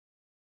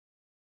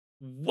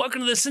Welcome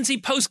to the Cincy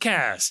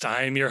Postcast.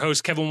 I am your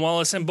host, Kevin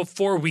Wallace, and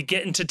before we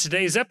get into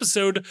today's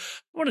episode,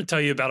 I want to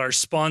tell you about our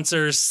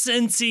sponsor,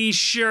 Cincy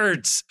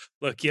Shirts.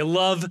 Look, you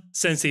love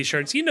Cincy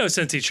Shirts. You know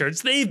Cincy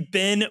Shirts. They've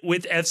been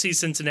with FC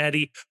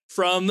Cincinnati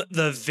from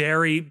the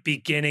very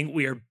beginning.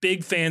 We are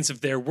big fans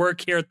of their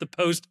work here at the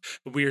Post.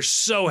 We are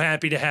so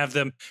happy to have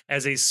them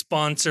as a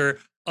sponsor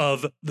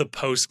of the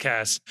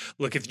Postcast.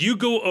 Look, if you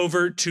go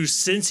over to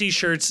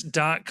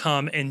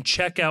cincyshirts.com and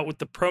check out with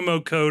the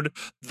promo code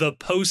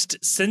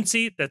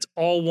ThePostCincy, that's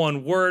all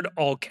one word,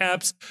 all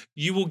caps,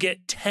 you will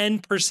get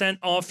 10%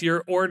 off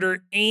your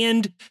order,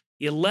 and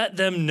you let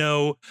them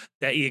know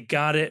that you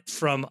got it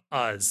from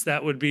us.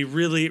 That would be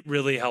really,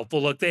 really helpful.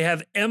 Look, they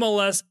have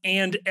MLS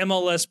and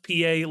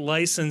MLSPA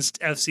licensed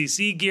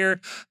FCC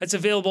gear that's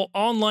available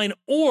online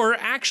or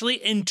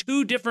actually in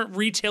 2 different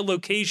retail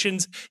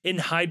locations in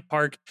Hyde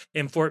Park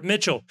and Fort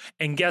Mitchell.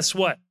 And guess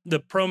what?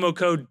 The promo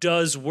code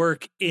does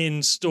work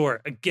in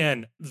store.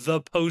 Again,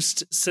 the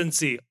Post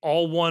Cincy,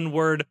 all one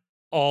word,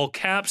 all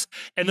caps.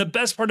 And the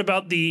best part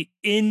about the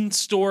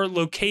in-store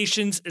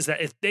locations is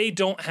that if they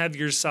don't have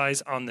your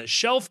size on the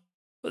shelf,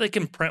 well, they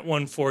can print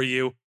one for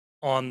you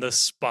on the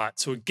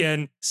spot. So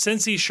again,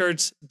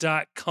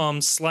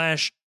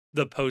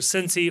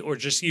 cincyshirts.com/thepostcincy, or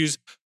just use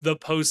the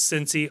Post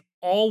Cincy,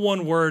 all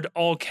one word,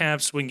 all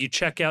caps, when you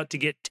check out to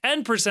get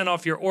 10%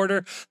 off your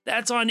order.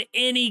 That's on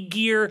any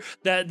gear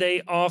that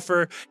they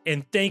offer.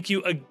 And thank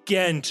you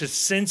again to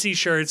Cincy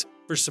Shirts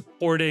for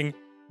supporting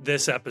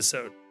this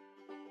episode.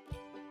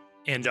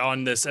 And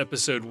on this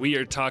episode, we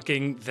are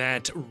talking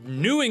that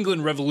New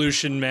England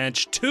Revolution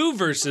match 2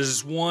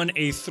 versus 1,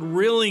 a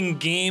thrilling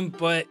game,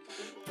 but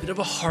a bit of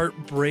a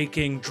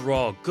heartbreaking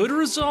draw. Good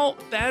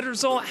result, bad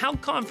result. How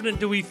confident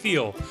do we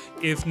feel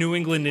if New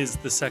England is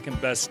the second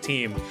best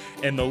team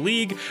in the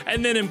league?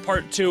 And then in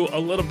part 2, a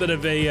little bit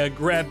of a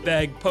grab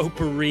bag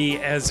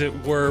potpourri, as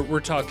it were.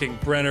 We're talking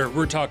Brenner,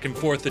 we're talking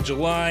 4th of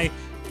July,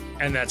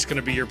 and that's going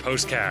to be your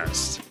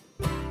postcast.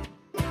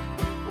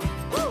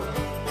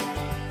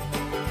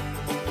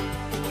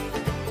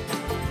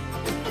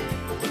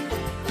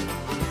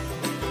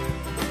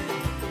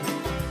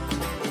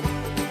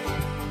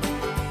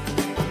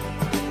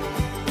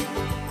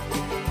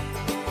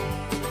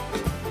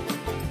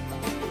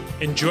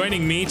 And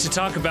joining me to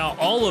talk about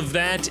all of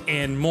that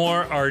and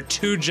more are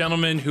 2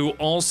 gentlemen who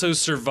also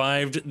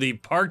survived the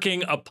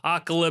parking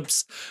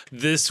apocalypse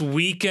this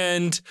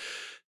weekend.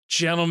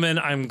 Gentlemen,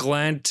 I'm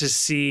glad to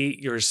see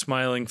your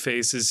smiling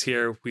faces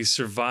here. We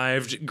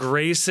survived.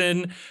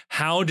 Grayson,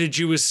 how did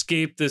you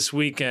escape this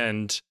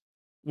weekend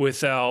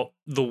without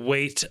the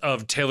weight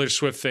of Taylor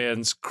Swift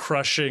fans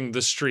crushing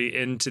the street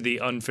into the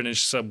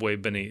unfinished subway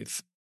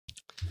beneath?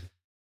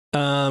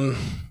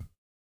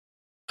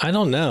 I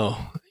don't know.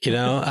 You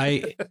know,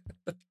 I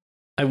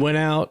went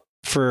out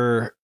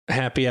for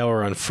happy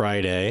hour on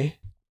Friday,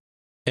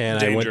 and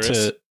Dangerous. I went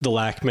to the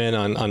Lackman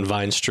on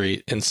Vine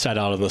Street and sat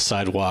out on the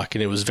sidewalk,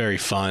 and it was very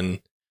fun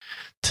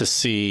to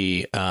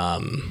see,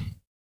 all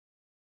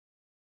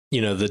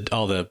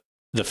the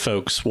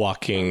folks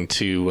walking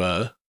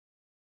to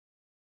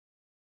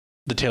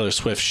the Taylor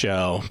Swift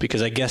show,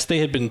 because I guess they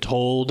had been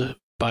told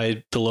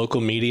by the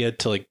local media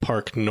to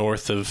park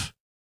north of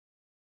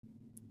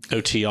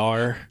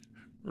OTR.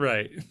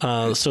 Right.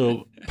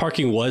 So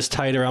parking was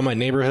tight around my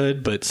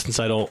neighborhood, but since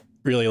I don't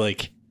really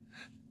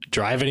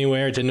drive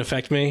anywhere, it didn't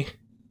affect me.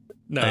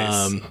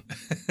 Nice. And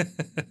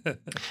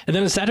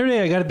then on Saturday,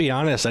 I got to be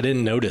honest, I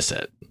didn't notice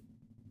it.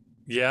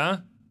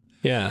 Yeah?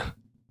 Yeah.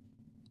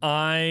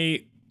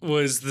 I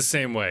was the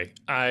same way.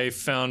 I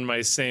found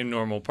my same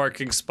normal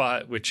parking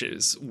spot, which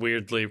is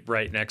weirdly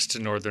right next to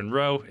Northern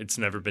Row. It's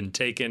never been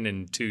taken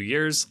in 2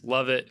 years.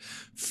 Love it.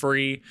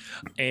 Free.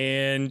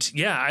 And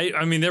yeah,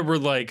 I mean, there were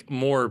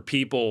more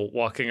people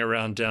walking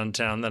around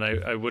downtown than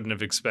I wouldn't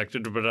have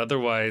expected, but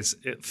otherwise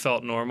it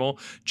felt normal.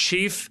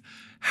 Chief,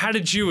 how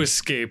did you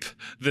escape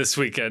this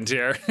weekend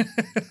here?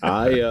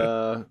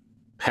 I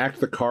packed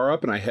the car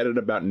up and I headed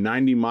about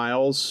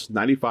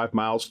 95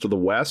 miles to the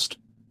west,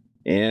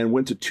 and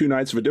went to 2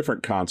 nights of a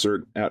different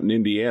concert out in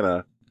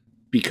Indiana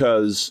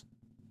because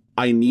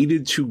I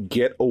needed to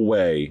get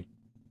away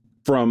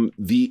from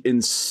the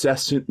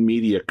incessant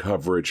media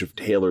coverage of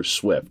Taylor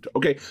Swift.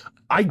 Okay,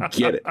 I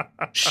get it.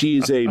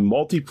 She's a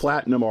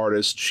multi-platinum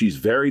artist. She's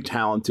very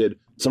talented.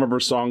 Some of her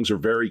songs are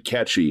very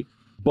catchy,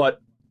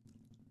 but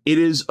it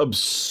is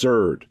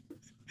absurd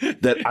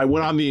that I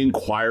went on the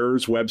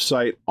Inquirer's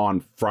website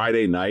on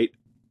Friday night,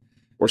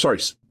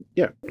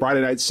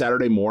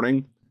 Saturday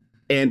morning,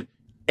 and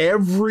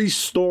every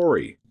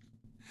story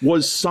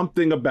was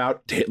something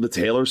about the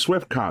Taylor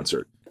Swift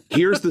concert.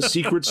 Here's the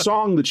secret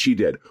song that she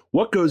did.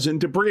 What goes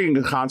into bringing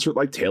a concert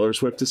like Taylor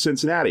Swift to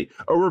Cincinnati?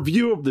 A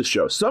review of the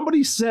show.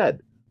 Somebody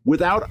said,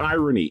 without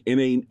irony, in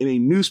a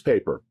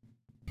newspaper,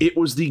 it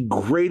was the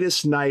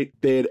greatest night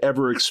they had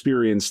ever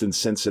experienced in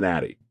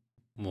Cincinnati.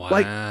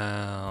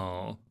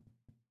 Wow.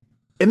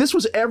 And this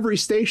was every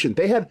station.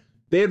 They had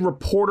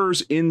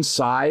reporters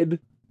inside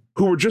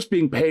who were just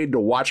being paid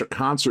to watch a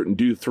concert and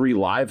do 3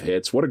 live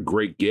hits. What a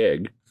great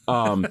gig.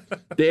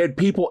 They had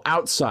people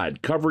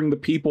outside covering the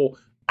people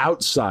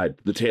outside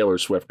the Taylor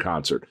Swift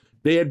concert.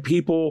 They had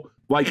people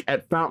like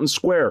at Fountain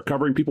Square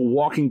covering people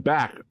walking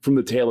back from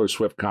the Taylor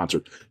Swift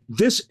concert.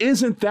 This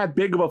isn't that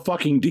big of a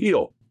fucking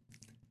deal.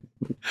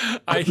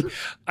 I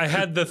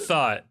had the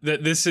thought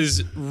that this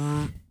is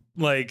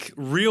like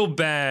real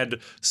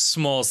bad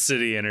small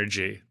city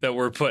energy that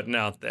we're putting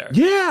out there.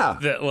 Yeah.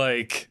 That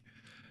like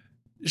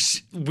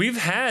we've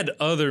had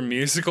other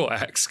musical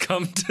acts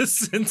come to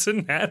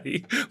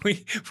Cincinnati.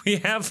 We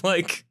have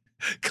like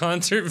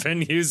concert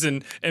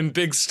venues and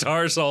big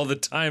stars all the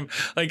time.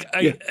 Like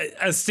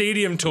a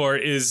stadium tour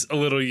is a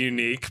little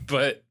unique,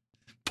 but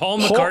Paul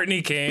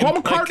McCartney came.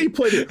 Paul McCartney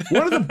played it.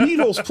 One of the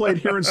Beatles played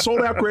here and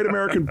sold out Great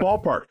American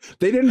Ballpark.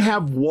 They didn't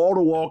have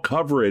wall-to-wall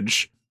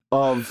coverage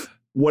of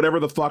whatever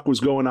the fuck was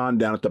going on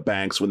down at the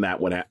Banks when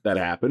that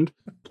happened.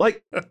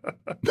 Like,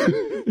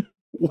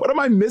 what am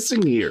I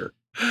missing here?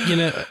 You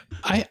know,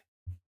 I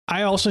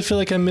also feel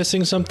like I'm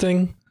missing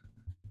something.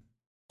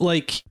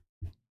 Like,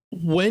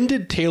 when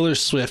did Taylor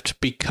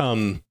Swift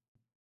become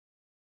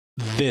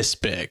this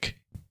big?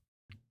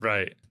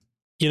 Right.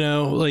 You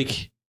know,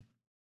 like,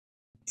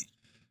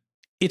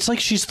 it's like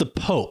she's the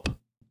Pope.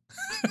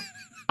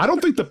 I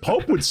don't think the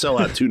Pope would sell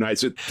out 2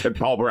 nights at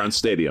Paul Brown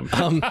Stadium.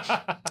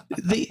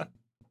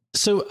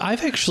 So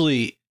I've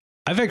actually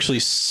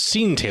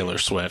seen Taylor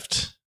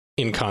Swift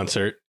in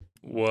concert.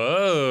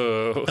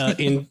 Whoa!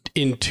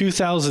 In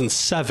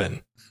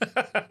 2007,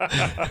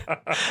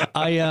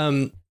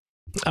 I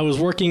was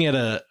working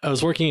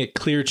at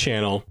Clear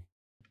Channel,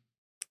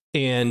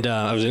 and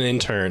I was an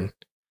intern,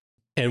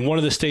 and one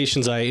of the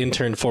stations I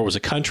interned for was a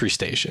country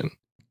station.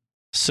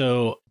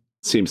 So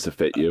seems to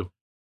fit you.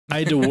 I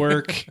had to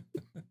work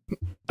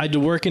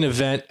an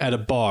event at a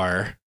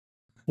bar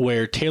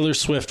where Taylor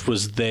Swift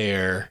was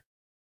there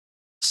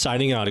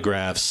signing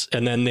autographs,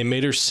 and then they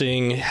made her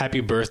sing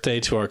Happy Birthday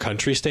to our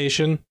country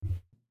station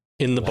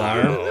in the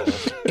bar.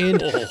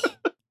 And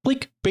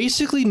like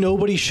basically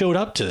nobody showed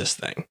up to this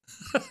thing.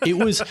 It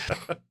was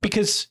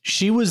because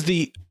she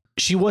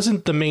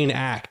wasn't the main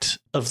act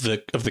of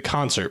the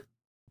concert.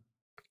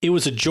 It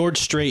was a George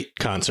Strait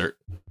concert.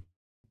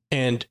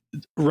 And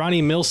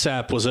Ronnie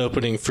Millsap was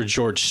opening for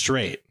George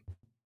Strait,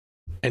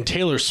 and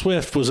Taylor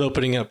Swift was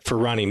opening up for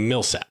Ronnie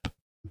Millsap.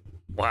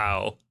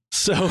 Wow.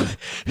 So,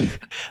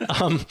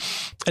 and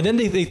then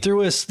they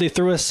threw us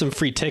some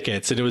free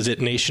tickets, and it was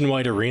at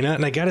Nationwide Arena.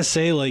 And I gotta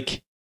say,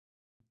 like,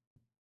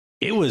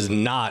 it was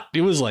like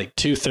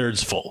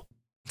 2/3 full.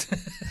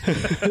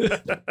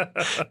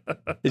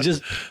 It's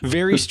just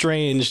very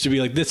strange to be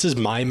like, this is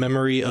my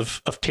memory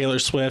of Taylor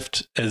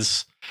Swift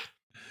as,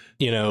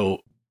 you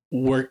know,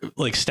 work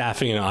like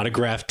staffing an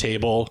autograph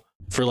table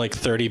for like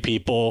 30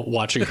 people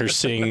watching her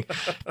sing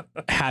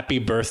Happy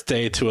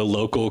Birthday to a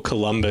local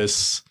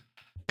Columbus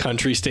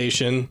country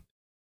station,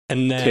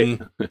 and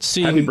then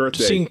Happy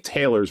Birthday,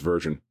 Taylor's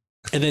version,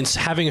 and then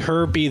having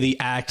her be the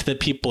act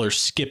that people are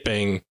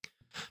skipping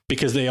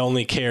because they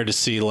only care to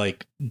see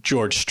like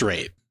George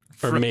Strait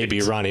or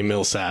maybe Ronnie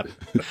Millsap.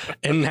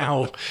 And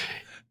now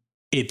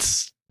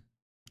it's,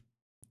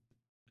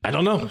 I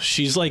don't know,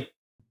 she's got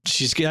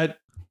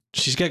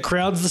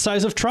crowds the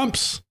size of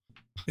Trump's.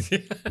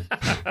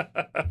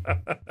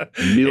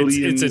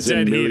 Millions. It's a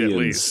dead heat, at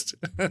least.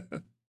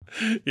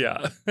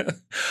 Yeah.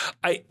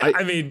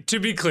 I mean, to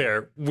be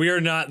clear,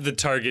 we're not the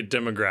target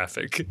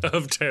demographic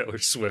of Taylor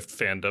Swift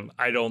fandom.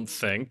 I don't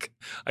think.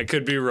 I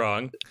could be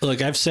wrong.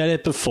 Look, I've said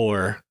it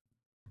before,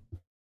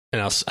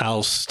 and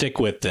I'll stick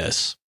with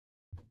this.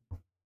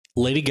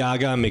 Lady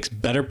Gaga makes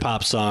better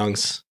pop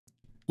songs.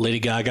 Lady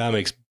Gaga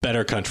makes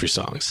better country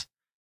songs.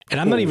 And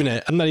I'm not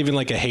even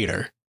like a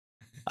hater.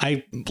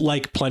 I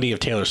like plenty of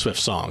Taylor Swift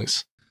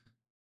songs.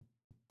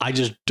 I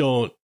just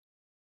don't.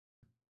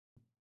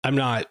 I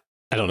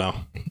don't know.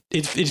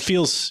 It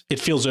feels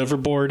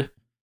overboard.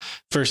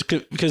 First,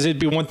 because it'd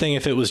be one thing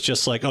if it was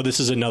just like, oh, this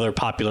is another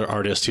popular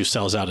artist who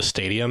sells out a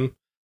stadium.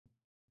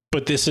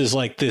 But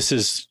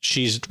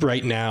she's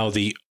right now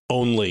the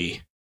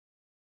only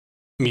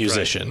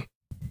musician.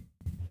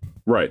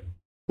 Right.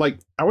 Like,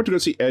 I went to go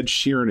see Ed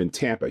Sheeran in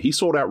Tampa. He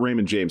sold out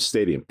Raymond James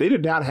Stadium. They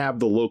did not have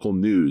the local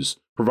news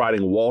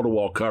providing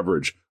wall-to-wall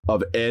coverage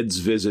of Ed's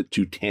visit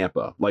to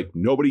Tampa. Like,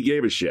 nobody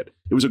gave a shit.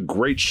 It was a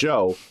great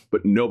show,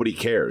 but nobody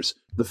cares.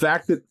 The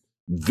fact that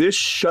this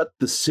shut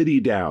the city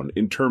down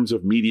in terms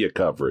of media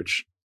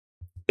coverage,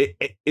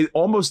 it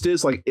almost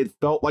is like, it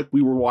felt like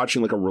we were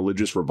watching like a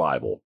religious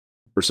revival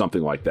or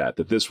something like that.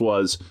 That this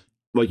was,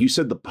 like you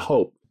said, the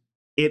Pope.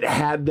 It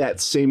had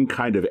that same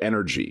kind of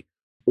energy,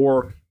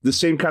 or the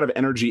same kind of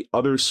energy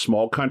other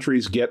small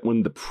countries get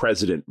when the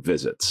president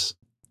visits,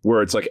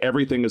 where it's like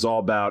everything is all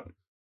about,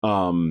 I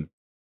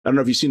don't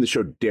know if you've seen the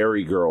show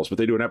Dairy Girls, but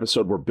they do an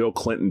episode where Bill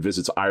Clinton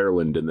visits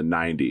Ireland in the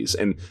 90s.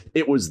 And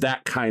it was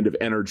that kind of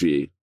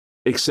energy,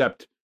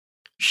 except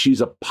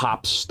she's a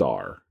pop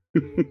star.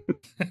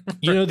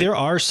 You know, there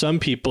are some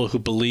people who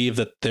believe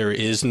that there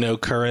is no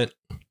current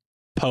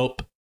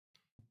Pope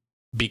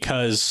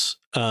because,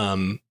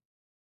 not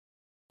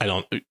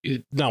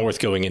worth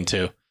going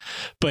into.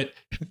 But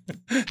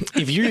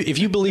if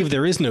you believe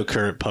there is no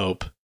current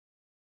pope,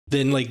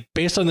 then like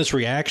based on this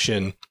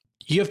reaction,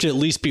 you have to at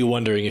least be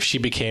wondering if she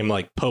became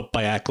like pope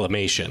by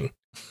acclamation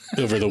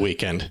over the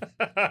weekend.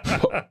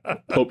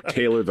 Pope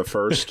Taylor the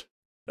First.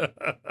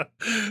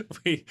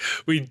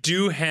 We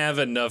do have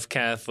enough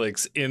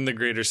Catholics in the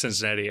greater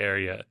Cincinnati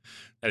area,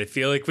 and I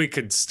feel like we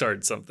could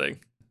start something.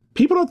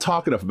 People don't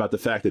talk enough about the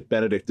fact that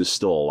Benedict is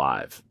still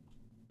alive.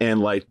 And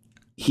like,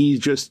 he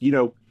just,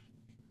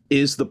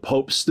 is the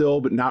Pope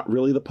still, but not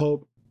really the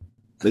Pope.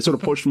 They sort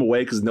of pushed him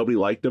away because nobody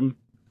liked him.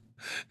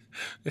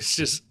 It's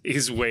just,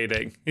 he's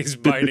waiting. He's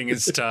biding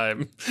his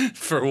time.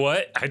 For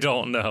what? I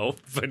don't know,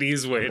 but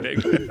he's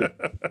waiting.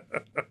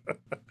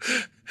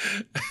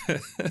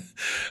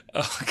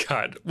 Oh,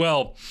 God.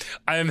 Well,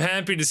 I am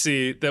happy to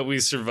see that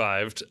we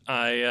survived.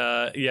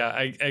 I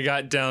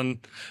got down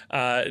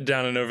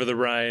and over the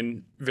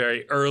Rhine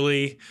very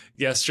early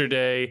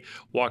yesterday,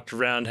 walked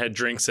around, had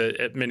drinks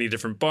at many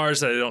different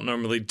bars that I don't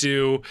normally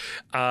do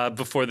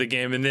before the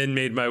game, and then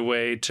made my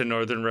way to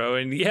Northern Row.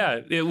 And yeah,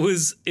 it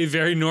was a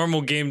very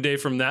normal game day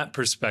from that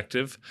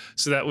perspective.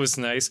 So that was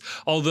nice.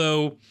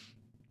 Although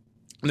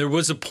there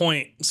was a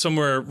point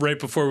somewhere right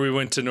before we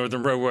went to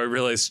Northern Row where I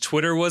realized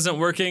Twitter wasn't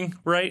working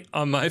right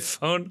on my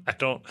phone. I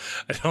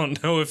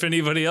don't know if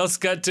anybody else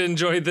got to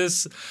enjoy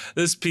this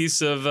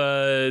piece of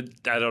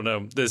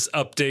this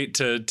update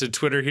to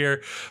Twitter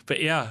here.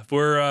 But yeah,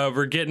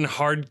 we're getting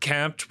hard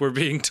capped. We're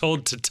being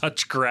told to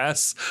touch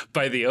grass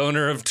by the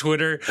owner of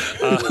Twitter.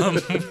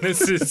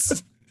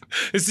 This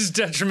is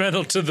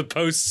detrimental to the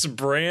Post's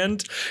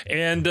brand.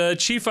 And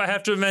Chief, I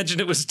have to imagine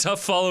it was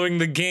tough following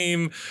the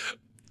game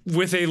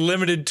with a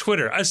limited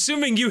Twitter,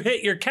 assuming you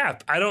hit your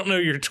cap. I don't know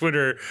your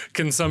Twitter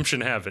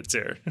consumption habits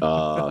here.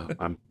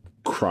 I'm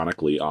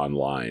chronically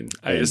online.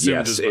 I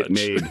assumed as much.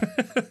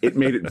 it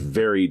made it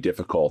very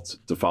difficult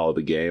to follow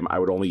the game. I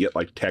would only get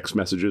like text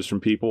messages from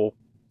people.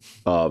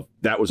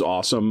 That was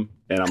awesome.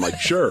 And I'm like,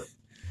 sure.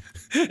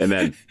 And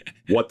then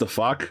what the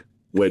fuck?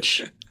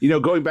 Which,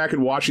 going back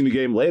and watching the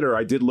game later,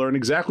 I did learn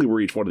exactly where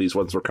each one of these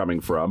ones were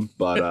coming from.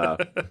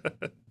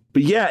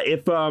 But yeah,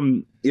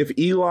 if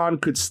Elon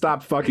could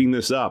stop fucking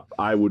this up,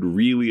 I would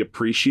really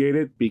appreciate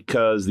it,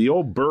 because the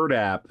old Bird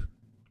app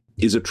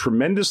is a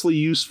tremendously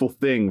useful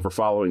thing for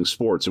following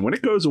sports. And when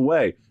it goes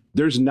away,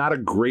 there's not a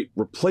great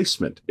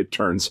replacement, it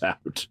turns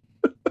out.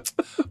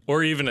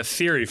 Or even a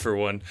theory for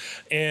one.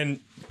 And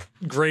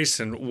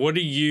Grayson, what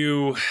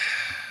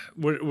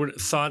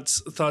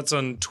thoughts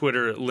on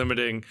Twitter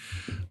limiting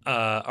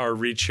our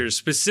reach here?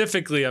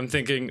 Specifically, I'm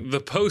thinking the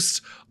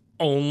Post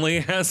only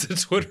has a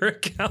Twitter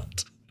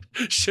account.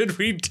 Should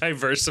we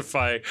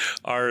diversify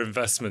our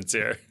investments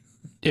here?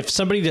 If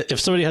somebody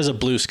has a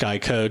Blue Sky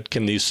code,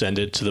 can you send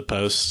it to the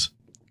Post?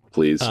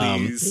 Please. I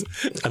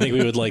think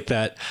we would like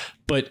that.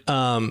 But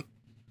I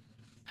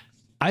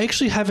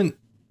actually haven't.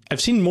 I've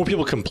seen more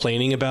people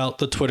complaining about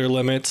the Twitter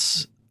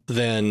limits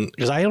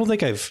because I don't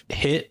think I've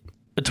hit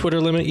a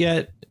Twitter limit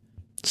yet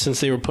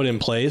since they were put in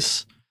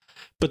place.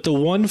 But the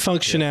one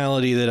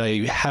functionality that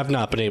I have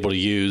not been able to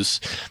use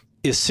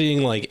is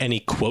seeing like any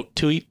quote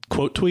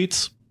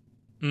tweets.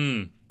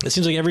 It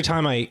seems like every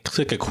time I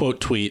click a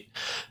quote tweet,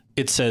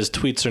 it says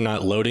tweets are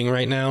not loading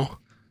right now,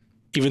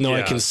 even though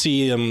I can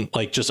see them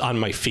like just on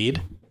my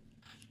feed.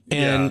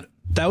 And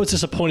that was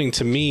disappointing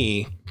to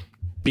me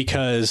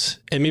because,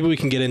 and maybe we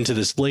can get into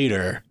this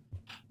later,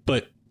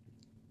 but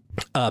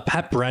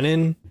Pat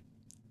Brennan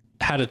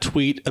had a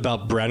tweet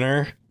about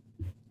Brenner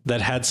that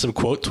had some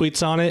quote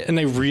tweets on it, and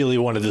I really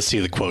wanted to see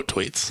the quote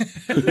tweets.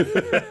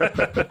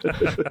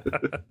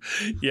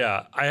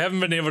 Yeah, I haven't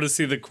been able to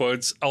see the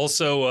quotes.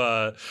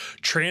 Also,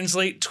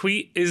 translate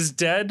tweet is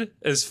dead,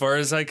 as far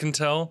as I can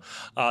tell.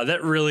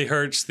 That really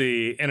hurts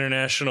the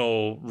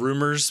international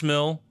rumors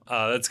mill.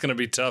 That's going to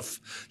be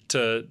tough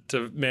to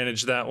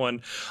manage that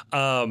one.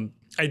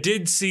 I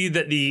did see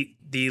that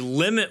the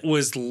limit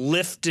was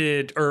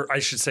lifted, or I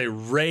should say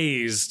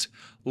raised,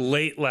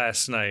 late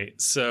last night.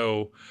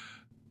 So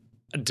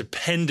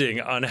depending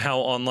on how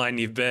online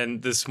you've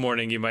been this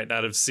morning, you might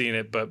not have seen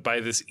it, but by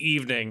this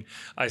evening,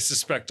 I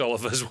suspect all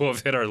of us will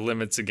have hit our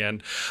limits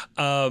again.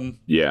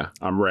 Yeah,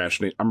 I'm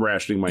rationing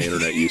my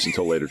internet use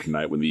until later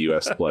tonight when the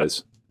U.S.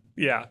 plays.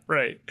 Yeah,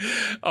 right.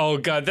 Oh,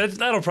 God,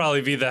 that'll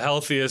probably be the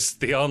healthiest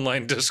the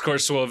online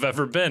discourse will have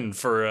ever been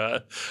for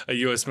a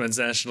U.S. men's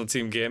national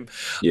team game.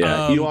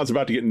 Yeah, Elon's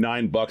about to get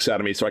 $9 out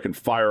of me so I can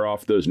fire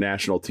off those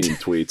national team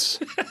tweets.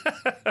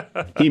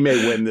 He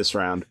may win this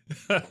round.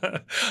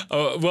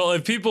 Well,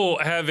 if people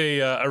have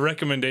a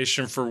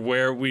recommendation for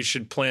where we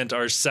should plant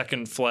our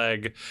second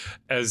flag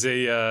as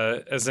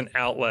an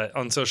outlet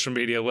on social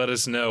media, let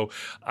us know.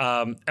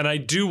 And I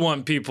do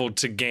want people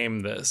to game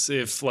this.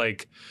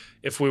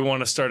 If we want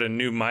to start a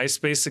new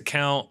MySpace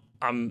account,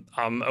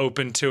 I'm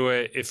open to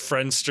it. If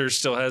Friendster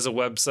still has a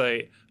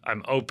website,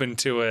 I'm open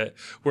to it.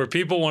 Where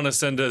people want to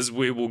send us,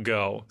 we will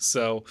go.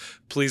 So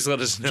please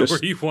let us know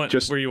where you want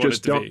it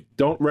to be.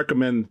 Don't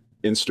recommend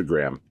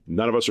Instagram.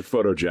 None of us are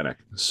photogenic.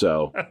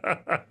 So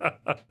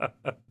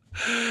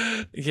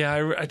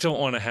Yeah, I don't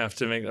want to have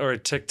to make, or a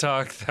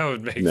TikTok. That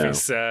would make me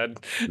sad.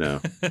 No.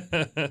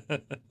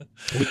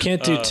 We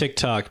can't do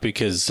TikTok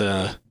because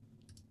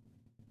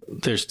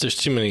there's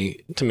too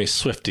many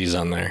Swifties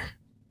on there.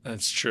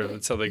 That's true.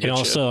 That's how they get And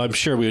also, I'm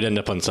sure we would end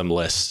up on some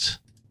list.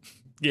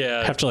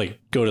 Yeah. Have to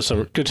go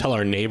tell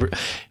our neighbor.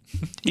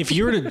 If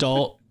you're an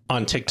adult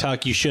on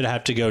TikTok, you should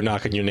have to go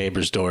knock on your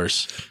neighbor's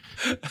doors.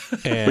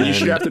 And, but you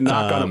should have to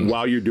knock on it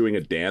while you're doing a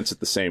dance at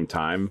the same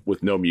time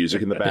with no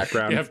music in the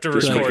background. You have to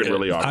record it.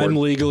 Really awkward. I'm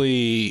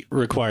legally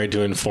required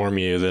to inform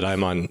you that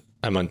I'm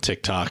on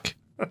TikTok,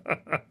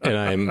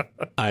 and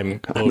I'm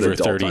over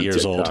 30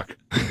 years old.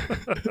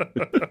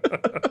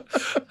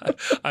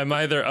 I'm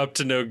either up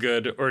to no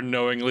good or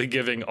knowingly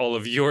giving all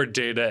of your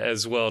data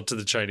as well to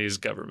the Chinese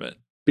government.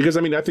 Because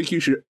I mean, I think you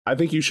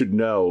should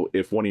know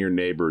if one of your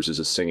neighbors is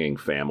a singing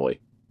family.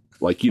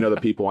 Like, you know, the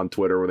people on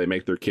Twitter where they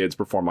make their kids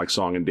perform like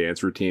song and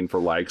dance routine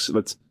for likes.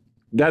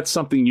 That's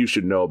something you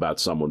should know about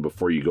someone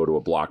before you go to a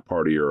block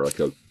party or like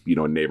a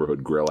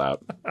neighborhood grill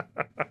out.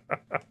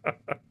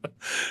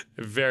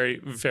 Very,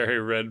 very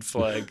red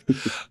flag.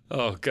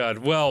 Oh God.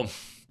 Well,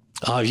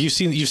 we've all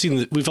seen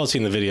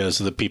the videos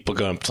of the people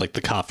going up to like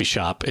the coffee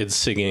shop and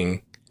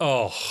singing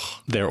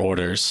their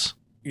orders.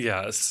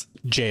 Yes.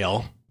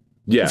 Jail.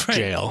 Yeah. Right.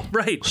 Jail.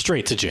 Right.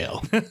 Straight to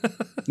jail.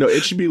 No,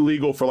 it should be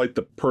legal for like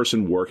the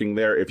person working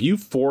there. If you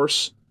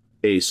force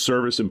a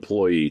service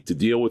employee to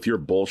deal with your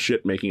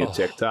bullshit making a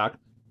TikTok,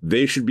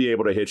 they should be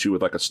able to hit you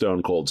with like a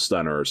stone cold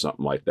stunner or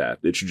something like that.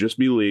 It should just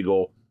be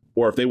legal.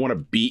 Or if they want to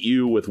beat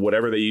you with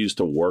whatever they use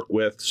to work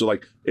with. So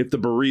like if the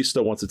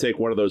barista wants to take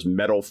one of those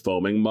metal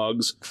foaming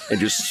mugs and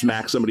just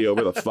smack somebody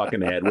over the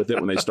fucking head with it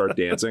when they start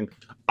dancing,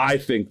 I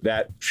think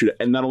that should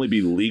not only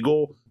be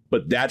legal,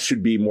 but that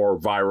should be more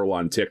viral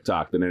on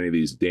TikTok than any of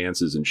these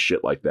dances and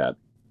shit like that.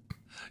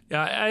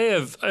 Yeah, I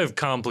have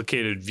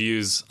complicated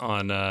views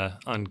on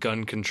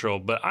gun control,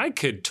 but I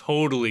could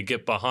totally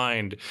get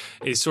behind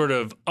a sort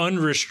of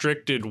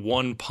unrestricted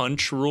one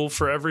punch rule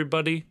for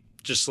everybody.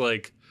 Just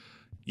like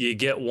you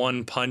get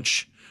one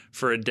punch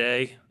for a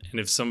day. And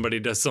if somebody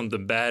does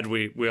something bad,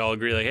 we all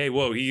agree like, hey,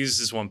 whoa, he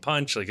uses one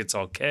punch. Like, it's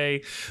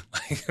okay.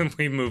 Like,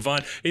 we move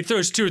on. He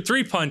throws 2 or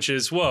 3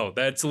 punches. Whoa,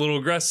 that's a little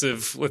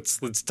aggressive. Let's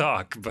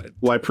talk. But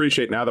well, I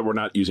appreciate now that we're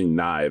not using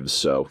knives.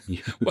 So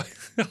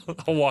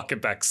I'll walk it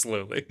back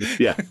slowly.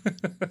 Yeah.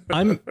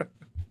 I'm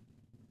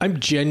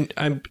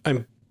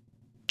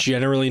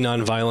generally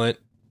nonviolent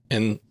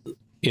and,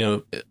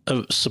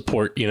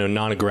 support,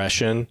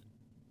 non-aggression.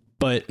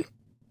 But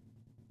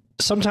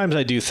sometimes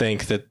I do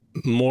think that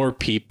more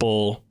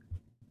people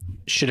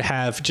should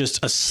have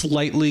just a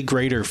slightly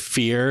greater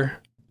fear.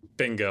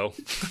 Bingo.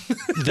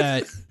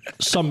 That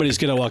somebody's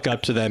going to walk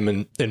up to them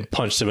and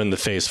punch them in the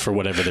face for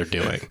whatever they're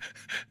doing.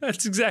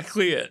 That's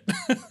exactly it.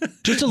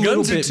 Just a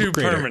little bit too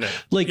greater. permanent.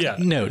 Like,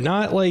 no,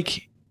 not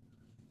like,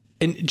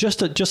 and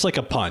just like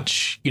a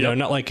punch,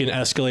 not like an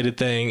escalated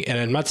thing. And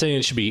I'm not saying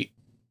it should be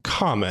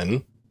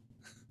common.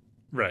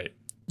 Right.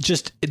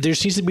 Just, there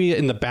needs to be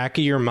in the back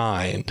of your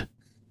mind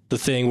the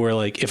thing where,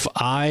 like, if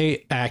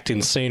I act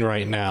insane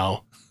right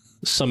now,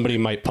 somebody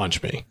might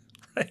punch me.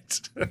 Right.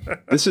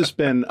 This has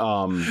been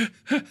on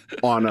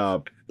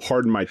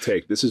pardon my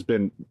take. This has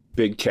been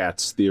Big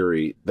Cat's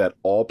theory that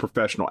all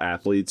professional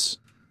athletes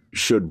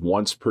should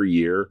once per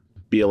year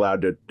be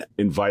allowed to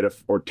invite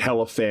or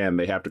tell a fan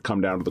they have to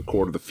come down to the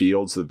court of the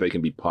field so that they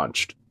can be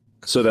punched.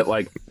 So that,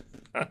 like,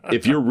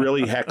 if you're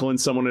really heckling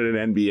someone at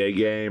an NBA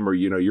game or,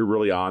 you're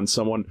really on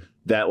someone,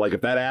 that, like,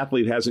 if that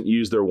athlete hasn't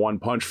used their one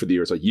punch for the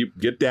year, it's like, you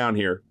get down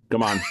here.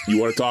 Come on. You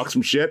want to talk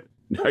some shit?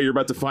 Now you're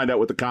about to find out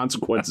what the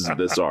consequences of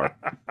this are.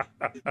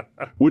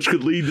 Which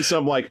could lead to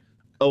some, like,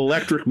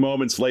 electric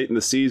moments late in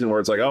the season where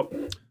it's like, oh,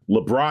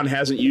 LeBron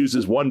hasn't used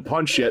his one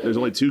punch yet. There's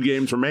only 2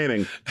 games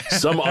remaining.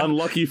 Some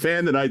unlucky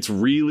fan tonight's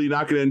really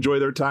not going to enjoy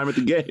their time at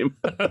the game.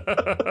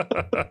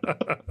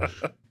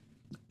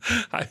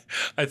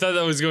 I thought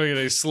that was going in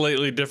a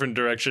slightly different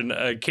direction.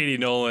 Katie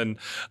Nolan,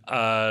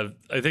 I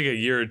think a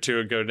year or 2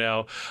 ago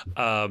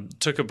now,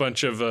 took a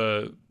bunch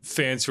of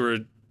fans who were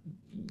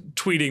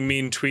tweeting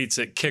mean tweets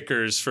at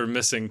kickers for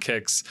missing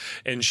kicks,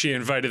 and she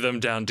invited them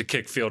down to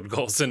kick field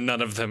goals, and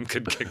none of them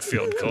could kick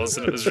field goals,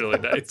 and it was really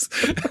nice.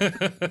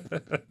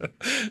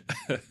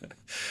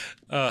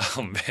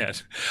 Oh, man.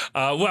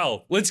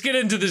 Well, let's get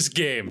into this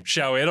game,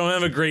 shall we? I don't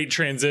have a great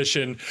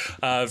transition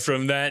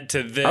from that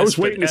to this. I was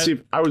waiting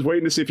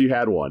to see if you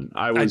had one.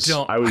 I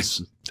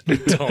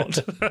don't.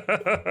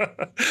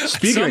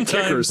 Speaking of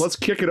kickers, let's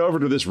kick it over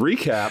to this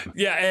recap.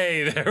 Yeah,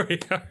 hey, there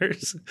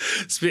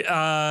we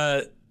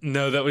are.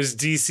 No, that was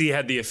DC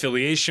had the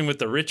affiliation with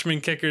the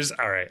Richmond Kickers.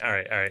 All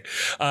right.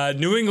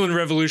 New England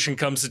Revolution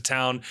comes to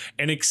town.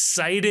 An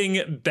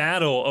exciting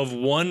battle of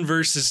 1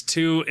 versus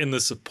 2 in the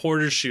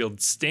Supporters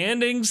Shield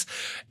standings.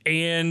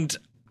 And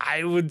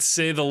I would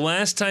say the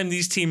last time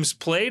these teams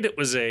played, it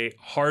was a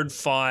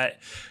hard-fought,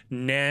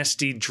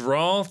 nasty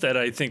draw that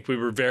I think we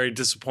were very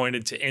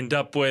disappointed to end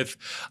up with,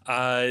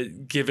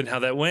 given how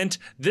that went.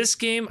 This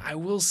game, I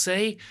will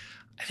say,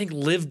 I think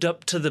lived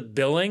up to the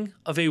billing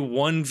of a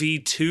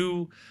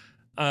 1v2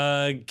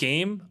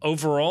 game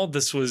overall.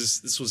 This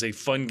was a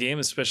fun game,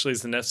 especially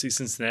as an FC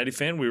Cincinnati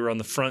fan. We were on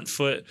the front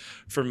foot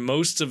for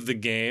most of the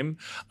game.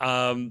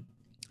 And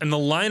the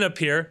lineup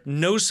here,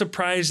 no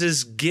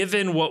surprises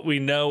given what we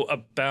know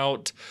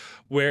about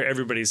where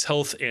everybody's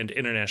health and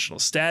international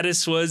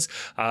status was.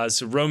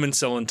 So Roman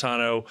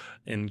Celentano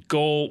in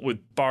goal with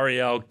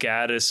Barrial,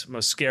 Gaddis,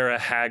 Mosquera,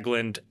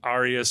 Hagland,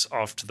 Arias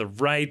off to the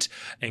right,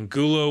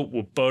 Angulo,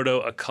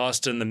 Wobodo,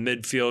 Acosta in the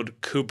midfield,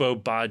 Kubo,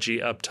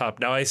 Badji up top.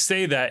 Now I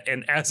say that,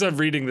 and as I'm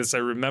reading this, I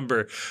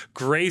remember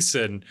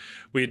Grayson.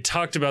 We had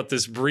talked about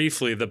this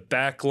briefly, the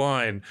back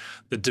line.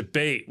 The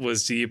debate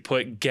was, do you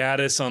put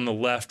Gaddis on the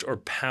left or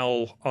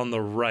Powell on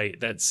the right?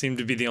 That seemed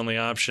to be the only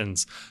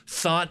options.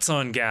 Thoughts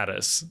on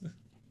Gaddis?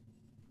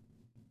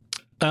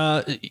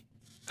 I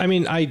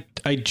mean, I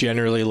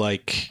generally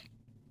like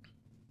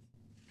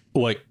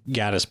what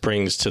Gaddis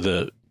brings to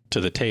the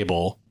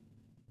table.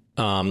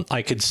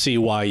 I could see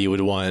why you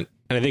would want,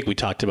 and I think we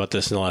talked about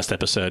this in the last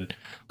episode.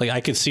 Like,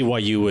 I could see why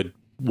you would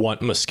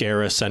want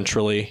Mosquera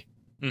centrally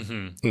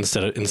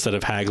instead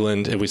of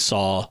Hagland, and we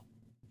saw,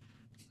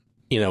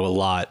 a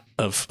lot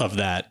of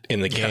that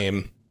in the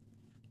game.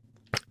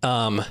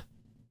 Not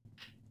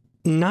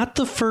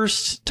the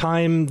first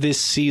time this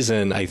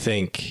season, I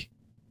think,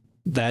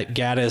 that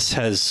Gaddis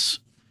has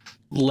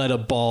let a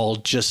ball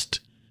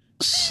just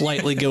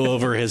slightly go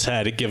over his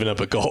head and given up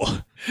a goal.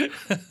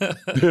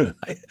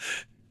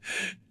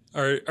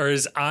 Are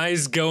his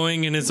eyes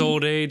going in his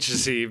old age?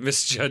 Is he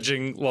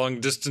misjudging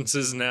long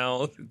distances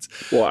now?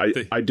 Well,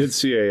 I did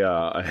see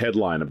a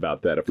headline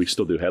about that. If we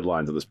still do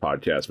headlines on this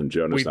podcast when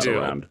Jonah's not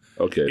around.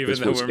 Okay. Even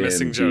though we're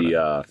missing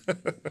Jonah.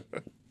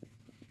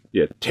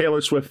 Taylor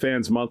Swift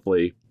Fans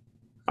Monthly.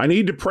 I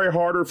need to pray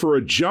harder for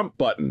a jump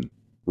button.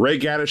 Ray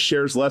Gaddis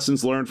shares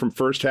lessons learned from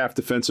first half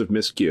defensive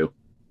miscue.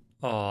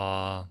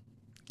 Aw,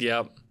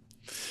 yep.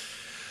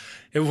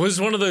 It was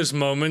one of those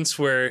moments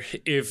where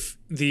if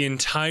the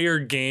entire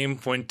game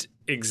went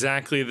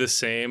exactly the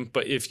same,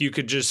 but if you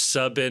could just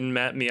sub in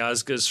Matt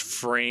Miazga's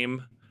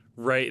frame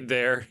right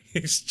there,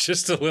 he's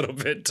just a little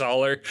bit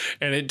taller,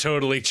 and it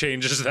totally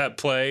changes that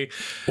play.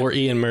 Or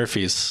Ian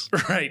Murphy's.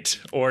 Right,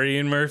 or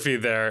Ian Murphy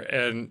there.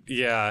 And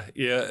you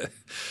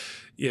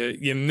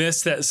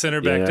miss that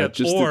center back depth.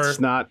 It's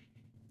not...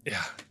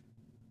 Yeah.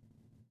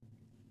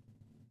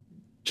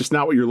 Just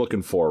not what you're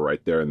looking for right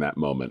there in that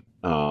moment.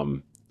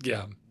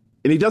 Yeah.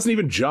 And he doesn't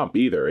even jump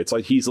either. It's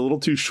like he's a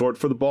little too short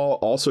for the ball,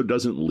 also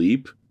doesn't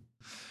leap.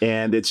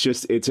 And it's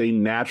a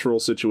natural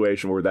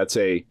situation where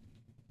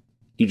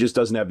he just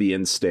doesn't have the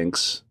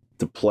instincts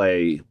to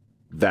play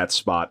that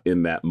spot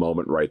in that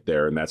moment right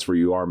there. And that's where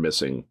you are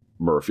missing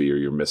Murphy or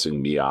you're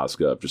missing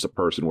Miazga, just a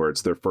person where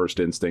it's their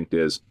first instinct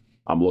is,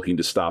 I'm looking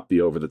to stop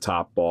the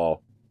over-the-top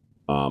ball,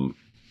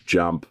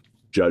 jump,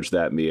 judge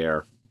that in the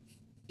air.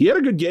 He had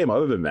a good game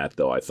other than that,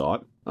 though, I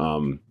thought.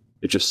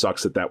 It just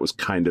sucks that was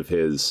kind of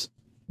his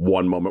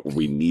one moment where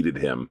we needed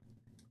him.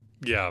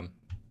 Yeah.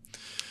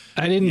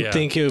 I didn't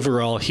think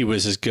overall he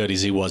was as good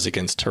as he was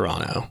against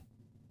Toronto.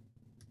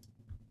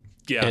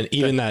 Yeah. And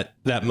even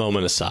that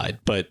moment aside,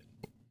 but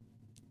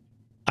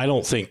I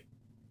don't think,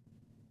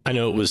 I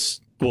know it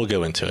was, we'll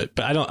go into it,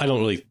 but I don't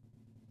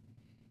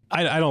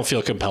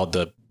feel compelled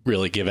to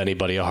really give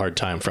anybody a hard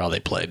time for how they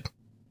played.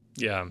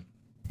 Yeah.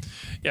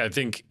 Yeah, I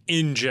think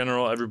in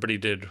general, everybody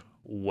did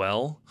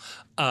well.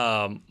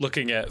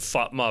 Looking at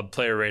FOTMob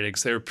player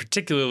ratings, they were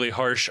particularly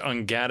harsh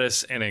on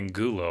Gaddis and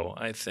Angulo,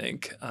 I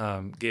think.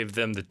 Gave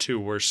them the two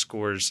worst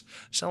scores.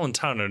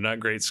 Celentano, not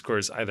great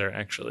scores either,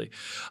 actually.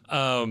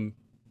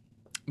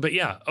 But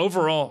yeah,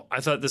 overall, I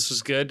thought this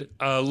was good.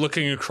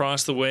 Looking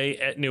across the way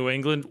at New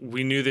England,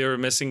 we knew they were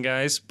missing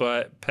guys,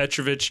 but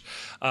Petrovic,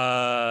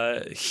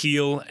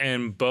 Heel,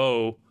 and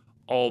Bo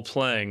all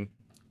playing.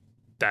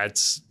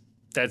 That's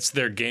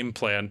their game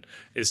plan,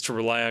 is to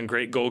rely on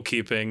great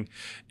goalkeeping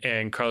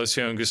and Carlos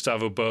Hyun and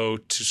Gustavo Bo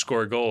to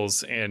score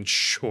goals. And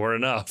sure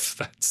enough,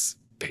 that's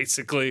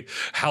basically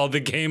how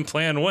the game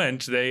plan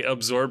went. They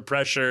absorbed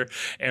pressure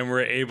and were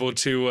able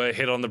to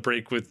hit on the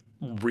break with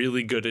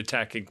really good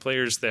attacking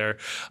players there.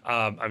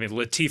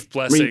 Latif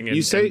Blessing and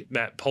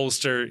Matt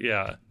Polster.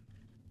 Yeah.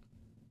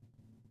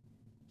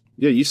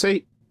 Yeah, you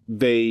say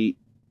they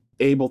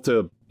able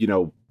to,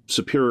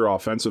 superior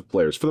offensive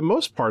players. For the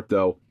most part,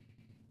 though,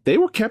 they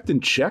were kept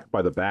in check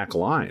by the back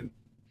line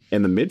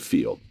and the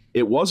midfield.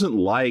 It wasn't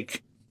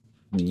like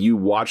you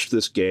watched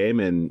this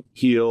game and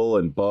Heel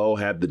and Bo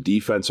had the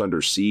defense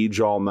under siege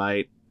all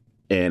night,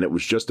 and it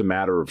was just a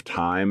matter of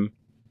time.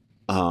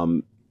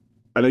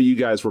 I know you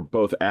guys were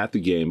both at the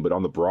game, but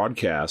on the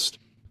broadcast,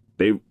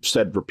 they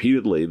said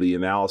repeatedly the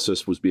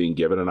analysis was being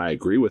given, and I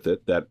agree with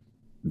it, that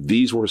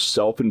these were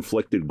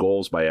self-inflicted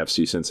goals by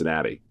FC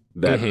Cincinnati.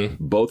 That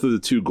both of the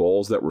two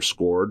goals that were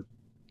scored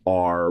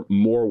are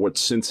more what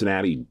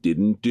Cincinnati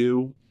didn't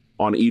do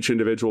on each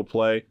individual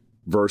play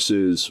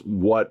versus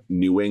what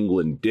New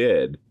England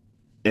did.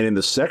 And in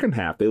the second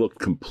half, they looked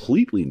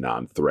completely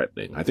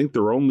non-threatening. I think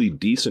their only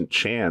decent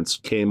chance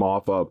came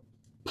off a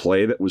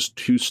play that was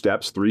 2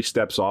 steps, 3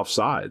 steps off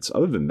sides.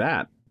 Other than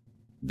that,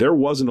 there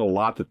wasn't a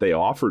lot that they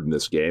offered in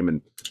this game.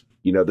 And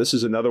this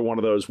is another one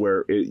of those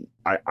where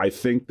I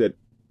think that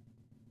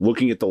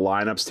looking at the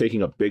lineups,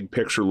 taking a big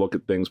picture look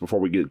at things before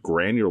we get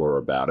granular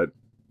about it,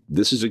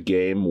 this is a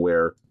game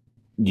where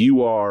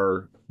you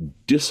are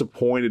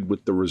disappointed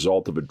with the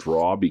result of a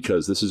draw,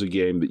 because this is a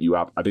game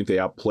that I think they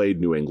outplayed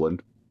New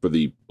England for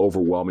the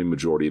overwhelming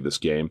majority of this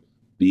game.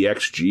 The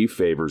XG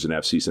favors an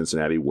FC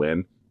Cincinnati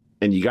win,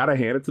 and you got to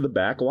hand it to the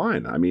back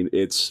line. I mean,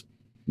 it's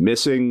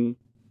missing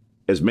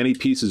as many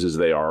pieces as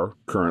they are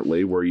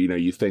currently, where,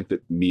 you think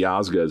that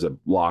Miazga is a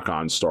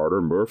lock-on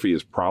starter. Murphy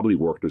has probably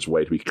worked his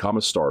way to become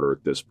a starter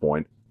at this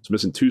point. It's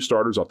missing 2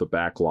 starters off the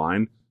back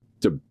line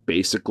to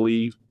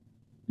basically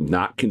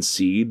not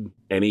concede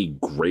any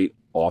great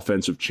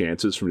offensive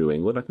chances from New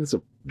England. I think it's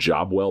a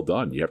job well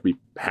done. You have to be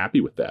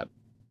happy with that.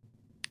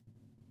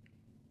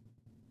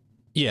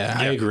 Yeah,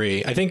 I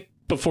agree. I think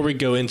before we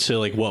go into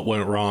what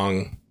went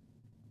wrong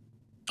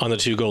on the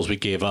 2 goals we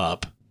gave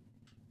up,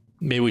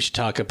 maybe we should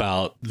talk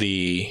about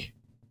the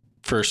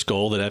first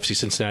goal that FC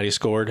Cincinnati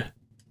scored.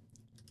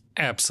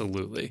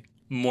 Absolutely.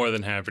 More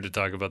than happy to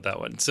talk about that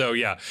one. So,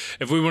 yeah,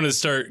 if we want to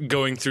start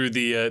going through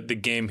the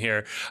game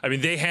here, I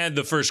mean, they had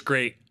the first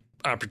great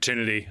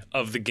opportunity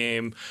of the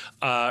game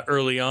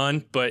early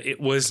on, but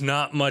it was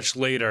not much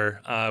later.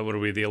 What are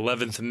we, the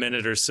 11th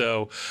minute or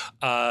so?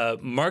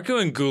 Marco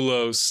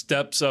Angulo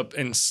steps up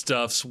and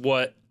stuffs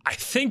what I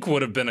think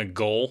would have been a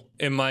goal,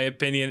 in my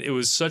opinion. It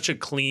was such a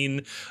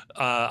clean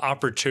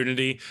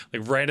opportunity,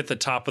 right at the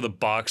top of the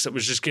box that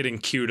was just getting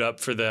queued up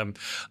for them.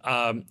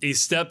 He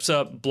steps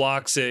up,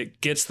 blocks it,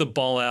 gets the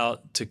ball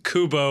out to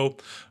Kubo,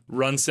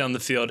 runs down the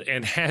field,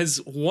 and has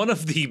one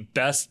of the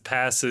best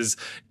passes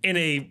in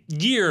a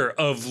year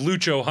of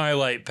Lucho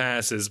highlight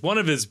passes. One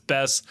of his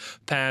best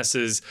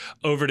passes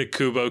over to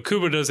Kubo.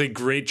 Kubo does a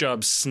great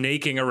job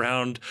snaking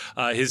around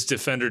his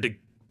defender to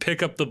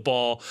pick up the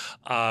ball,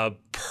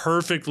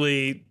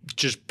 perfectly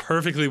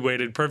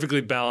weighted,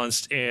 perfectly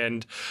balanced,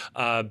 and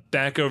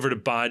back over to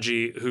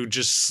Badji, who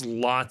just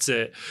slots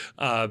it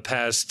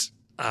past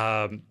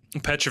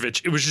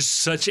Petrovic. It was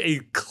just such a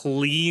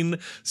clean,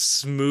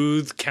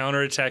 smooth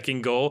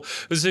counterattacking goal.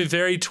 It was a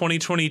very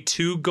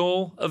 2022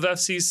 goal of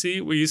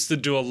FCC. We used to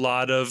do a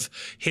lot of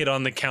hit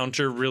on the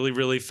counter really,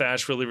 really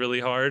fast, really, really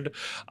hard.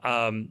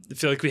 I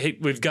feel like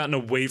we've gotten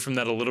away from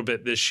that a little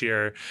bit this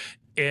year.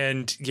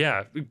 And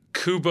yeah,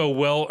 Kubo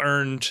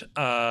well-earned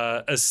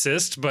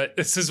assist, but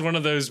this is one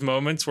of those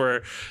moments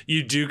where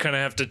you do kind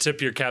of have to tip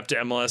your cap to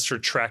MLS for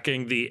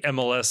tracking the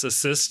MLS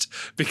assist,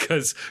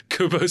 because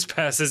Kubo's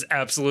pass is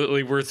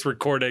absolutely worth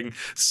recording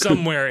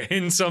somewhere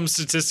in some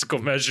statistical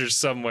measures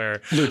somewhere.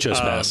 Lucho's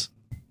pass.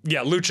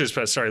 Yeah, Lucho's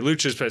pass. Sorry,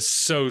 Lucho's pass.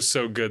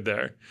 So good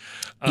there.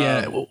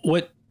 Yeah,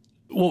 what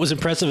was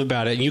impressive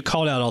about it, and you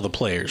called out all the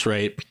players,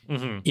 right?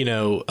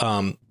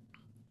 Mm-hmm.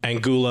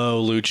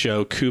 Angulo,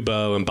 Lucho,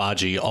 Kubo, and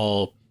Badji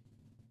all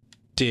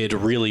did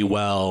really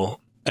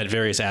well at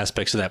various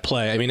aspects of that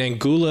play. I mean,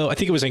 Angulo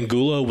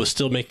was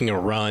still making a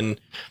run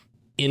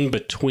in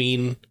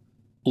between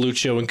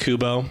Lucho and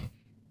Kubo.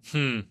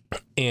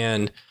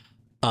 And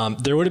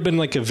there would have been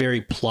a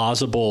very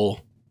plausible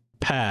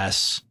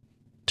pass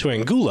to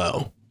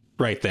Angulo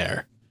right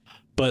there.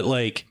 But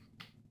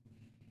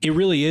it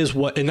really is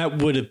and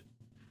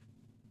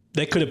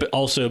that could have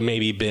also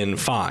maybe been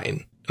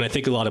fine. And I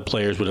think a lot of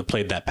players would have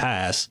played that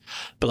pass.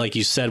 But like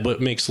you said, what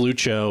makes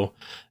Lucho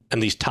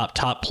and these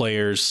top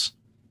players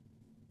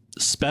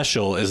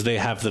special is they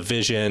have the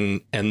vision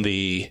and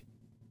the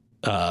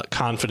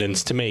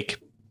confidence to make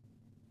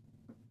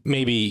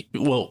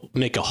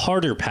a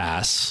harder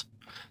pass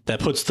that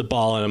puts the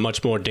ball in a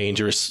much more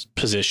dangerous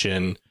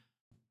position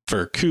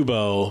for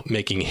Kubo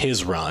making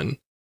his run.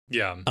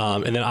 Yeah.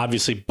 And then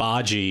obviously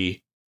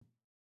Badji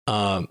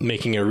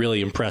making a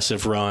really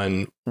impressive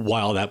run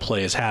while that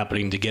play is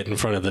happening to get in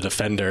front of the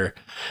defender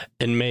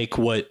and make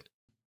what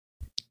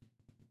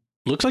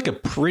looks like a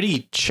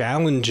pretty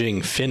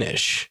challenging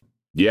finish.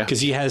 Yeah.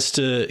 Because he has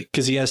to,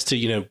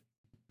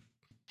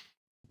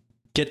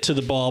 get to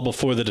the ball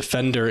before the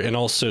defender and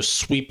also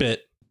sweep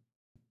it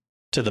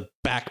to the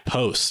back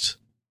post,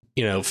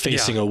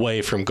 facing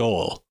away from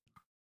goal.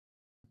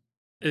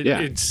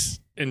 It's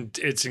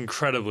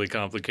incredibly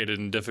complicated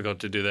and difficult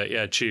to do that.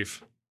 Yeah,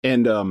 Chief.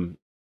 And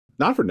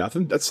not for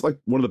nothing, that's one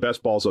of the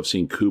best balls I've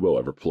seen Kubo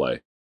ever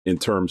play in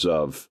terms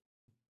of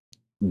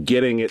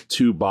getting it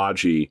to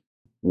Badji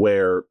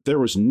where there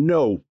was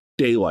no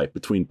daylight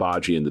between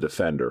Badji and the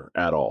defender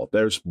at all.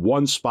 There's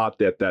one spot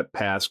that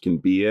pass can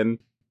be in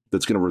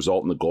that's going to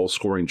result in the goal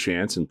scoring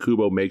chance, and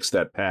Kubo makes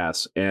that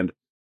pass. And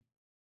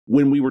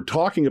when we were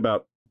talking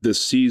about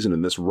this season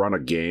and this run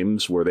of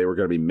games where they were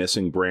going to be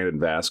missing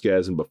Brandon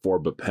Vasquez and before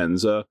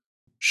Bopenza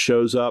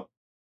shows up,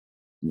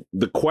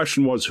 the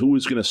question was who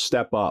was going to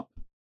step up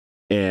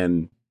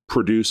and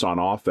produce on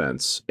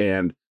offense.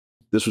 And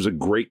this was a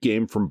great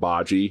game from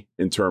Badji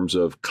in terms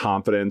of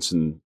confidence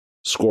and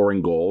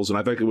scoring goals. And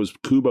I think it was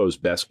Kubo's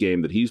best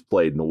game that he's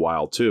played in a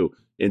while, too,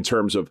 in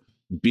terms of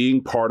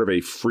being part of a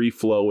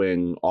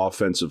free-flowing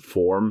offensive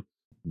form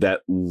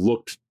that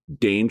looked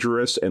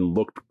dangerous and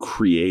looked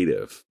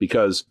creative.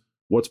 Because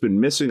what's been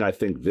missing, I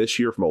think, this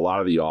year from a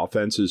lot of the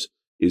offenses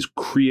is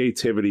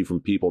creativity from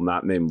people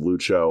not named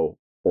Lucho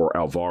or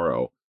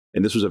Alvaro.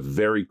 And this was a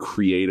very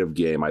creative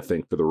game, I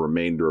think, for the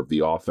remainder of the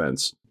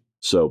offense.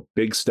 So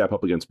big step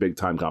up against big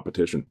time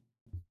competition.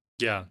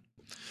 Yeah.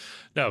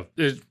 No,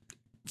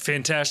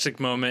 fantastic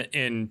moment.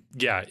 And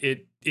yeah,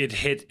 it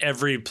hit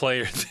every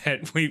player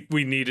that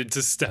we needed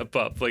to step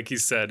up. Like you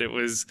said, it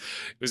was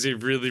a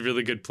really,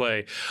 really good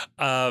play.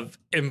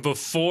 And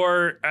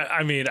before,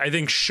 I mean, I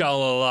think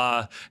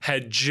Shalala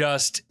had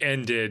just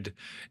ended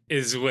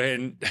is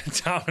when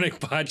Dominic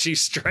Badji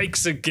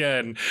strikes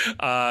again.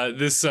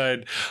 This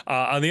side,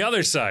 on the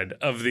other side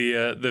of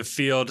the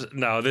field.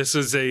 No, this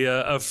was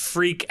a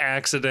freak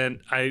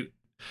accident. I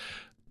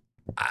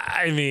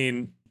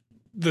mean,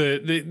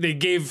 they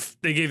gave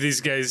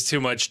these guys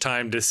too much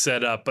time to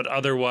set up, but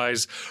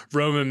otherwise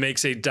Roman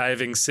makes a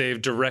diving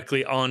save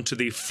directly onto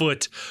the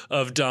foot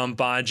of Dom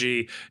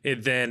Badji.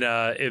 It then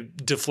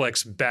it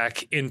deflects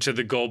back into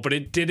the goal, but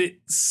it did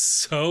it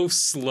so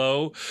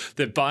slow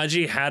that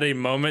Badji had a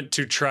moment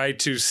to try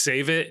to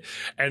save it,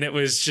 and it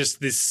was just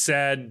this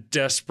sad,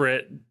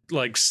 desperate,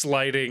 like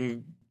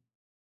sliding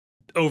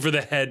over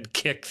the head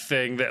kick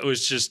thing that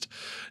was just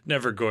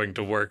never going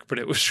to work, but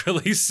it was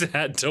really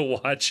sad to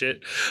watch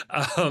it.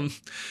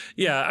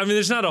 Yeah, I mean,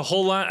 there's not a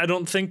whole lot, I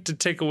don't think, to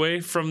take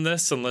away from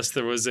this, unless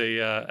there was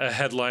a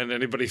headline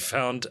anybody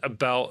found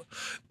about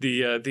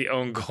the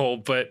own goal,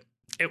 but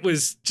it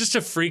was just a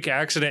freak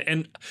accident.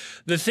 And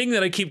the thing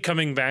that I keep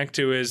coming back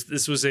to is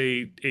this was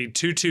a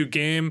 2-2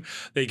 game.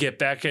 They get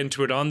back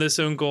into it on this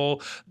own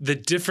goal. The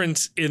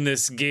difference in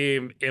this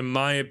game, in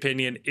my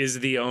opinion,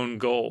 is the own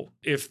goal.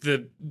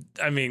 You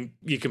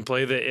can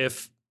play the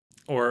if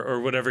or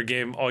whatever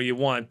game all you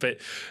want, but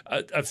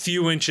a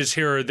few inches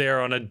here or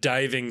there on a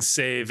diving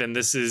save, and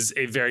this is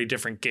a very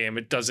different game.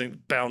 It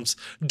doesn't bounce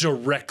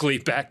directly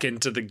back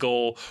into the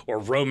goal, or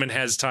Roman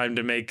has time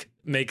to make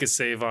a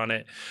save on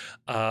it.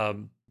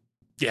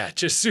 Yeah,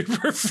 just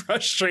super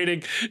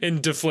frustrating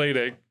and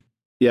deflating.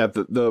 Yeah,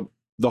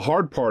 the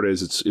hard part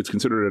is it's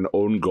considered an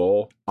own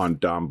goal on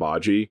Dom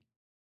Badji,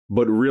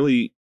 but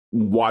really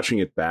watching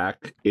it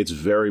back, it's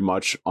very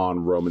much on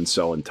Roman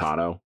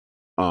Celentano.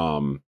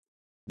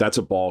 That's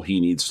a ball he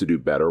needs to do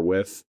better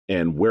with.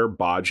 And where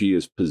Badji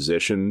is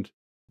positioned,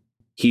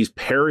 he's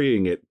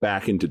parrying it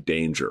back into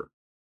danger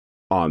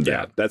on that.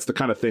 Yeah. That's the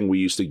kind of thing we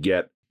used to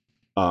get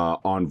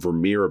on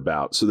Vermeer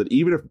about. So that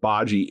even if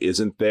Badji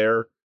isn't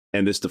there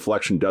and this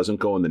deflection doesn't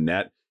go in the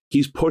net,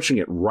 he's pushing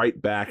it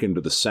right back into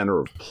the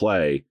center of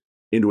play,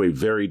 into a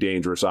very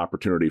dangerous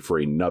opportunity for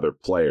another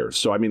player.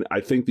 So, I mean,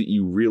 I think that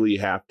you really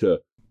have to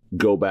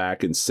go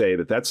back and say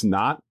that that's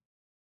not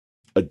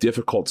a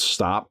difficult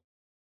stop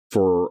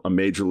for a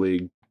Major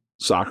League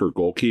Soccer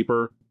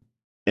goalkeeper,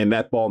 and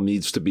that ball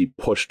needs to be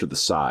pushed to the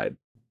side.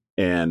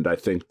 And I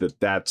think that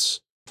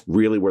that's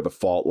really where the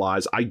fault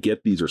lies. I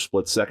get these are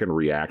split-second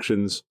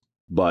reactions,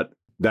 but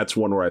that's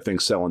one where I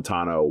think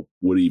Celentano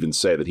would even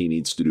say that he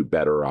needs to do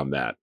better on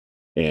that.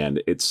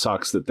 And it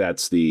sucks that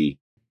that's the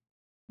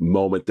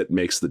moment that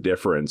makes the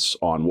difference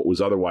on what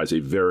was otherwise a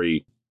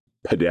very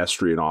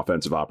pedestrian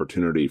offensive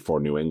opportunity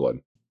for New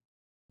England.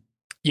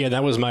 Yeah,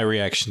 that was my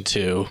reaction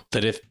too.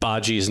 That if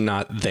Badji's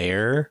not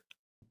there,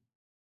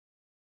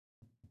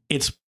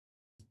 it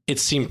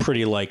seemed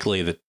pretty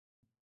likely that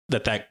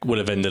would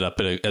have ended up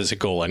as a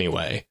goal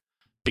anyway,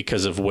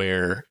 because of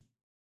where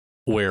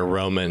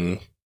Roman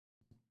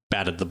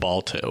batted the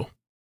ball to.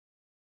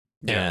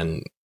 Yeah.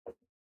 And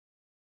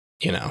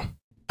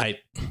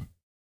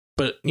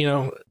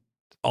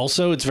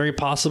also it's very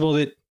possible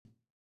that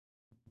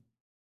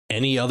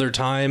any other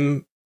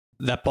time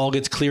that ball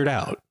gets cleared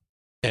out,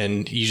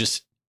 and you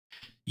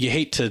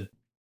hate to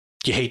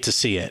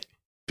see it,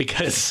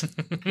 because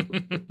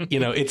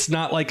it's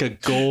not like a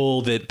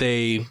goal that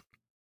they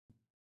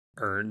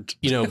earned,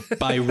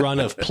 by run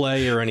of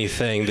play or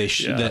anything.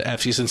 That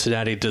FC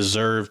Cincinnati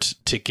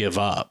deserved to give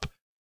up.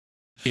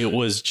 It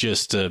was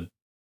just a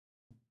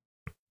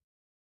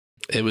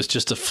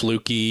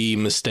fluky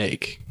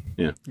mistake.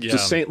 Yeah. It's a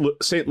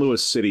St.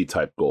 Louis City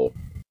type goal.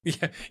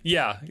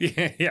 Yeah.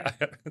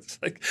 It's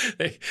like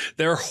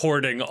they're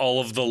hoarding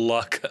all of the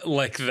luck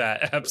like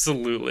that.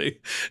 Absolutely.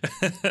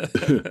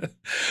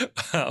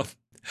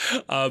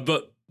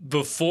 But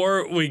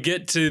before we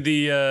get to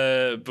the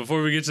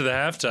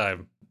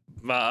halftime,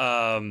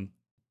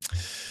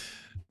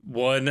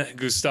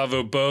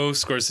 Gustavo Bo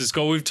scores his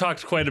goal. We've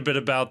talked quite a bit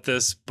about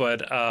this, but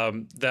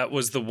that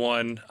was the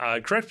one.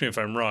 Correct me if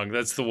I'm wrong.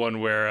 That's the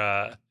one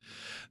where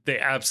they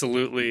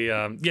absolutely,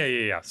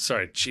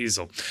 Sorry,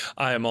 Cheezel.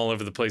 I am all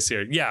over the place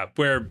here. Yeah,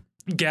 where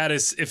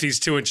Gaddis, if he's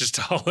 2 inches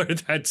taller,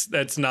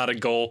 that's not a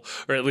goal,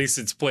 or at least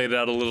it's played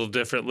out a little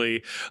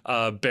differently.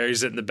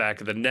 Buries it in the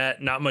back of the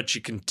net. Not much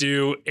you can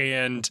do.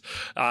 And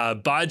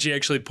Badji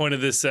actually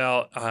pointed this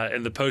out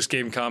in the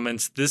post-game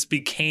comments. This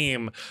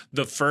became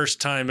the first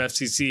time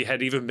FCC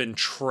had even been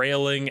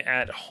trailing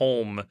at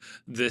home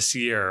this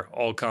year,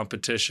 all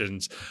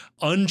competitions.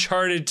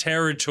 Uncharted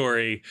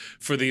territory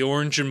for the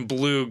orange and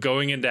blue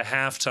going into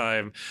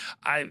halftime.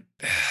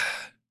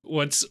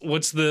 What's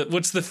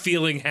the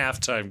feeling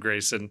halftime,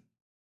 Grayson?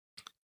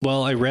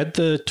 Well, I read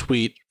the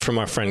tweet from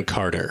our friend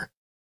Carter.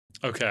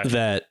 Okay.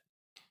 That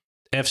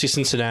FC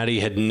Cincinnati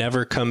had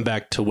never come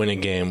back to win a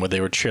game where they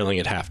were trailing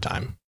at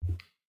halftime.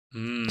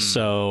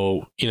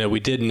 So, we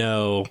did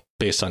know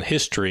based on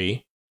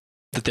history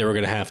that they were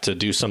going to have to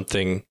do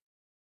something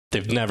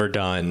they've never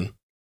done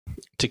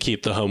to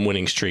keep the home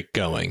winning streak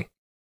going.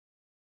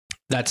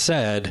 That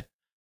said,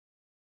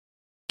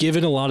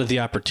 given a lot of the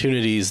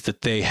opportunities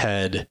that they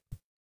had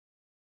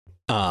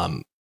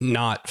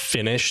not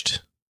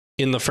finished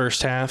in the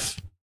first half,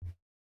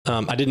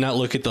 I did not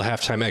look at the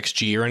halftime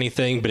XG or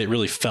anything, but it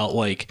really felt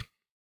like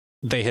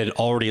they had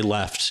already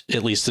left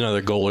at least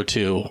another goal or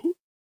two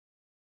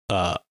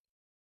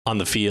on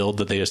the field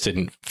that they just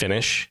didn't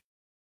finish.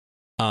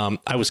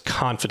 I was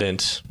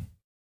confident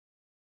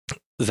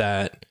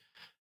that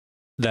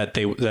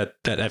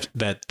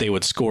they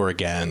would score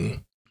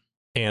again,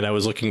 and I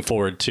was looking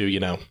forward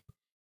to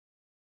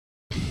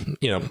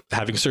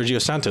having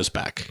Sergio Santos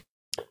back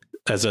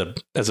as a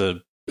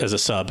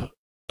sub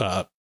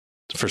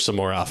for some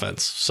more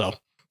offense. So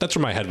that's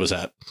where my head was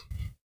at.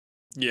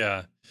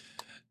 Yeah.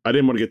 I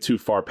didn't want to get too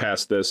far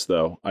past this,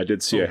 though. I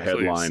did see a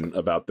headline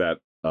about that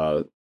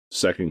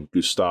second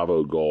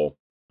Gustavo goal.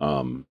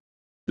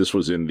 This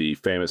was in the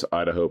famous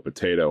Idaho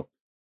Potato.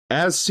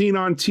 As seen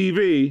on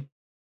TV,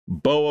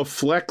 Boa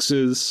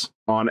flexes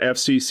on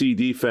FCC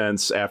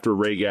defense after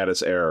Ray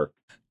Gaddis error.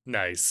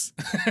 Nice.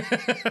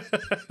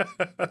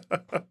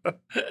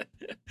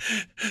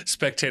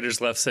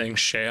 Spectators left saying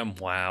sham.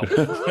 Wow. In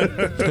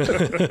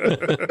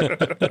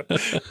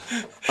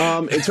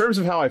terms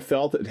of how I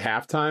felt at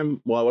halftime,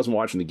 well, I wasn't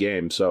watching the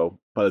game, so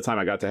by the time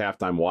I got to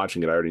halftime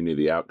watching it, I already knew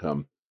the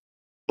outcome.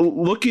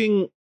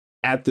 Looking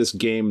at this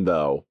game,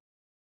 though,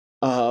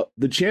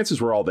 the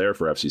chances were all there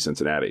for FC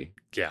Cincinnati.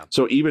 Yeah.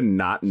 So even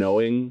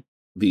knowing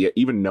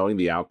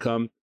the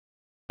outcome,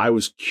 I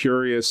was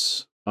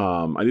curious.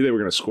 I knew they were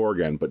going to score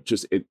again, but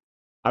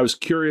I was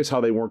curious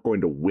how they weren't going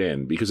to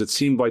win, because it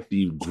seemed like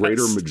the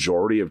greater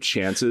majority of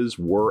chances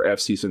were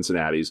FC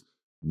Cincinnati's.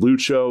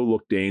 Lucho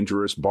looked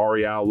dangerous.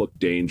 Barreal looked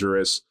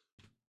dangerous.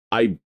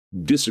 I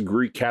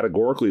disagree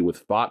categorically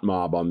with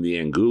Fatmob on the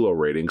Angulo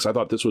rating, because I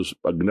thought this was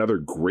another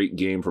great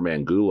game from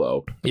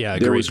Angulo. Yeah,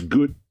 there was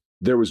good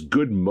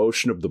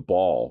motion of the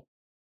ball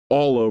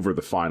all over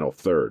the final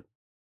third.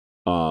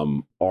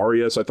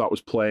 Arias, I thought,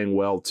 was playing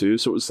well too.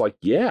 So it was like,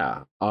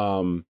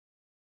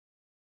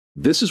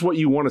 this is what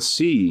you want to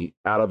see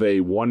out of a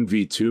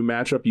 1v2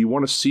 matchup. You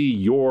want to see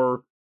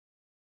your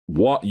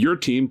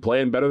team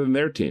playing better than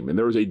their team. And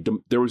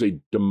there was a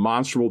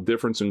demonstrable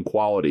difference in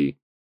quality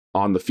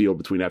on the field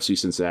between FC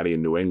Cincinnati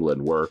and New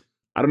England, where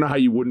I don't know how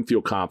you wouldn't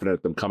feel confident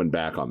at them coming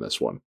back on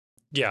this one.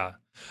 Yeah.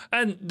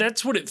 And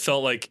that's what it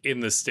felt like in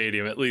the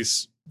stadium, at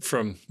least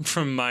from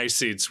my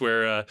seats,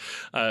 where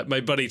my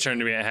buddy turned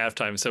to me at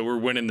halftime, so we're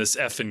winning this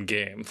effing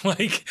game.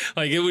 Like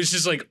it was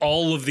just like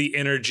all of the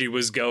energy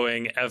was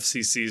going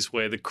FCC's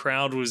way. The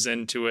crowd was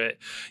into it.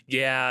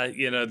 Yeah,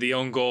 the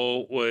own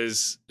goal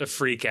was a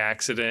freak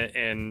accident,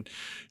 and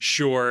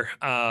sure,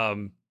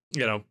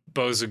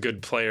 Bo's a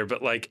good player,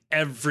 but like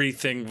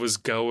everything was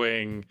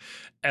going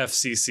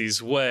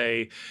FCC's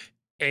way,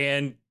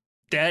 and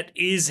that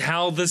is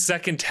how the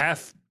second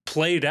half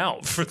played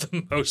out for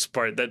the most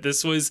part. That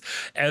this was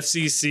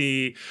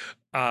FCC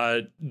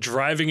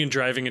driving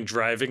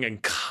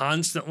and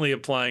constantly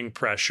applying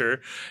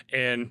pressure.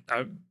 And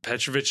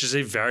Petrovic is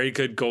a very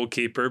good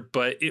goalkeeper,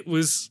 but it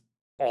was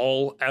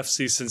all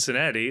FC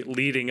Cincinnati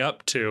leading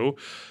up to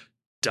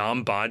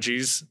Dom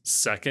Badji's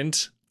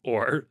second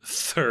or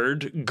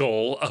third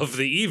goal of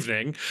the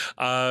evening,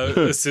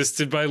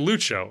 assisted by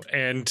Lucho.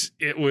 And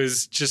it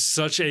was just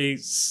such a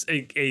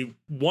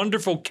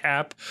wonderful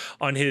cap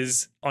on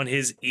his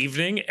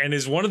evening, and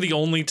is one of the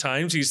only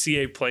times you see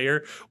a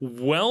player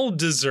well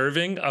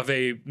deserving of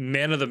a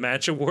man of the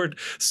match award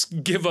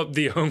give up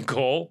the own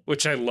goal,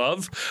 which I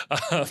love.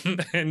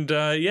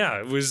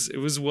 It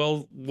was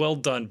well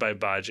done by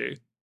Badji.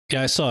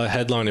 Yeah, I saw a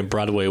headline in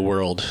Broadway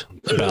World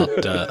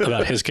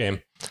about his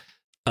game.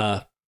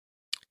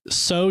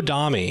 So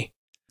Dommy,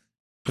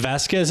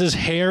 Vasquez's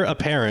heir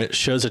apparent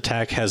shows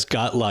attack has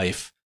got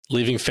life,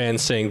 leaving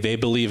fans saying they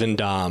believe in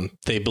Dom.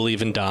 They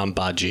believe in Dom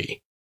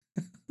Badji.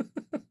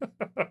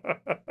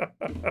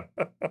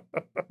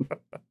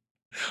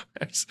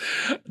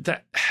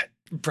 That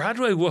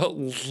Broadway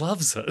World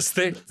loves us.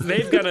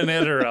 They've got an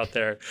editor out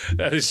there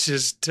that is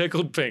just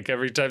tickled pink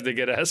every time they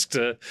get asked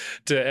to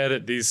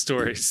edit these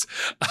stories.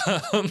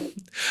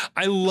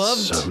 I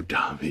loved so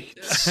dummy,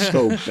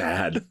 so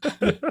bad,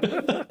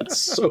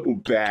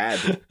 so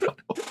bad.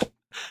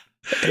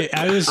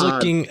 I was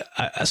looking,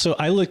 so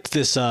I looked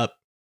this up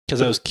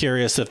because I was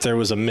curious if there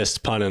was a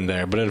missed pun in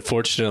there, but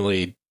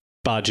unfortunately,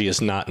 Badji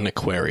is not an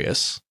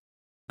Aquarius.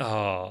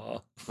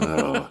 Oh,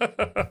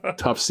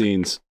 tough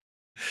scenes.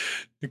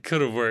 It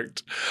could have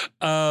worked.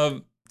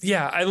 I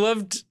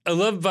loved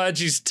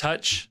Badji's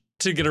touch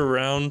to get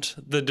around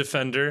the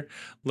defender,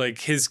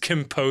 like his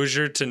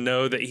composure to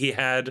know that he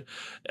had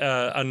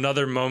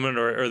another moment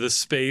or the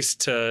space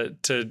to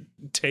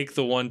take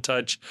the one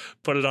touch,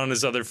 put it on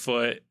his other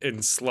foot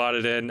and slot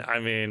it in. I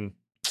mean,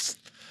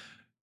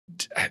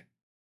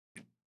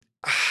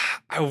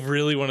 I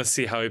really want to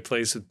see how he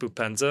plays with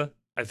Boupendza.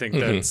 I think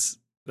that's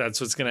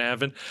what's going to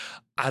happen.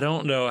 I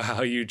don't know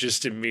how you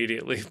just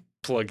immediately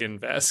plug in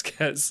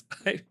Vasquez.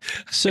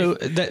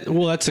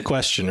 That's a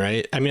question,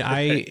 right? I mean,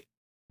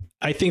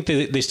 I think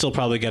that they still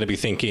probably got to be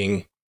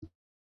thinking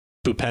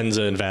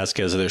Boupendza and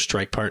Vasquez are their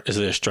strike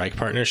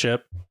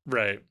partnership,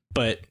 right?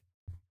 But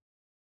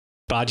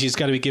Badji's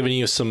got to be giving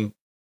you some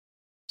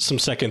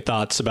second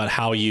thoughts about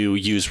how you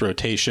use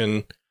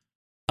rotation.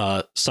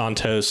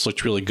 Santos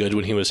looked really good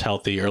when he was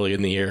healthy early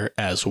in the year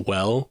as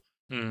well.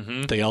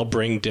 Mm-hmm. They all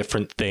bring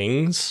different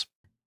things.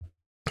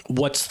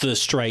 What's the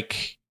striker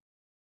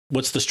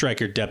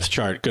depth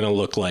chart going to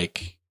look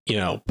like,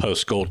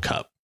 post Gold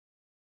Cup?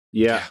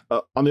 Yeah.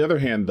 On the other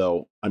hand,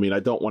 though, I mean, I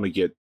don't want to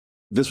get...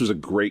 This was a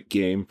great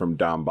game from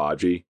Dom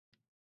Badji.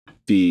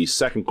 The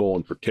second goal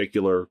in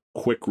particular,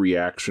 quick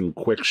reaction,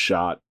 quick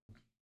shot.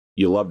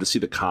 You love to see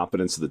the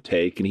confidence of the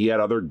take, and he had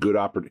another good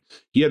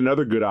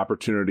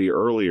opportunity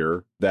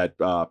earlier that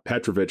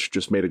Petrovic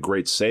just made a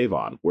great save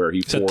on, where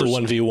he forced the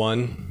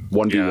 1v1.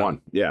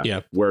 1v1,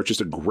 yeah. Where it's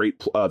just a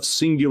great,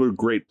 singular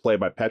great play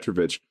by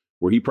Petrovic,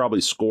 where he probably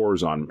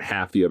scores on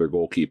half the other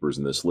goalkeepers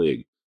in this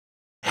league.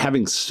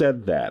 Having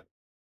said that,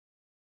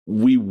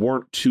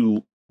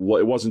 it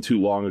wasn't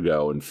too long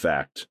ago, in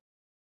fact,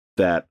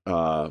 that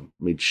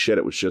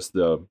it was just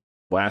the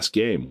last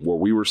game where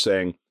we were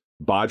saying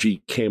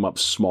Badji came up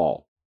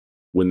small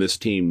when this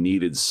team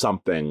needed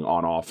something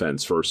on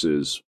offense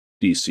versus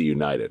DC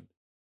United.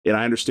 And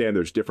I understand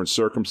there's different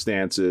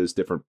circumstances,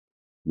 different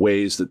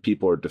ways that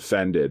people are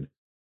defended.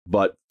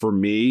 But for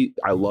me,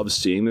 I love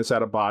seeing this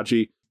out of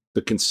Badji.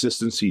 The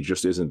consistency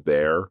just isn't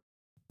there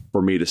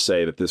for me to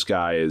say that this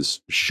guy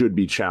should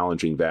be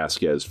challenging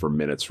Vasquez for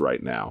minutes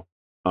right now.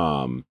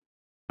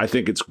 I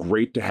think it's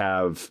great to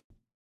have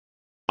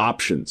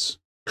options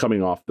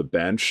coming off the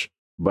bench,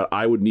 but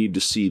I would need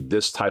to see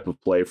this type of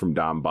play from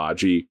Dom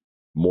Badji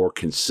more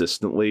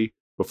consistently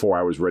before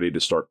I was ready to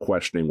start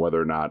questioning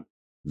whether or not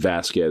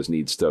Vasquez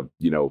needs to,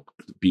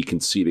 be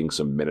conceding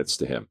some minutes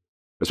to him.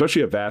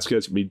 Especially if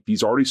Vasquez,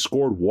 he's already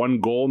scored one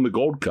goal in the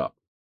Gold Cup,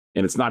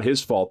 and it's not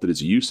his fault that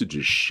his usage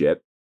is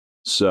shit.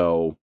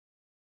 So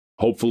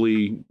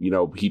hopefully,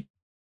 he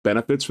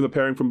benefits from the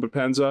pairing from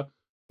Boupendza.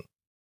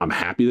 I'm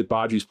happy that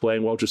Badji's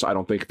playing well. Just I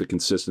don't think the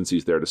consistency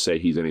is there to say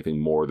he's anything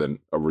more than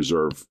a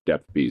reserve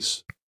depth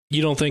piece.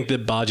 You don't think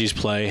that Badji's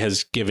play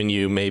has given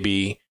you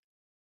maybe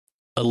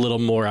a little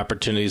more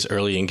opportunities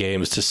early in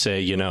games to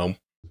say,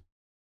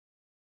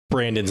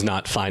 Brandon's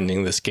not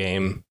finding this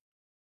game.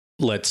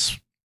 Let's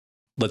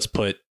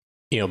put,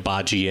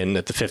 Badji in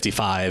at the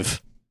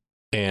 55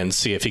 and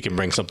see if he can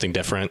bring something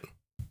different.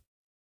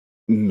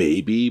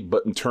 Maybe,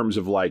 but in terms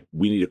of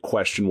we need to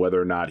question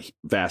whether or not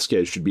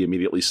Vasquez should be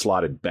immediately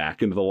slotted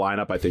back into the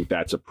lineup, I think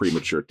that's a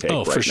premature take.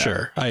 Oh, for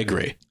sure. I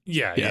agree.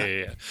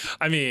 Yeah.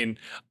 I mean,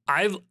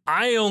 I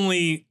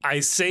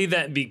say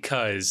that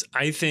because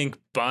I think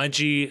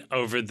Badji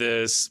over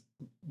this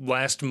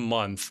last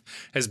month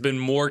has been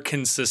more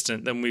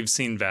consistent than we've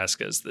seen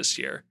Vasquez this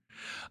year.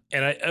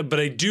 But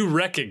I do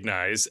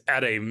recognize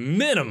at a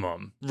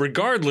minimum,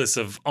 regardless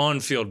of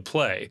on-field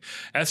play,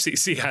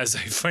 FCC has a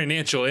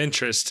financial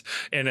interest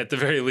in at the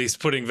very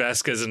least putting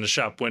Vasquez in the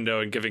shop window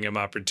and giving him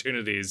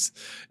opportunities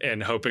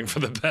and hoping for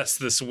the best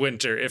this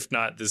winter, if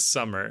not this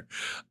summer.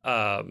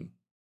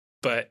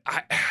 But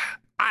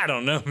I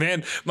don't know,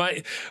 man.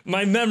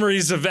 My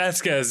memories of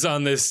Vasquez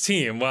on this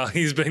team, while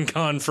he's been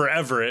gone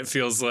forever, it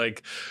feels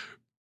like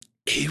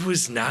he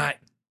was not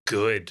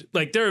good.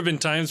 There have been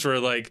times where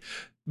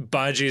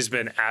Badji's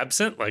been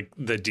absent, like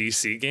the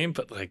DC game,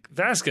 but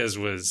Vasquez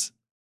was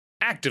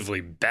actively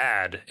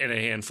bad in a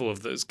handful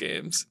of those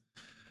games.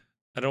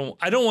 I don't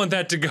want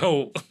that to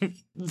go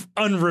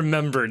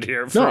unremembered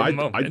here for a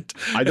moment.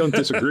 I don't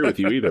disagree with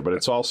you either, but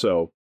it's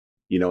also,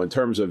 in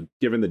terms of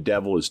giving the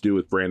devil his due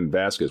with Brandon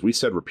Vasquez, we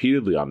said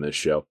repeatedly on this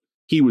show,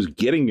 he was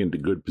getting into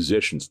good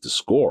positions to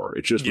score.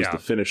 It just was the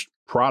finished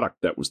product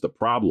that was the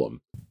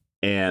problem.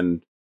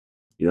 And,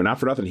 not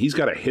for nothing, he's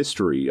got a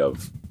history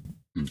of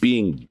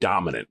being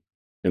dominant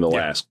in the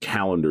last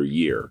calendar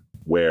year,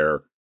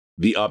 where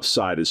the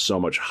upside is so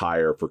much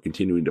higher for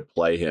continuing to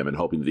play him and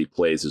hoping that he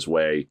plays his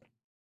way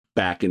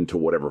back into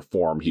whatever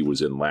form he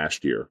was in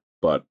last year.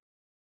 But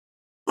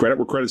credit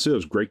where credit's due. It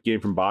was a great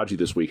game from Badji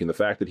this week, and the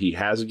fact that he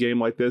has a game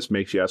like this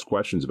makes you ask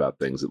questions about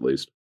things, at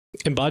least.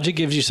 And Badji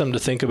gives you something to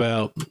think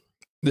about.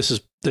 This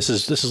is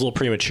a little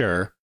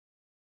premature,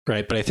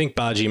 right? But I think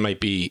Badji might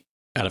be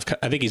I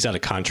think he's out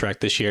of contract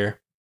this year.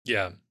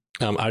 Yeah.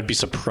 I'd be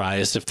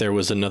surprised if there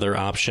was another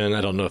option. I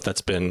don't know if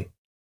that's been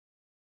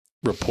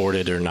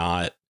reported or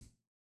not.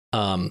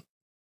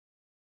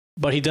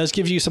 But he does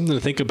give you something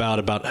to think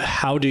about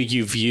how do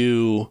you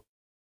view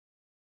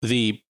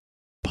the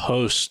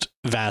post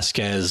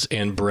Vasquez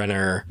and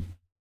Brenner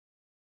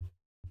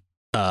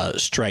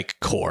strike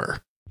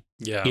core.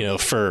 Yeah. You know,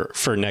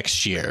 for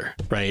next year,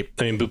 right?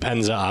 I mean,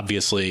 Bupenza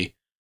obviously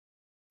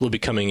will be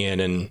coming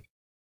in, and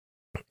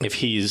if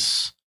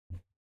he's,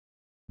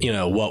 you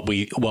know, what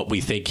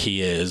we think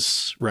he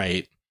is,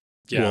 right?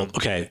 Yeah. Well,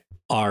 okay,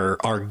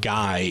 our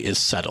guy is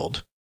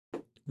settled,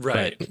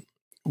 right?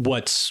 But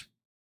what's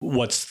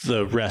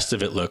the rest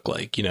of it look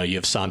like? You know, you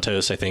have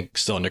Santos, I think,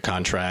 still under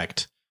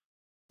contract.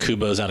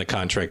 Kubo's out of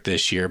contract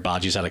this year.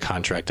 Badji's out of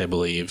contract, I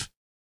believe.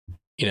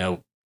 You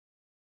know,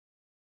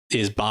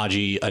 is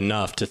Badji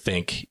enough to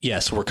think,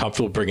 yes, we're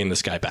comfortable bringing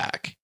this guy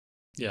back?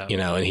 Yeah. You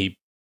know, and he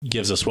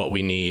gives us what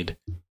we need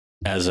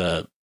as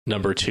a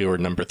number 2 or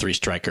number 3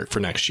 striker for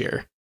next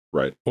year.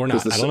 Right. Or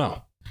not. I don't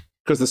know.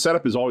 Because the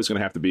setup is always going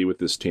to have to be with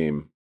this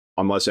team,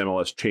 unless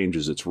MLS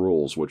changes its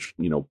rules, which,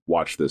 you know,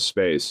 watch this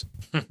space,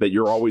 that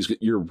you're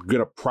going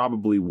to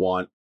probably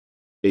want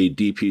a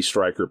DP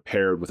striker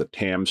paired with a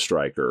TAM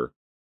striker,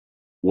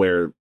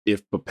 where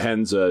if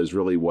Bupenza is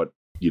really what,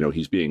 you know,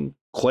 he's being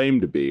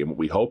claimed to be and what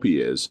we hope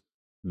he is,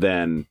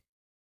 then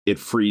it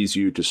frees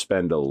you to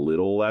spend a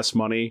little less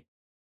money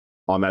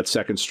on that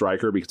second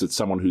striker, because it's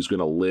someone who's going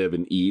to live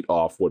and eat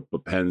off what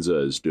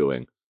Bupenza is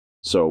doing.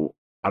 So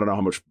I don't know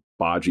how much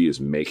Badji is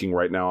making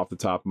right now off the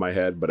top of my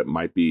head, but it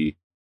might be,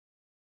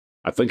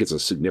 I think it's a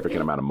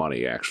significant amount of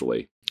money,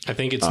 actually. I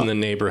think it's in the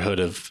neighborhood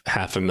of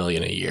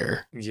 $500,000 a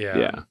year.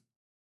 Yeah.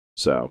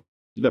 So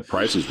the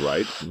price is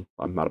right.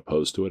 I'm not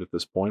opposed to it at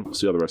this point. We'll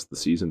see how the rest of the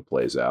season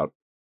plays out.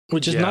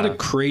 Which is not a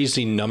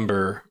crazy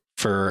number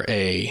for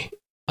a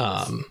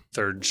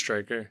third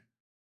striker.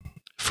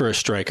 For a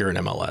striker in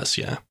MLS,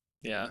 yeah.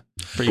 Yeah.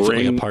 For even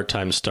like a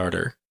part-time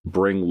starter.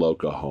 Bring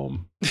Loca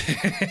home.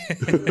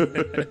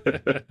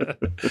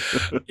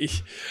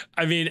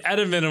 I mean, at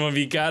a minimum,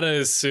 you got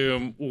to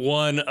assume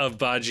one of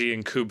Badji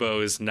and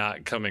Kubo is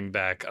not coming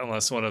back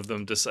unless one of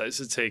them decides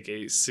to take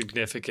a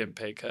significant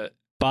pay cut.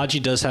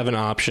 Badji does have an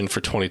option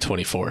for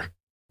 2024.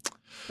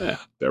 Yeah,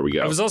 there we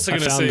go. I was also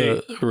going to say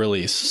the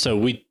release. So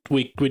we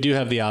do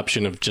have the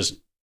option of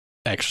just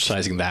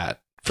exercising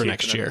that for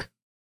next year.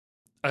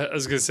 I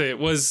was going to say, it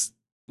was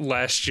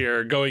last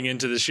year going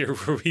into this year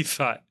where we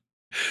thought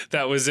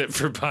that was it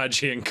for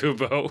Badji and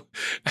Kubo,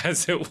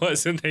 as it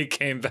was, and they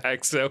came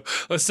back. So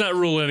let's not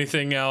rule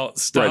anything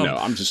out. Right now,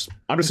 I'm just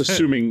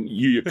assuming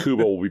Yuya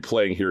Kubo will be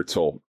playing here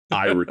till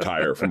I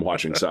retire from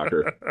watching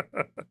soccer.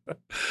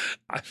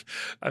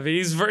 I mean,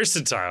 he's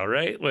versatile,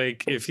 right?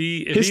 Like if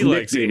he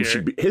likes it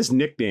here, his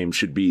nickname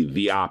should be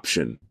The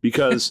Option,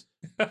 because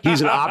he's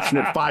an option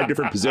at 5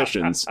 different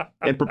positions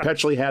and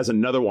perpetually has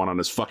another one on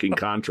his fucking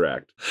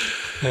contract.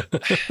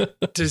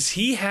 Does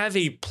he have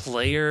a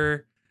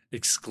player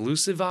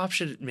exclusive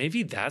option?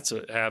 Maybe that's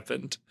what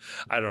happened.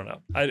 I don't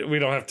know. We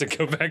don't have to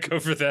go back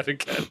over that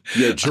again.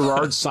 Yeah,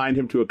 Gerard signed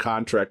him to a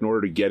contract in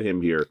order to get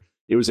him here.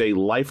 It was a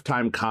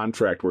lifetime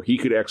contract where he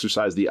could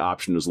exercise the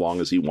option as long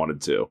as he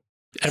wanted to.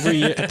 Every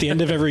year, at the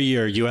end of every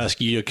year, you ask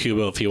Yuya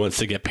Kubo if he wants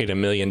to get paid $1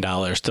 million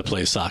to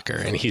play soccer,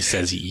 and he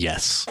says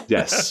yes.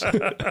 Yes.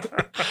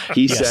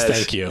 He says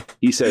thank you.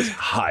 He says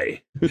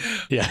hi.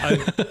 Yeah.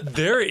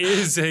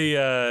 There's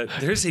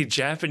a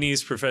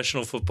Japanese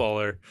professional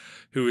footballer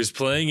who is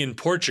playing in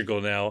Portugal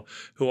now,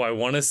 who I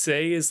want to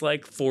say is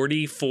like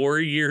 44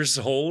 years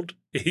old.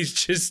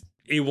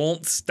 He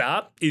won't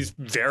stop. He's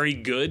very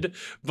good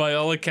by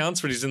all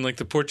accounts, but he's in like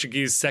the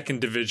Portuguese second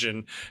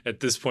division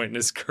at this point in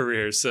his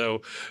career.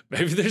 So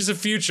maybe there's a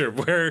future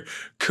where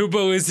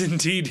Kubo is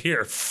indeed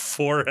here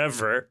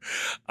forever.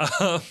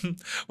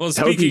 Well,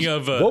 speaking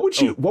of, what would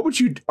you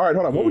all right,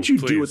 hold on. What would you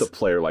do with a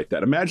player like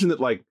that? Imagine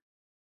that like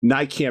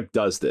Nijkamp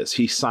does this.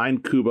 He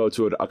signed Kubo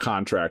to a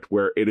contract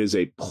where it is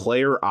a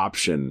player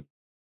option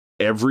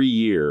every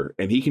year,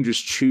 and he can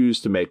just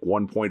choose to make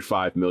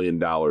 $1.5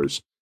 million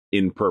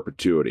in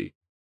perpetuity.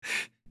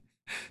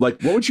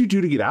 Like, what would you do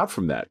to get out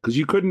from that? Because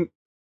you can't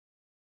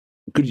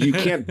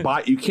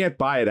buy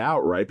it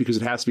out, right? Because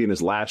it has to be in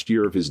his last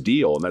year of his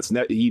deal,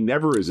 and he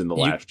never is in the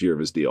last year of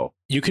his deal.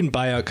 You can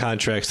buy out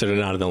contracts that are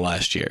not in the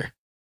last year.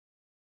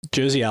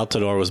 Josie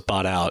Altidore was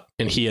bought out,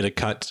 and he had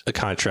a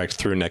contract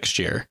through next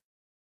year.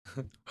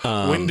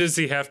 When does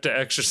he have to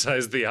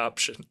exercise the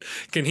option?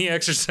 Can he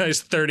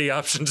exercise 30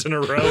 options in a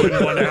row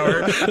in 1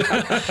 hour?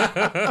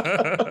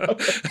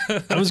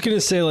 I was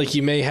gonna say, like,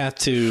 you may have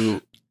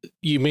to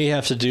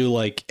do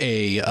like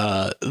a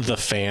the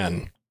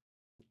fan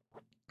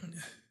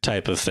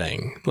type of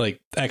thing,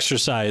 like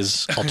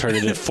exercise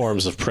alternative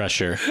forms of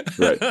pressure.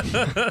 Right.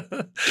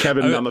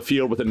 Kevin on the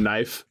field with a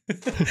knife.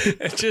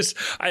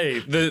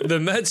 The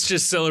Mets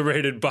just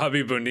celebrated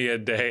Bobby Bonilla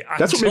Day.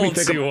 That's what made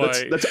me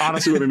think. That's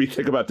honestly what made me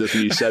think about this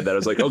when you said that. I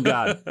was like, oh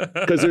god,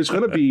 because there's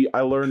going to be.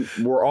 I learned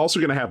we're also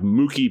going to have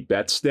Mookie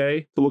Betts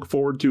Day to look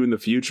forward to in the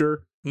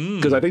future,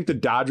 because I think the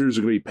Dodgers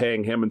are going to be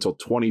paying him until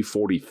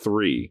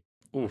 2043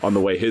 on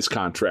the way his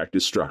contract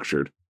is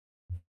structured.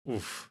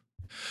 Oof.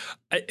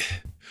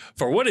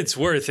 For what it's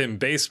worth in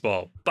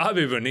baseball,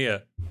 Bobby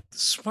Bonilla,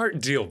 smart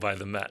deal by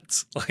the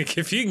Mets. Like,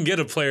 if you can get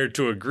a player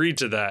to agree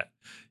to that,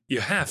 you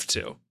have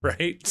to,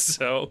 right?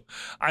 So,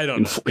 I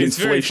don't know. It's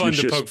very fun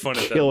to poke fun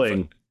at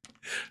that.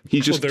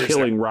 He's just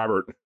killing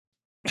Robert.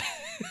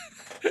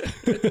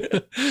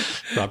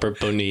 Robert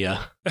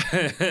Bonilla.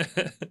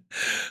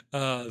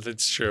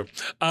 That's true.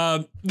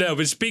 No,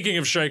 but speaking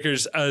of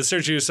strikers,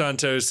 Sergio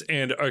Santos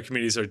and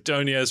Archimedes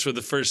Ordonez were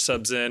the first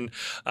subs in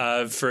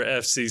for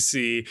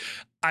FCC.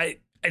 I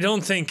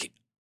don't think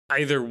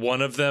either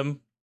one of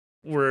them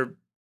were.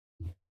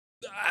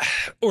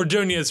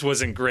 Ordonez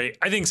wasn't great.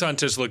 I think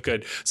Santos looked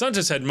good.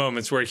 Santos had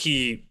moments where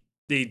he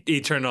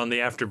turned on the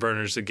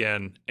afterburners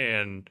again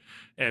and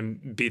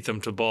beat them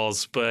to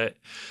balls, but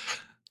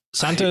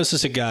Santos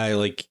is a guy,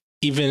 like,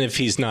 even if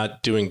he's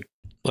not doing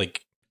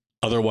like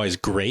otherwise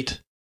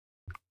great,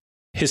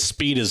 his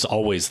speed is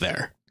always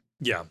there.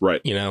 Yeah.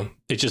 Right. You know,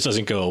 it just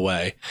doesn't go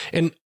away.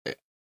 And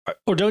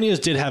Ordonez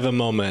did have a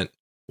moment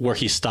where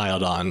he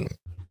styled on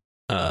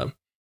a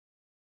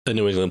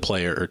New England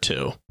player or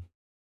two,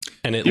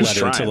 and it led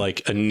him to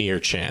like a near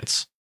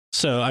chance.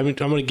 So I'm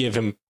going to give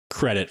him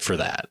credit for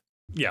that.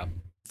 Yeah,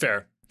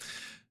 fair.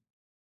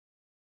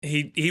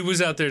 He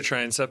was out there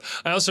trying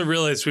stuff. I also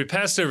realized we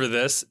passed over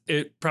this.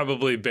 It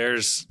probably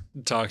bears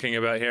talking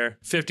about here.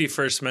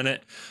 51st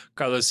minute,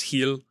 Carlos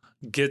Gil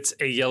gets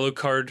a yellow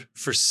card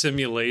for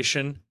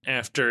simulation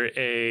after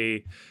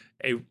a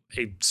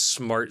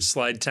smart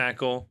slide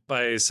tackle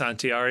by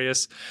Santi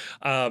Arias.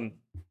 I've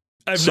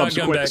not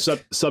gone back.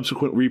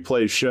 Subsequent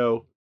replays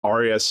show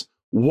Arias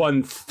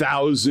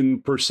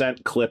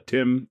 1,000% clipped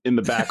him in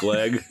the back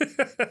leg.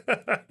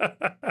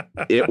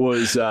 It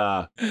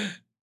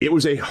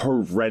was a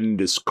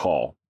horrendous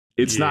call.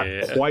 It's not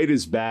quite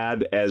as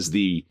bad as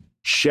the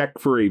check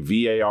for a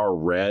VAR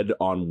red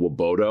on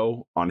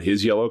Wobodo on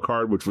his yellow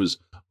card, which was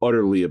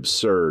utterly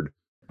absurd.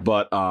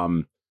 But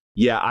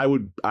yeah, I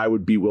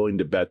would be willing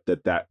to bet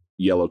that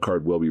yellow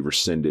card will be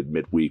rescinded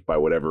midweek by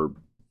whatever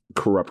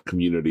corrupt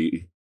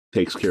community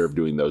takes care of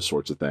doing those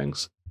sorts of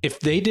things. If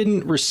they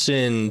didn't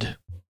rescind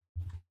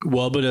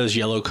Wobodo's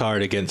yellow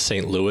card against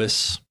St.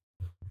 Louis,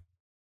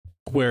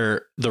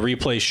 where the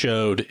replay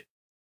showed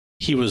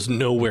he was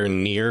nowhere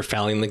near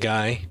fouling the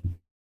guy,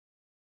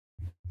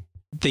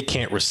 they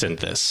can't rescind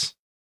this,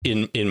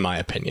 in my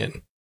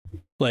opinion.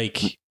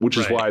 Like, which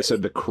is why I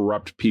said the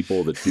corrupt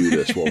people that do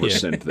this will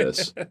rescind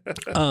this.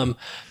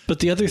 But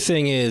the other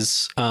thing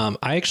is,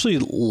 I actually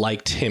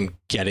liked him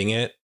getting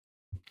it,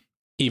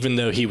 even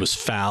though he was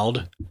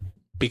fouled,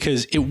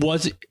 because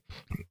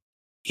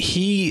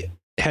he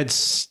had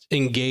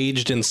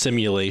engaged in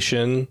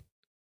simulation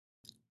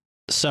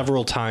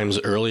several times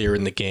earlier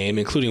in the game,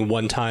 including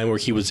one time where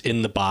he was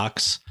in the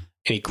box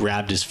and he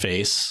grabbed his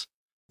face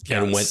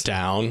and went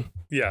down.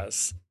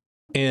 Yes.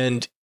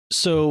 And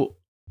so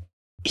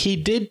he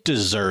did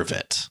deserve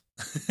it,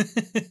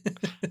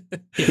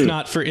 if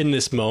not for in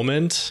this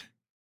moment.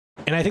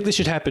 And I think this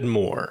should happen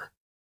more.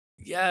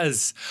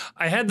 Yes.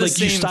 I had the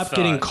same you stop thought.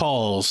 Getting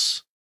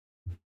calls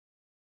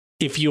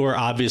if you are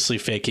obviously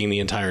faking the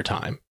entire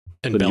time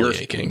and belly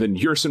aching. Then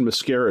Yerson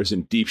Mosquera is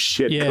in deep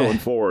shit going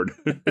forward.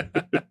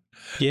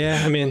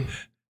 Yeah, I mean,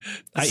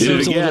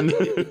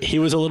 he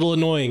was a little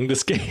annoying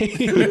this game.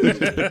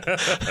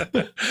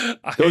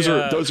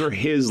 Those are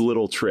his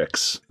little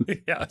tricks.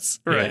 Yes,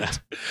 right.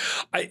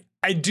 Yeah.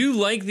 I do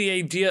like the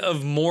idea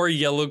of more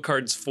yellow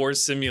cards for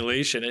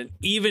simulation, and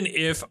even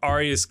if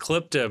Arias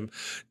clipped him,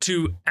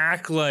 to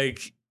act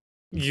like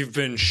you've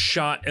been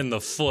shot in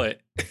the foot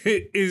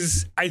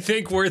is, I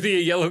think, worthy a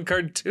yellow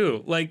card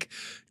too. Like,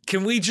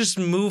 can we just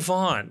move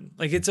on?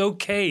 Like, it's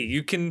okay.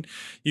 You can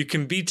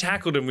be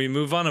tackled and we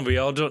move on, and we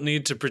all don't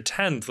need to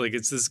pretend like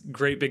it's this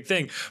great big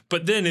thing.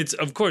 But then it's,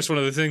 of course, one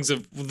of the things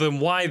of then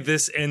why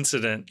this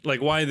incident,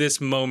 like why this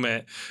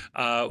moment,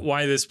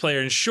 why this player.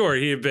 And sure,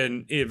 he had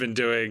been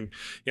doing,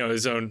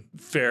 his own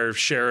fair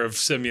share of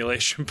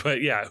simulation,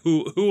 but yeah,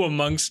 who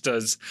amongst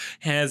us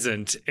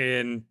hasn't?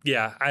 And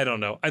yeah, I don't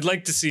know. I'd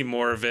like to see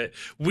more of it.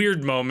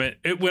 Weird moment.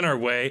 It went our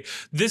way.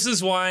 This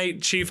is why,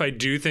 Chief, I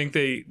do think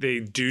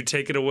they do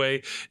take it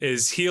away,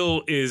 is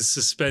Heel is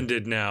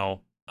suspended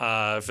now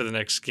for the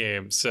next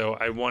game. So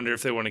I wonder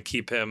if they want to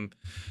keep him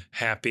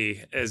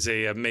happy as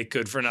a make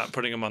good for not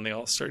putting him on the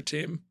All-Star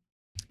team.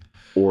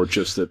 Or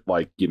just that,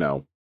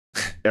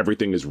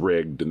 everything is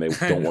rigged and they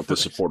don't want the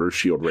supporters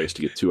shield race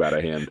to get too out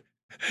of hand.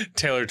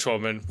 Taylor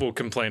Twellman will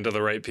complain to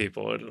the right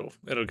people.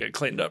 It'll get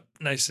cleaned up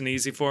nice and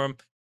easy for him.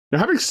 Now,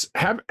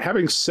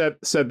 having said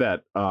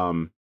that,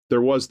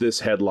 there was this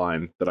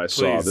headline that I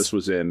saw. Please. This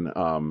was in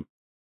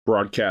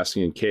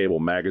Broadcasting and Cable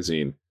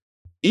magazine.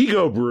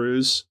 Ego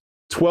bruise.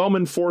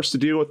 Twellman forced to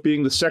deal with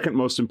being the second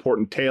most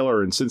important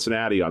tailor in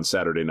Cincinnati on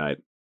Saturday night.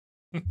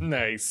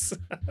 Nice.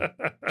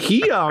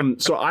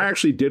 So I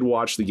actually did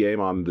watch the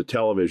game on the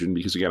television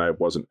because, again, I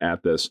wasn't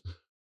at this.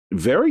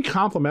 Very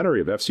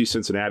complimentary of FC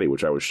Cincinnati,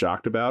 which I was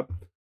shocked about.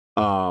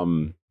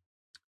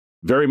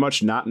 Very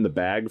much not in the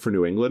bag for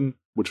New England,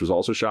 which was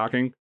also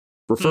shocking.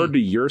 Referred to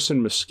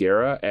Yerson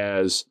Mosquera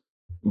as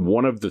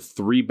one of the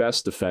three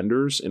best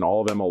defenders in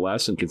all of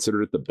MLS and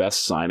considered it the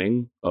best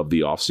signing of the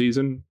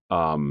offseason.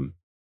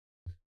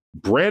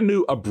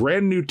 a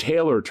brand new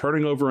Taylor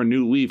turning over a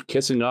new leaf,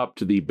 kissing up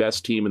to the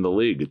best team in the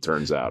league, it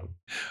turns out.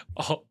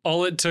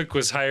 All it took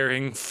was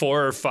hiring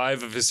 4 or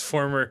 5 of his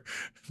former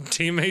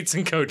teammates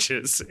and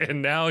coaches,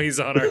 and now he's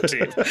on our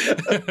team.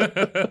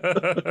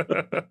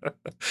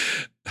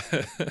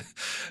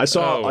 I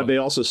saw they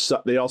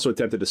also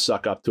attempted to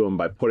suck up to him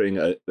by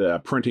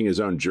printing his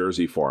own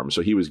jersey for him.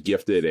 So he was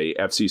gifted a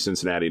FC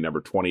Cincinnati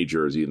number 20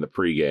 jersey in the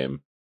pregame.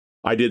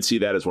 I did see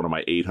that as one of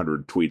my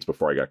 800 tweets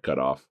before I got cut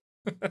off.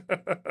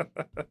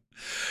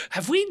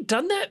 Have we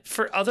done that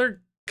for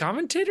other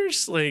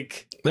commentators?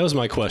 Like, that was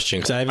my question,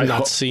 because I have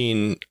not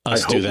seen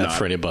us do that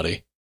for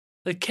anybody.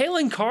 Like,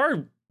 Kalen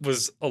Carr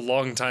was a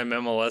longtime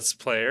MLS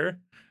player.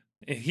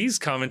 He's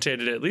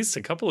commentated at least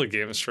a couple of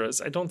games for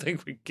us. I don't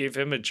think we gave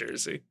him a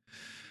jersey.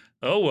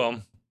 Oh,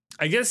 well.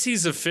 I guess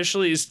he's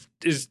officially... Is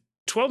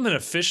 12-man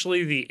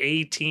officially the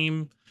A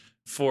team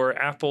for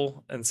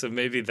Apple? And so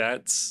maybe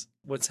that's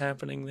what's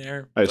happening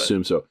there. I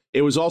assume so.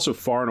 It was also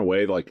far and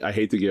away, like, I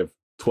hate to give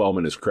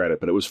 12-man his credit,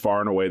 but it was far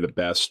and away the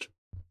best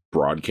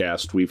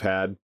broadcast we've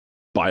had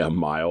by a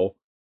mile,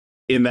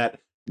 in that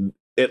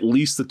at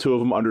least the two of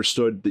them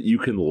understood that you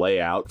can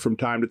lay out from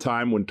time to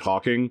time when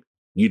talking.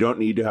 You don't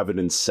need to have an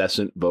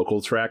incessant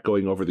vocal track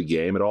going over the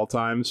game at all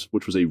times,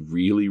 which was a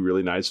really,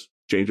 really nice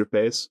change of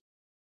pace.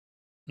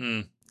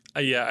 Yeah,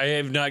 I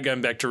have not gone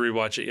back to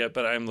rewatch it yet,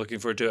 but I'm looking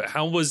forward to it.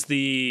 How was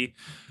the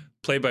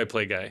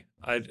play-by-play guy?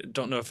 I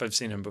don't know if I've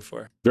seen him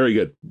before. Very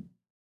good.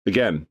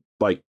 Again,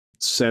 like,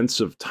 sense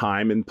of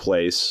time and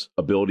place,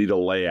 ability to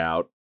lay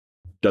out,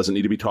 doesn't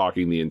need to be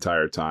talking the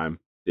entire time.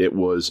 It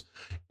was,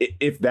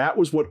 if that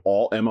was what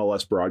all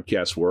MLS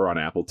broadcasts were on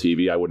Apple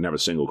TV, I wouldn't have a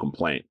single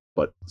complaint.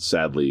 But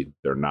sadly,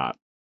 they're not.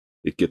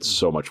 It gets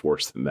so much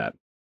worse than that.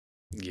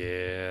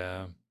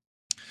 Yeah.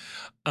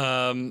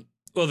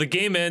 Well, the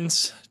game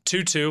ends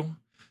 2-2.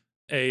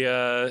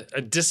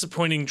 A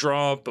disappointing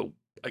draw, but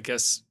I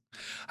guess,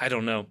 I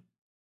don't know.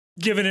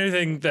 Given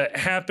everything that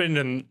happened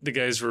and the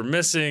guys were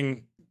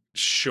missing,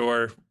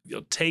 sure,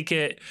 you'll take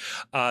it.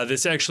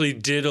 This actually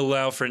did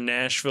allow for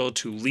Nashville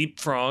to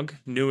leapfrog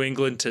New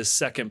England to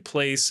second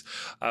place.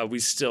 We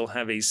still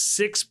have a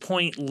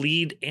 6-point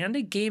lead and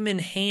a game in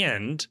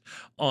hand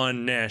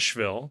on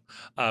Nashville.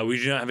 We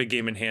do not have a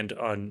game in hand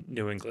on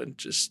New England,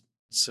 just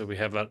so we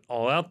have that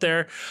all out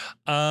there.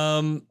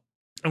 And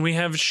we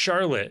have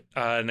Charlotte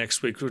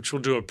next week, which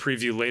we'll do a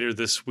preview later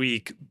this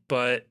week,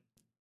 but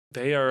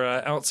they are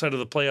outside of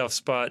the playoff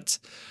spots.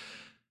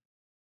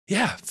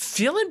 Yeah,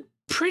 feeling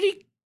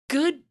pretty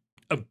good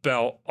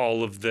about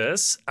all of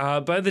this.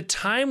 By the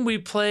time we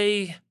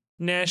play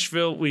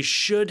Nashville, we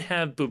should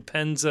have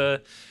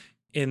Bupenza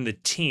in the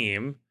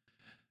team.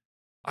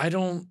 I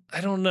don't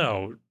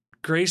know.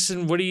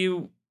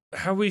 Grayson,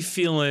 how are we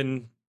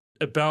feeling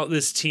about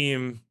this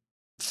team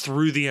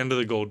through the end of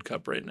the Gold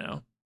Cup right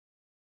now?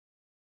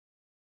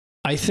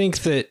 I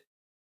think that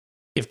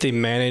if they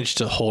manage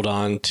to hold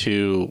on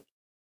to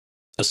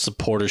a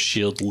Supporter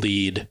Shield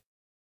lead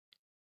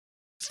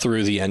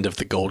through the end of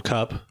the Gold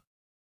Cup,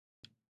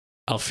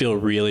 I'll feel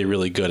really,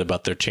 really good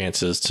about their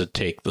chances to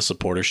take the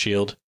Supporter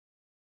Shield.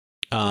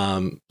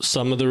 Some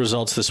of the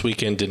results this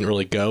weekend didn't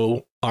really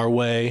go our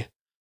way,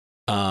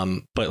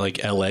 but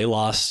like LA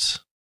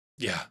lost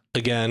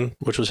again,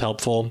 which was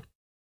helpful.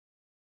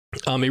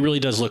 It really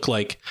does look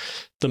like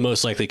the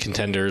most likely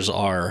contenders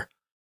are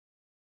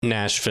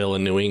Nashville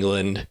and New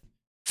England.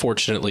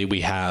 Fortunately,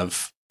 we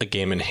have a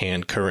game in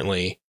hand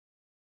currently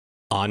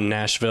on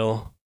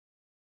Nashville.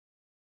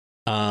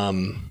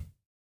 I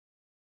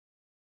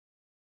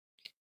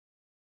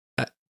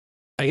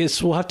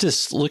guess we'll have to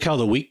look how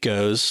the week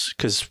goes,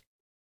 because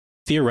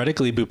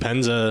theoretically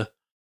Bupenza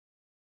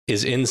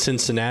is in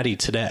Cincinnati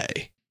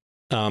today.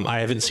 I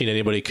haven't seen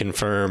anybody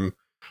confirm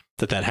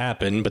that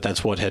happened, but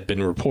that's what had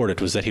been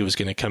reported, was that he was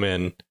going to come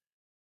in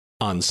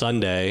on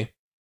Sunday,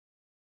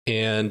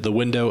 and the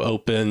window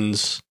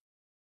opens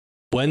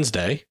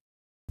Wednesday.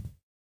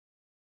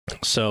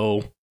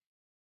 So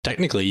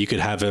technically you could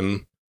have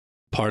him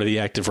part of the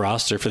active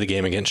roster for the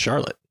game against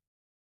Charlotte.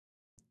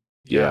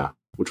 Yeah,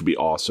 which would be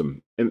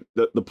awesome. And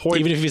the point,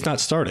 even if he's not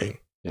starting.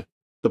 Yeah.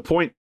 The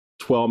point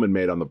Twellman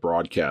made on the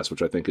broadcast,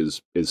 which I think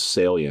is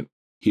salient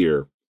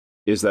here,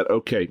 is that,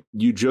 okay,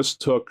 you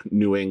just took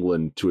New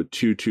England to a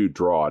 2-2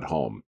 draw at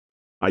home.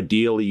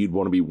 Ideally, you'd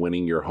want to be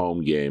winning your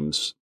home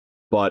games,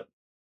 but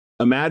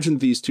imagine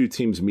these two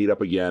teams meet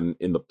up again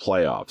in the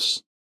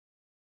playoffs.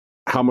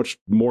 How much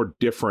more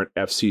different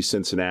FC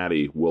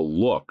Cincinnati will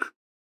look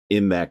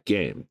in that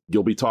game.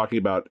 You'll be talking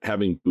about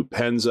having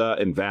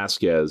Bupenza and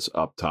Vasquez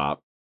up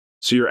top.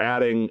 So you're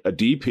adding a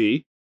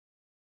DP,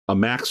 a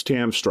Max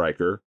Tam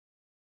striker,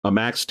 a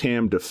Max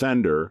Tam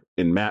defender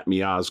in Matt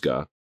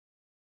Miazga,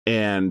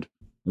 and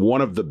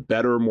one of the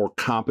better, more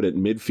competent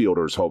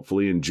midfielders,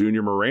 hopefully, in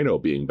Junior Moreno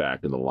being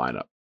back in the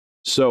lineup.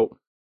 So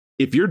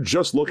if you're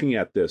just looking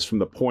at this from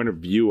the point of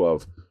view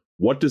of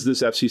what does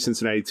this FC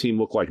Cincinnati team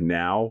look like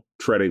now,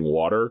 treading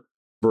water,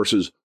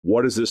 versus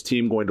what is this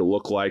team going to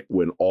look like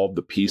when all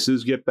the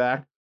pieces get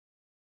back,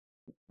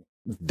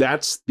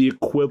 that's the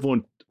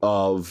equivalent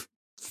of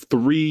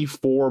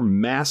 3-4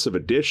 massive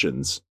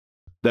additions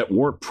that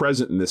weren't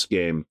present in this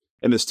game,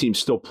 and this team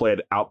still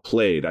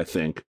outplayed, I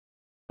think,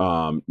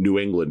 New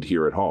England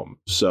here at home.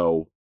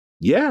 So,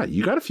 yeah,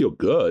 you got to feel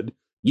good.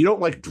 You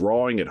don't like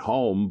drawing at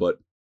home, but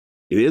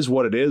it is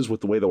what it is with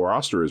the way the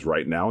roster is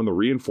right now, and the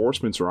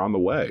reinforcements are on the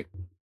way.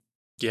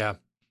 Yeah.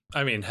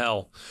 I mean,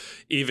 hell,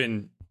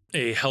 even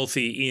a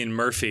healthy Ian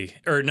Murphy,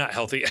 or not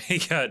healthy,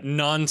 a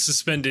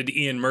non-suspended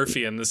Ian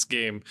Murphy in this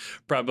game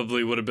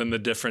probably would have been the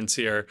difference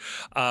here.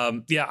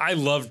 I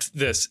loved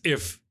this.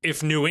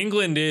 If New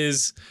England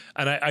is,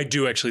 and I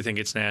do actually think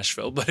it's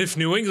Nashville, but if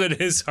New England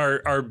is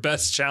our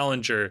best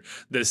challenger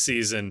this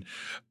season,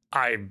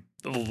 I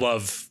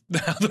love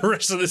how the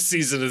rest of the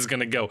season is going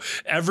to go.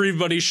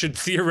 Everybody should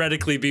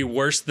theoretically be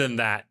worse than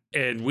that.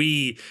 And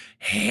we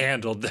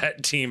handled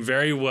that team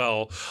very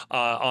well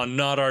on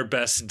not our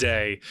best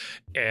day.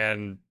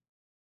 And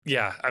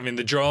yeah, I mean,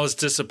 the draw is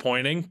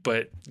disappointing,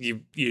 but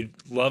you'd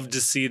love to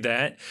see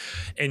that.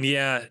 And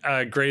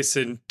yeah,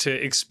 Grayson, to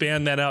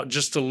expand that out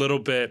just a little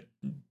bit,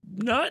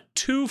 not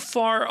too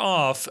far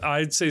off,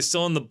 I'd say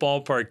still in the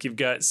ballpark. You've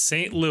got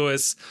St.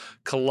 Louis,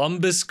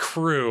 Columbus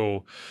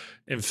Crew,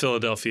 and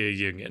Philadelphia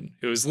Union,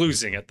 who is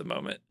losing at the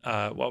moment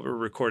while we're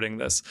recording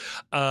this.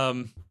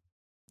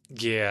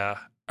 Yeah,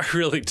 I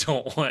really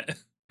don't want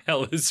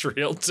Hell Is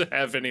Real to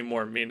have any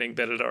more meaning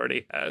than it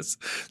already has.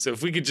 So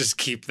if we could just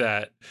keep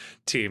that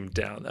team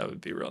down, that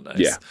would be real nice.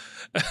 Yeah.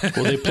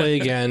 Well, they play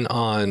again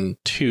on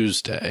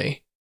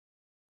Tuesday.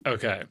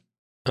 Okay.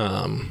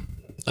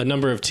 A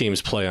number of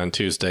teams play on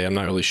Tuesday. I'm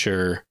not really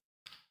sure.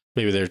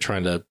 Maybe they're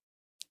trying to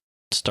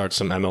start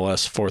some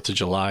MLS 4th of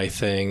July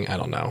thing. I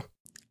don't know.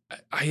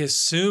 I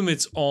assume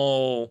it's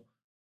all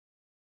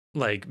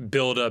like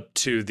build up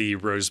to the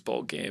Rose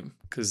Bowl game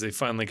because they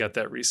finally got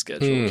that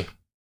rescheduled.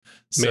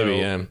 Maybe,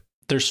 yeah.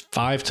 There's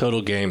 5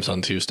 total games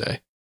on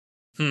Tuesday.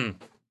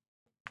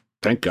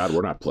 Thank God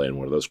we're not playing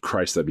one of those.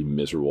 Christ, that'd be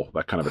miserable.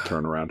 That kind of a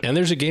turnaround. And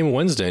there's a game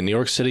Wednesday in New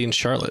York City and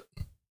Charlotte.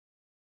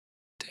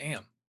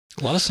 Damn.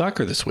 A lot of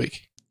soccer this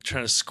week.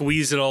 Trying to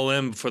squeeze it all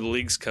in before the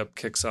Leagues Cup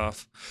kicks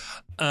off.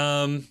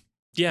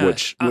 Yeah.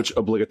 Which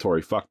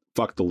obligatory.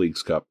 Fuck the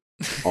Leagues Cup.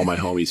 All my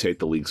homies hate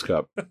the Leagues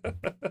Cup.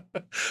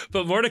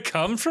 But more to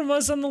come from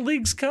us on the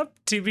Leagues Cup.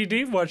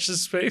 TBD, watch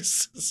this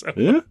space. So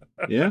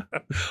Yeah.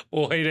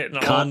 We'll hate it in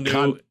all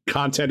new...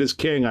 Content is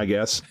king, I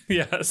guess.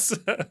 Yes.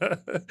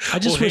 I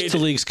just wish the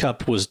Leagues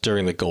Cup was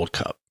during the Gold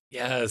Cup.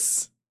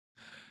 Yes.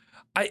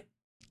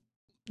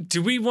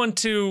 Do we want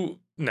to...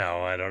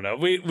 No, I don't know.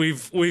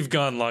 We've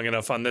gone long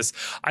enough on this.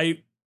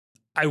 I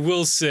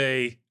will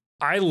say...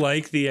 I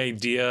like the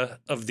idea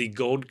of the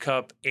Gold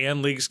Cup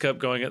and Leagues Cup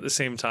going at the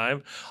same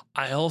time.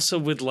 I also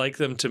would like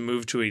them to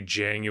move to a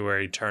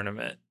January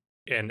tournament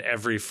in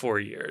every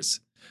 4 years.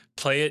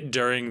 Play it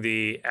during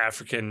the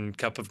African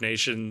Cup of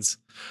Nations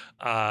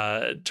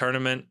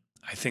tournament.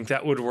 I think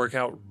that would work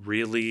out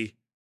really,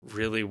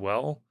 really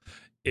well.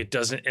 It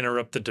doesn't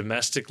interrupt the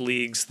domestic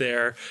leagues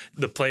there.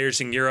 The players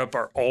in Europe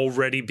are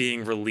already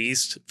being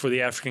released for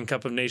the African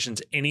Cup of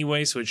Nations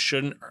anyway, so it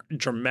shouldn't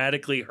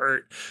dramatically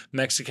hurt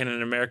Mexican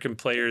and American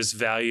players'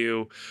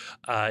 value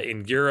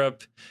in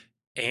Europe.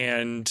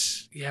 And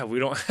yeah, we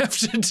don't have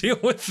to deal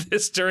with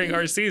this during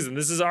our season.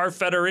 This is our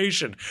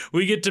federation.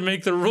 We get to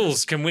make the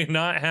rules. Can we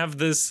not have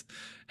this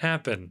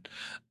happen?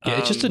 Yeah,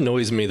 it just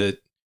annoys me that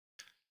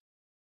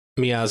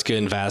Miazga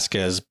and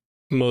Vasquez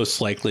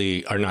most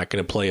likely are not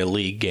going to play a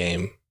league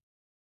game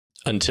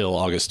until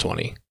August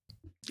 20.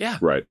 Yeah.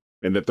 Right.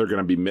 And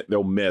that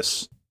they'll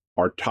miss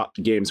our top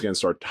games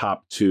against our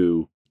top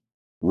 2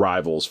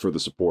 rivals for the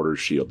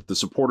Supporters Shield. The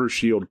Supporters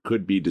Shield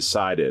could be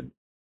decided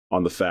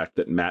on the fact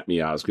that Matt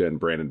Miazga and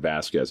Brandon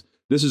Vasquez.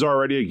 This is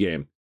already a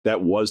game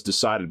that was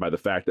decided by the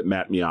fact that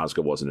Matt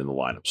Miazga wasn't in the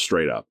lineup,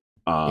 straight up.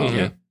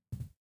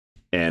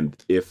 And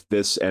if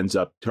this ends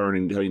up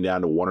turning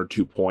down to 1 or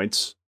 2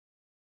 points,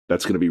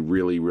 that's going to be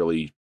really,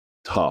 really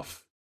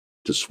tough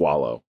to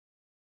swallow.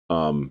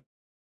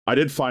 I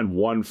did find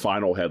one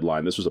final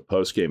headline. This was a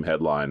post-game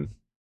headline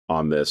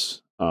on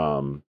this.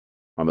 When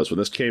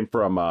this came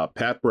from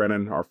Pat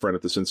Brennan, our friend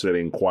at the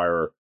Cincinnati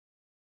Enquirer.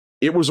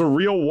 It was a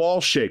real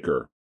wall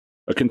shaker.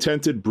 A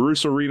contented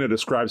Bruce Arena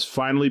describes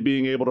finally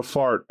being able to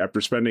fart after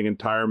spending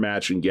entire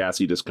match in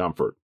gassy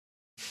discomfort.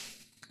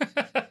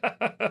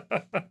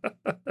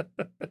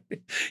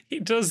 He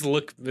does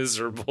look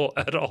miserable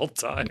at all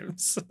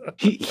times.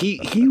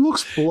 he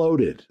looks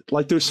bloated.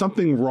 Like there's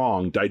something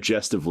wrong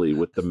digestively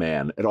with the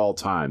man at all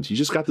times. He's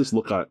just got this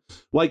look on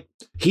it. Like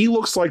he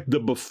looks like the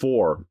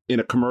before in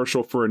a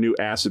commercial for a new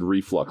acid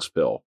reflux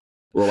pill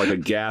or like a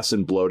gas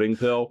and bloating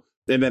pill.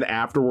 And then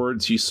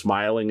afterwards he's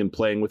smiling and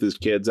playing with his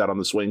kids out on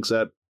the swing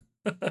set.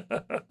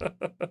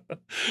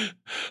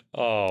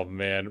 Oh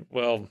man.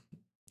 Well,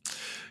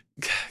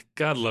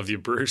 God love you,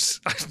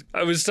 Bruce.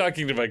 I was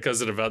talking to my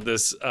cousin about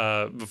this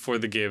before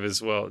the game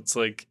as well. It's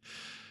like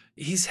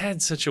he's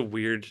had such a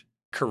weird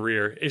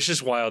career. It's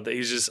just wild that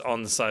he's just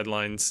on the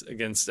sidelines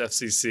against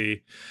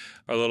FCC,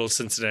 our little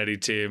Cincinnati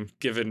team,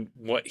 given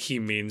what he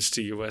means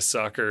to U.S.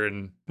 soccer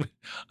and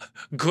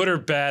good or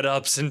bad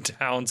ups and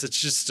downs, it's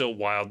just still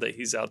wild that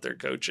he's out there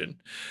coaching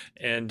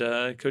and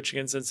coaching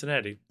in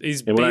Cincinnati.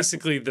 He's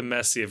basically the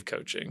Messi of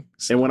coaching.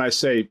 So. And when I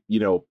say,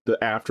 the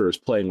after is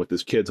playing with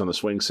his kids on the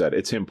swing set,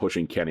 it's him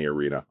pushing Kenny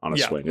Arena on a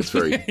swing. It's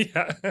very,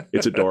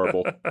 it's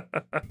adorable.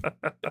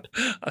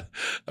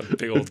 A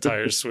big old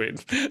tire swing.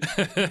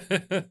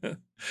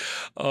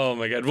 Oh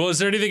my God. Well, is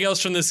there anything else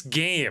from this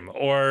game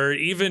or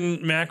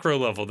even macro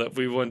level that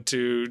we want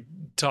to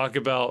talk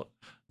about,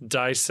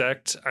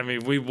 dissect? I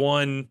mean, we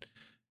won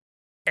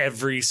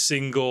every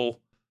single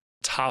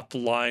top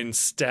line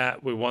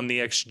stat. We won the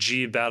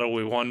XG battle.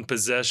 We won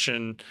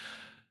possession.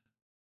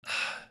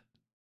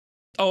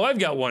 Oh, I've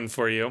got one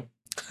for you.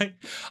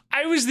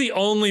 I was the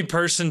only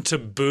person to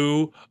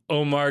boo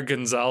Omar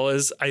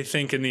Gonzalez, I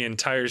think, in the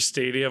entire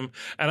stadium.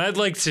 And I'd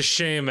like to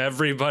shame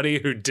everybody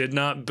who did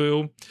not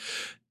boo.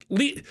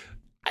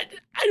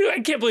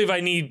 I can't believe I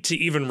need to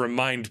even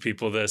remind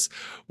people this.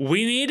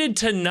 We needed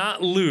to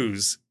not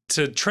lose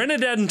to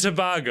Trinidad and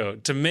Tobago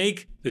to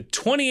make the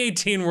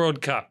 2018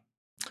 World Cup.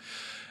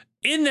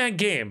 In that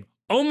game,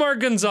 Omar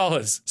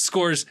Gonzalez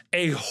scores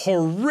a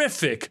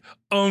horrific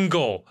own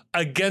goal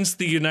against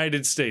the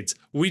United States.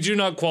 We do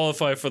not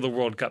qualify for the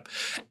World Cup.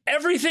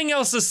 Everything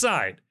else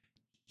aside,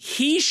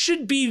 he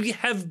should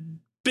have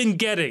been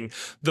getting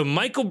the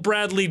Michael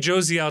Bradley,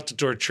 Josie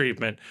Altidore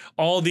treatment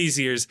all these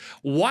years.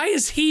 Why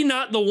is he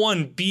not the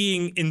one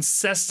being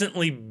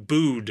incessantly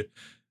booed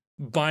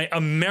by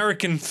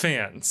American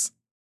fans?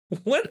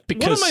 What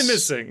am I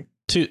missing?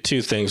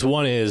 Two things.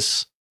 One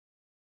is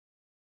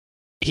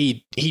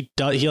he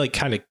like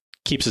kind of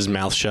keeps his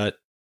mouth shut.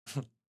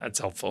 That's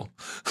helpful.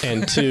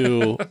 And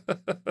two,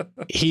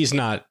 he's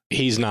not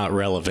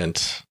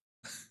relevant.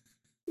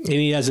 And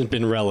he hasn't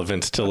been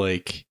relevant to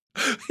like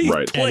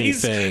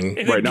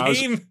anything right now,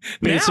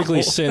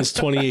 basically since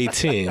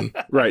 2018.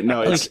 Right.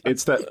 No,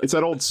 it's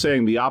that old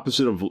saying, the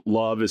opposite of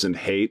love isn't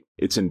hate,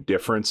 it's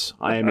indifference.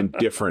 I am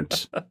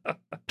indifferent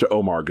to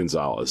Omar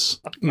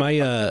Gonzalez.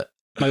 My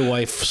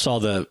wife saw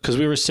because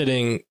we were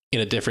sitting in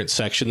a different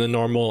section than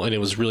normal, and it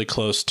was really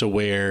close to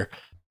where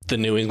the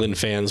New England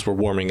fans were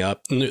warming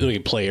up. New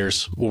England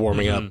players were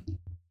warming up.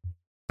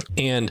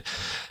 And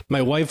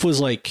my wife was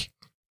like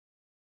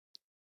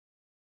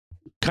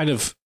kind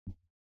of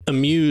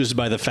amused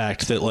by the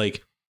fact that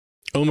like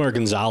Omar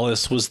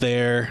Gonzalez was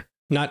there,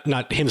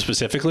 not him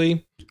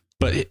specifically,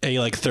 but a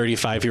like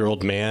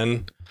 35-year-old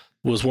man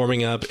was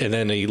warming up, and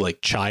then a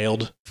like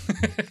child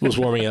was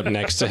warming up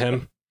next to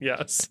him.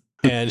 Yes.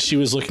 And she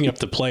was looking up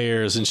the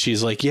players, and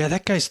she's like, yeah,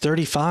 that guy's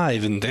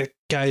 35 and that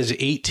guy's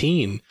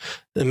 18.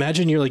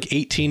 Imagine you're like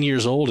 18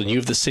 years old and you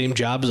have the same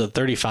job as a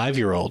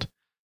 35-year-old.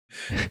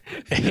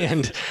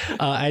 And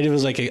I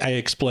was like, I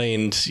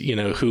explained,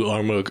 who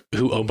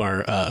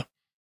Omar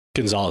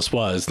Gonzalez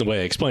was. The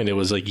way I explained it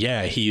was like,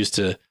 yeah, he used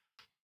to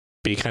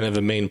be kind of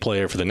a main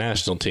player for the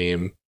national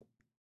team,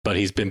 but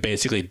he's been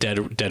basically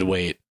dead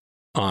weight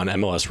on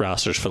MLS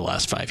rosters for the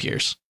last 5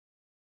 years.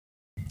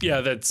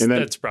 Yeah,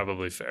 that's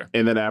probably fair.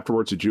 And then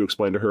afterwards, did you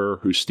explain to her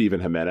who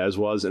Steven Jimenez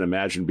was, and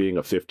imagine being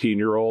a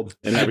 15-year-old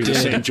and having the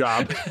same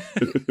job?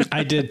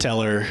 I did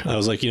tell her. I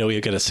was like,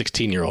 we've got a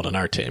 16-year-old on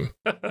our team.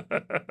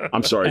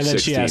 I'm sorry. And then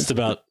 16.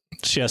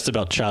 she asked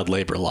about child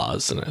labor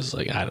laws, and I was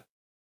like, I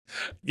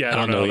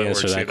don't know the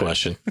answer to that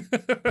question.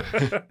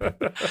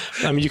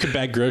 I mean, you can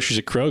bag groceries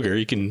at Kroger.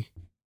 You can.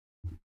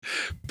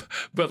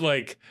 But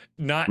like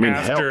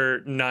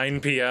after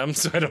 9 p.m.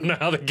 So I don't know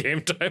how the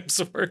game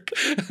times work.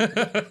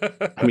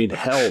 I mean,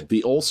 hell,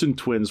 the Olsen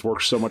twins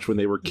worked so much when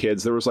they were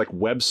kids. There was like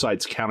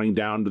websites counting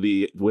down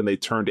to when they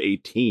turned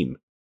 18.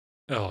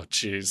 Oh,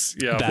 geez.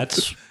 Yeah.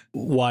 That's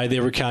why they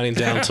were counting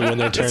down to when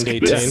they turned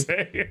 18.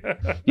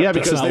 Yeah,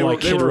 because that's not why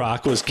Kid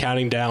Rock was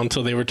counting down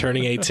till they were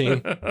turning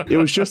 18. It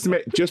was just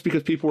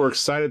because people were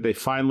excited they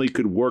finally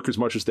could work as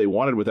much as they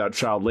wanted without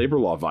child labor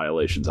law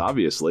violations,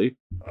 obviously,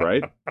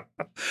 right?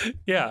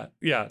 Yeah.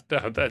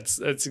 No, that's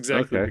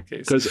exactly the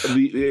case. Because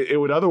it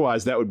would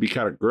otherwise that would be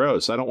kind of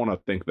gross. I don't want to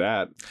think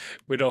that.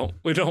 We don't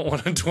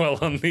want to dwell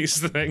on these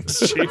things,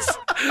 Chief.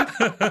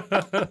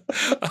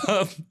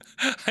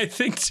 I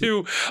think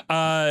too,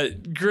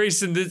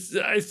 Grayson,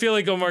 I feel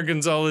like Omar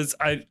Gonzalez,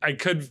 I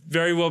could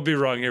very well be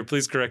wrong here.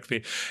 Please correct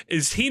me.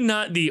 Is he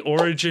not the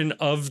origin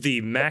of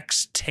the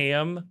Max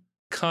Tam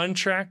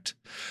contract?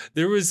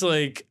 There was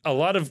like a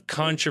lot of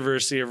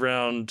controversy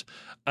around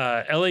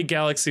LA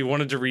Galaxy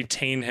wanted to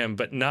retain him,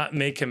 but not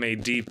make him a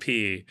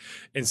DP.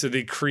 And so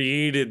they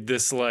created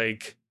this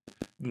like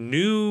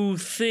new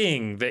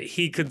thing that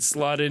he could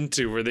slot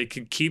into where they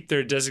could keep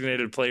their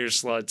designated player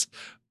slots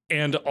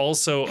and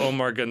also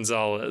Omar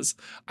Gonzalez.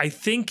 I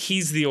think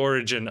he's the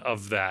origin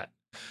of that.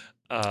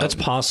 That's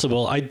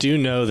possible. I do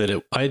know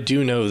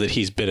that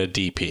he's been a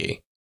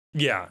DP.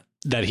 Yeah.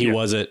 That he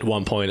was at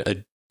one point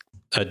a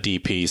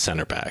DP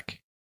center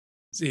back.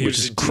 Which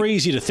is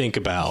crazy to think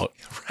about.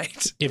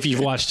 Right. If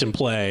you've watched him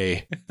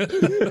play,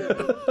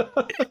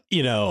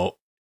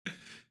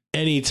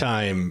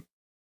 anytime,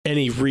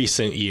 any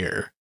recent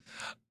year.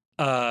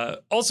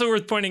 Also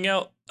worth pointing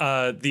out,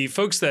 the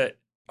folks that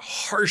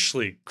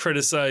harshly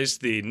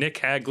criticized the Nick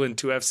Haglund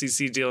to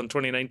FCC deal in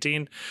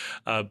 2019,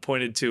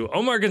 pointed to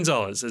Omar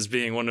Gonzalez as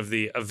being one of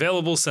the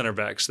available center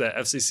backs that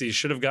FCC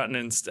should have gotten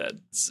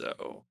instead.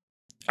 So,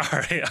 all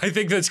right, I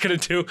think that's going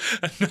to do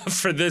enough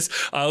for this.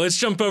 Let's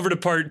jump over to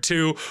part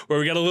 2, where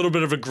we got a little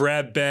bit of a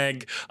grab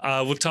bag.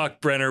 We'll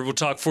talk Brenner, we'll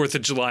talk 4th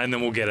of July, and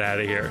then we'll get out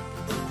of here.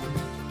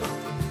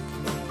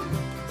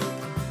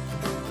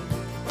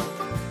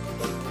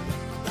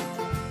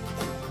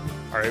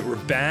 All right, we're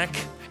back.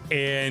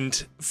 And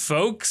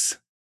folks,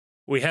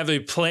 we have a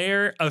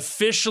player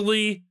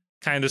officially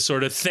kind of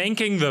sort of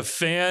thanking the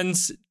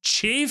fans.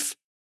 Chief,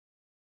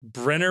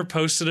 Brenner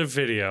posted a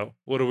video.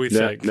 What do we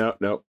think?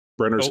 No.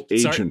 Brenner's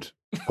agent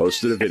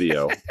posted a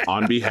video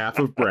on behalf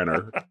of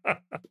Brenner.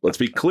 Let's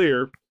be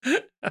clear,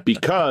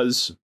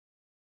 because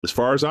as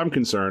far as I'm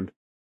concerned,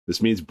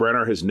 this means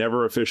Brenner has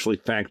never officially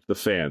thanked the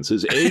fans.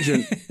 His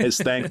agent has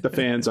thanked the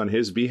fans on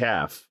his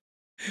behalf,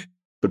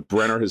 but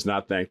Brenner has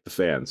not thanked the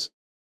fans.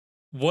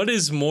 What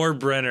is more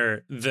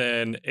Brenner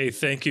than a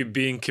thank you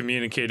being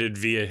communicated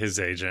via his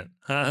agent?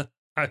 Huh?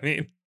 I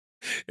mean,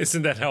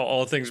 isn't that how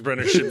all things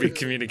Brenner should be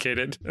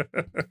communicated?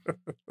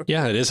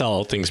 Yeah, it is how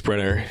all things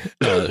Brenner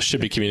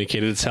should be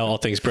communicated. It's how all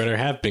things Brenner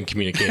have been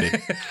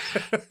communicated.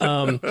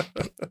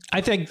 I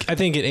think an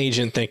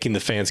agent thanking the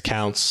fans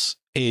counts.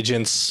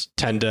 Agents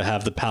tend to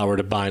have the power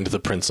to bind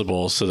the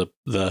principal, so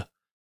the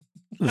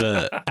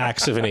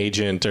acts of an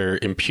agent are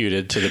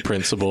imputed to the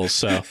principal.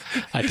 So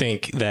I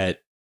think that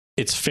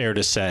it's fair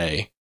to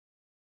say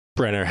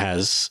Brenner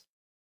has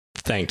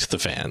thanked the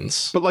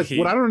fans. But what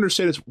I don't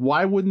understand is,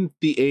 why wouldn't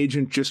the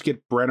agent just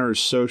get Brenner's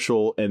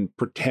social and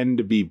pretend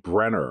to be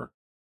Brenner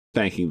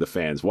thanking the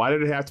fans? Why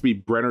did it have to be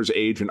Brenner's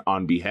agent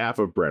on behalf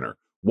of Brenner?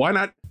 Why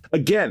not,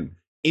 again,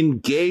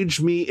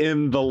 engage me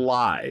in the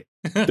lie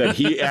that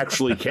he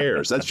actually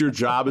cares? That's your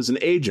job as an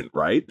agent,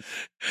 right?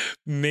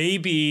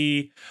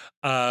 Maybe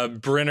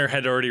Brenner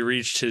had already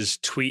reached his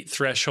tweet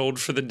threshold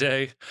for the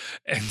day,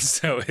 and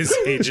so his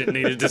agent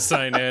needed to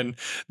sign in.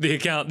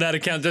 That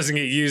account doesn't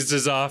get used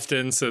as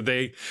often, so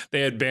they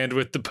had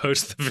bandwidth to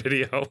post the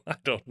video. I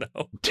don't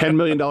know. $10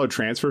 million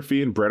transfer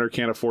fee, and Brenner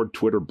can't afford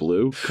Twitter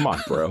Blue? Come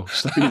on, bro.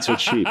 Stop being so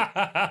cheap.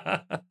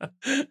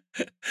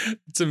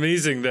 It's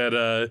amazing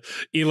that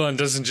Elon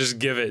doesn't just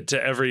give it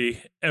to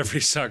every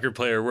soccer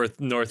player worth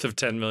north of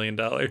 $10 million.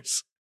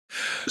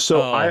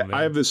 So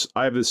I have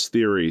this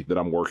theory that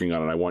I'm working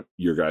on, and I want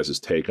your guys'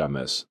 take on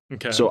this.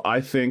 Okay. So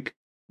I think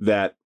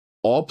that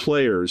all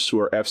players who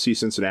are FC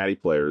Cincinnati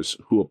players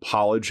who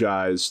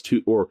apologize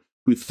to, or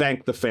who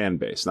thank the fan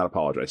base, not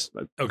apologize,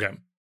 okay,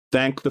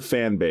 thank the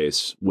fan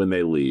base when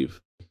they leave,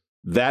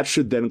 that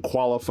should then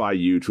qualify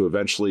you to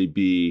eventually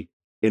be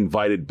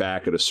invited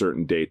back at a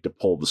certain date to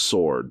pull the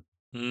sword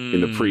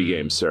in the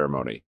pregame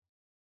ceremony.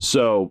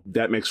 So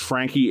that makes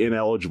Frankie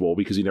ineligible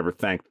because he never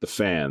thanked the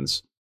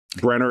fans.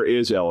 Brenner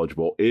is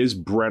eligible. Is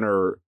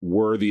Brenner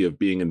worthy of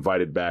being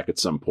invited back at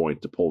some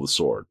point to pull the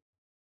sword?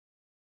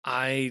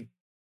 I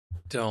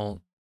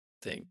don't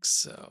think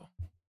so.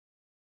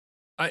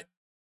 I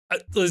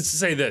let's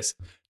say this,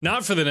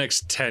 not for the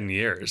next 10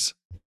 years.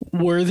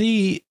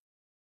 Worthy,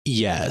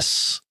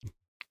 yes.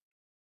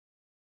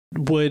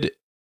 Would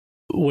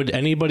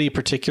anybody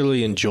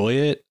particularly enjoy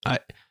it? I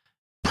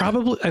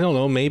don't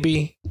know,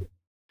 maybe.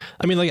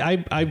 I mean,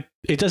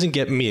 it doesn't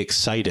get me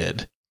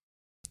excited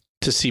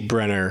to see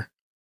Brenner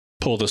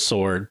pull the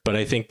sword, but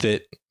I think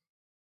that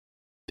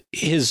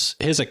his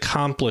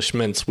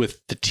accomplishments with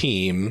the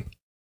team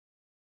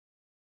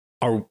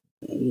are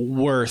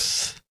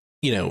worth,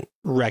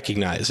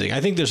 recognizing. I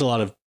think a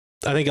lot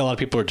of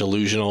people are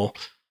delusional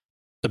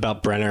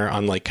about Brenner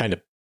on kind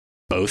of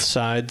both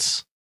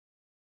sides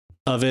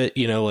of it.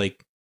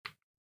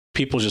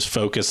 People just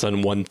focus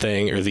on one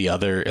thing or the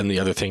other, and the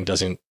other thing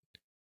doesn't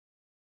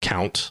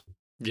count.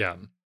 Yeah.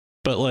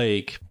 But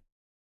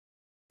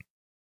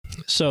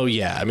so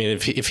yeah, I mean,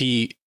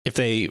 if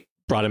they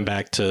brought him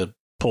back to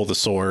pull the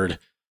sword,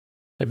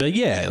 I'd be like,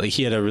 yeah,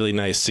 he had a really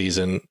nice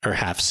season or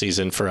half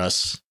season for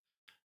us,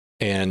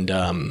 and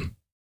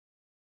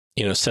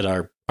set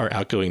our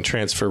outgoing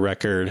transfer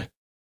record.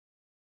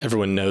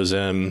 Everyone knows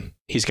him.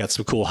 He's got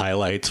some cool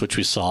highlights, which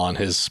we saw on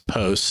his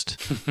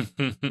post.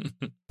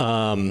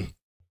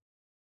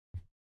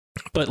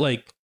 But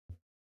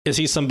is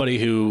he somebody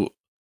who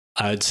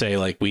I'd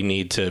say we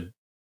need to,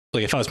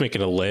 if I was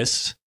making a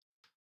list,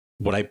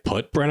 would I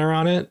put Brenner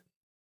on it?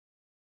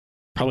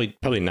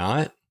 Probably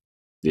not.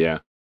 Yeah.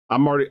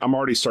 I'm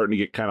already starting to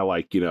get kind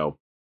of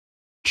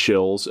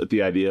chills at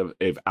the idea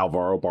of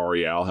Alvaro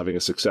Barreal having a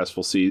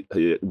successful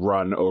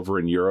run over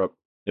in Europe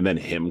and then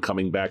him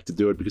coming back to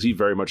do it, because he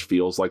very much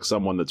feels like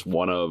someone that's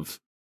one of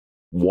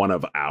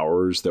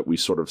ours that we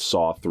sort of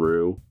saw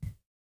through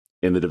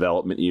in the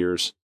development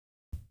years.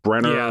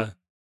 Brenner, yeah.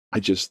 I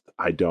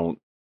don't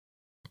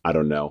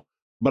know.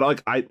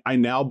 But I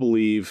now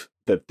believe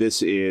that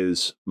this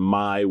is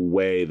my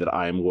way that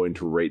I am going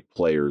to rate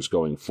players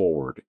going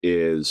forward.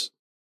 Is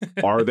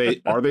are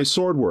they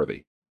sword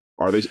worthy?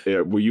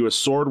 Were you a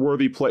sword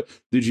worthy play?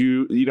 Did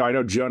you I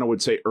know Jonah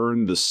would say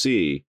earn the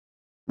C.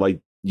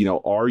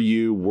 are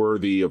you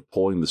worthy of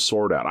pulling the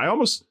sword out? I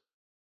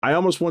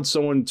almost want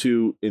someone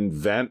to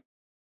invent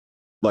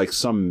like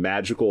some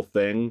magical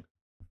thing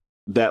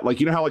that, like,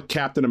 how like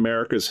Captain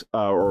America's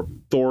or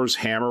Thor's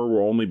hammer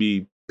will only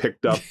be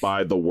picked up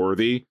by the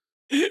worthy.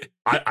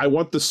 I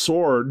want the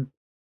sword,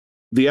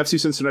 the FC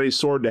Cincinnati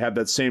sword, to have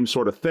that same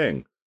sort of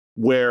thing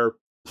where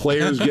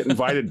players get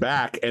invited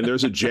back and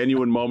there's a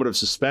genuine moment of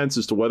suspense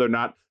as to whether or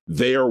not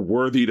they are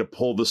worthy to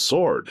pull the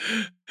sword.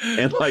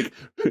 And like,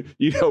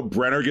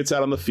 Brenner gets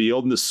out on the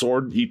field and the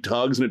sword, he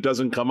tugs and it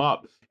doesn't come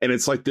up. And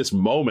it's like this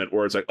moment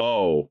where it's like,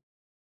 oh,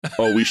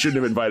 we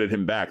shouldn't have invited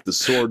him back. The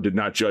sword did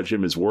not judge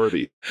him as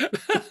worthy.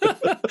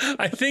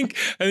 I think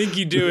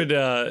you do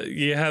it.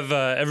 You have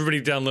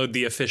everybody download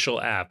the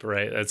official app,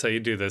 right? That's how you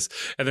do this.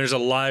 And there's a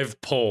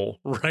live poll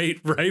right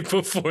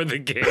before the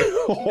game.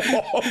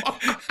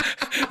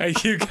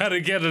 And you got to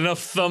get enough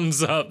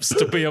thumbs ups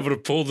to be able to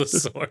pull the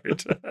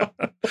sword.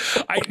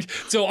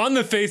 So on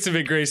the face of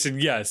it, Grayson,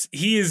 yes,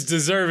 he is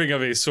deserving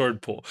of a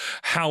sword pull.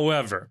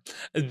 However,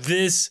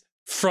 this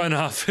front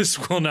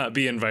office will not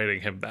be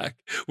inviting him back.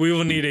 We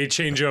will need a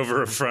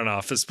changeover of front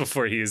office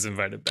before he is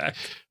invited back.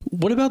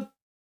 What about,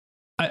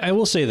 I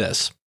will say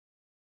this.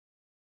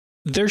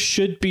 There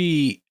should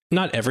be,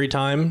 not every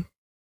time,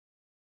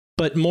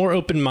 but more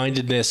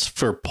open-mindedness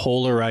for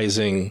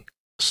polarizing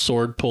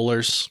sword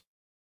pullers.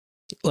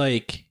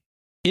 Like,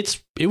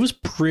 it was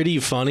pretty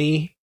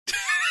funny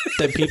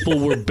that people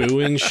were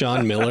booing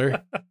Sean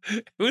Miller.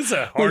 It was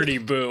a hearty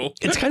boo.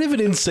 It's kind of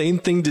an insane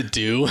thing to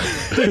do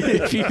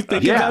if you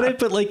think about it,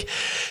 but like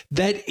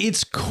that,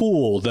 it's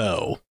cool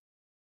though.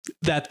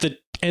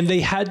 And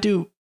they had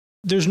to.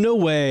 There's no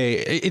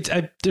way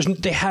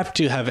they have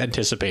to have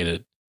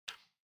anticipated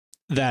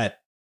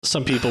that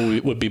some people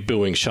would be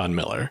booing Sean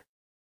Miller.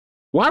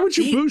 Why would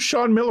you boo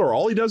Sean Miller?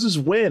 All he does is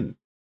win.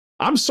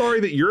 I'm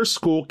sorry that your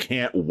school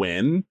can't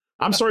win.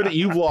 I'm sorry that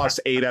you've lost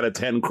 8 out of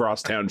 10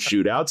 crosstown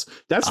shootouts.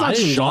 That's not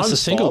Sean's fault. Lost a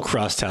single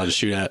crosstown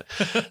shootout.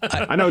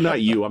 I know,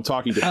 not you. I'm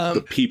talking to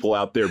the people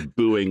out there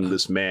booing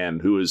this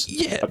man who is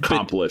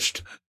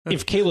accomplished.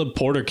 If Caleb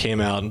Porter came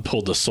out and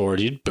pulled the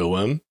sword, you'd boo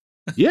him.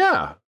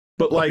 Yeah,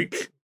 but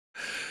like,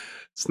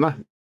 it's not.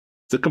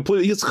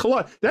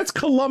 That's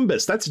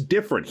Columbus. That's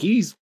different.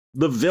 He's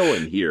the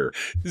villain here.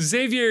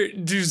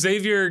 Do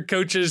Xavier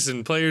coaches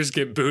and players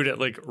get booed at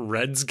like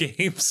Reds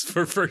games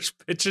for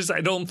first pitches?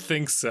 I don't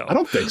think so. I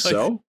don't think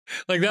so.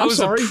 Like that was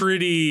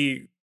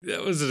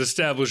that was an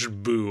established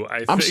boo,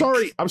 I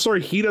think. I'm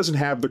sorry he doesn't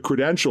have the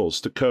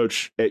credentials to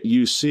coach at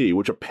UC,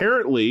 which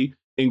apparently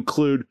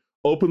include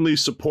openly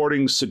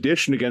supporting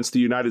sedition against the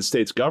United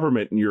States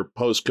government in your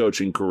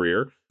post-coaching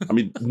career. I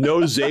mean,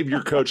 no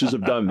Xavier coaches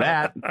have done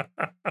that.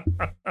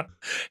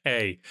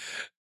 Hey,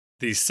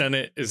 the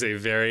Senate is a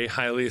very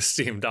highly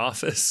esteemed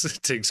office.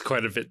 It takes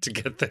quite a bit to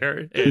get there.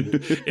 And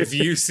if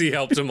UC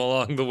helped him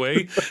along the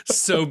way,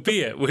 so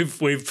be it.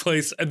 We've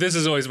placed, this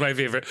is always my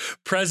favorite,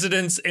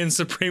 presidents and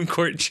Supreme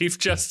Court chief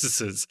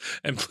justices.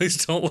 And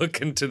please don't look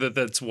into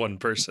that's one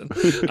person.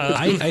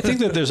 I think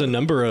that there's a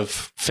number of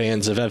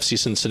fans of FC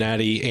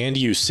Cincinnati and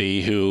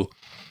UC who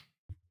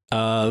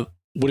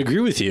would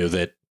agree with you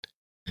that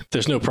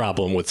there's no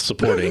problem with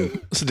supporting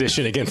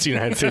sedition against the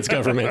United States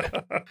government.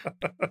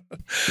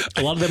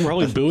 A lot of them were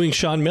probably booing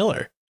Sean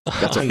Miller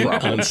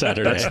on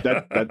Saturday.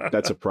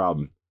 That's a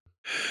problem.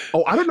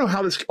 Oh, I don't know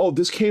how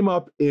this came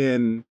up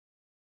on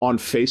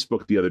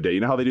Facebook the other day. You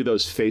know how they do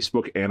those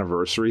Facebook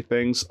anniversary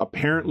things?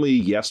 Apparently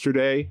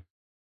yesterday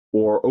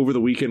or over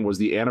the weekend was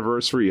the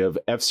anniversary of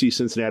FC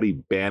Cincinnati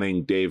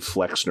banning Dave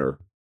Flexner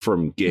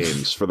from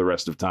games for the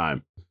rest of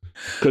time.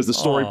 Because the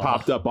story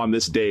popped up on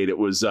this date. It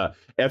was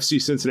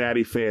FC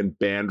Cincinnati fan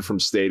banned from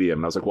stadium.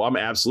 And I was like, well, I'm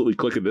absolutely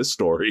clicking this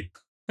story.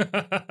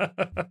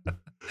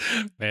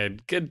 Man,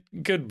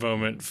 good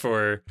moment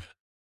for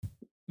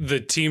the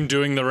team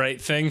doing the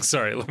right thing.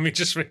 Sorry, let me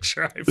just make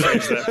sure I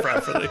phrase that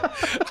properly.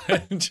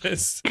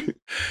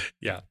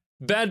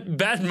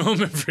 Bad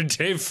moment for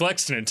Dave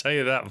Flexner, I'll tell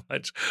you that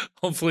much.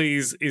 Hopefully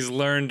he's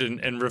learned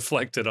and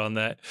reflected on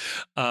that.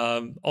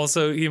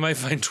 Also, he might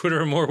find Twitter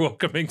a more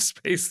welcoming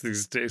space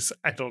these days.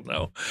 I don't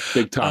know.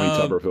 Big Tommy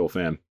Tuberville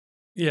fan.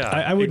 Yeah,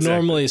 I would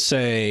normally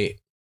say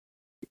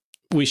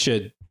we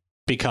should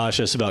be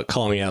cautious about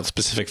calling out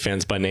specific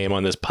fans by name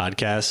on this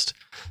podcast,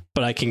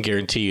 but I can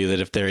guarantee you that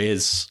if there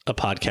is a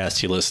podcast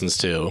he listens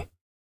to,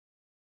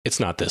 it's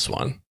not this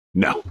one.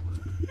 No.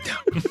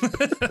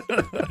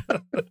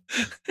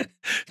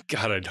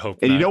 God, I'd hope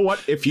and not. You know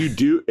what? If you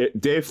do,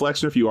 Dave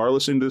Flexner, if you are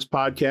listening to this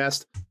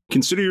podcast,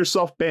 consider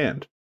yourself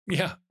banned.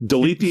 Yeah.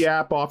 Delete the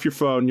app off your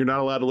phone. You're not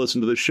allowed to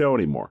listen to the show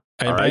anymore.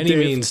 And by any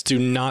means, do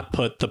not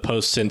put the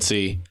post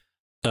Cincy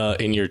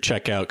in your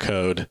checkout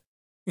code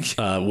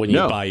when you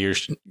buy your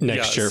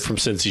next shirt from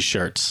Cincy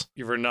Shirts.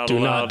 You were not do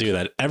allowed. not do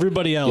that.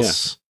 Everybody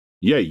else,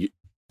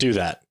 do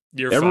that.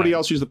 Everybody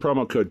else use the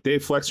promo code.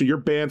 Dave Flexner, you're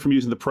banned from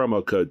using the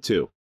promo code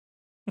too.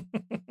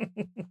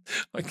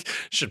 Like,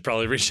 should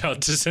probably reach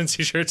out to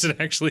Cincy Shirts and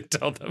actually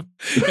tell them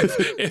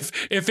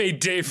if a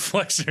Dave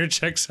Flexner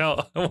checks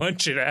out, I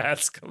want you to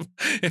ask him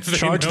if they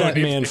charge know that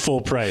anything. man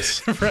full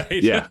price.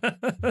 Right? Yeah.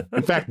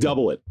 In fact,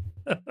 double it.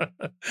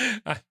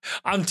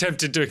 I'm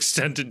tempted to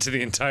extend it to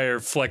the entire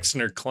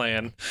Flexner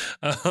clan.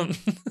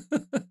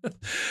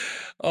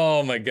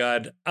 Oh my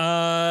God,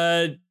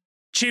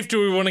 Chief,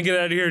 do we want to get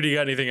out of here? Or do you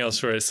got anything else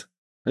for us?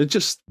 It's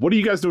just, what are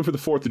you guys doing for the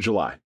 4th of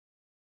July?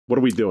 What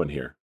are we doing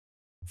here?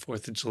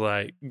 4th of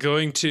July,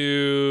 go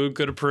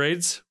to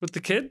parades with the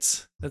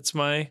kids. That's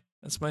my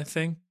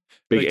thing.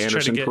 Big Like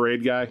Anderson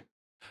parade guy.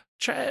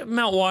 Try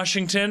Mount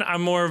Washington.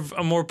 I'm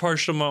more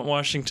partial to Mount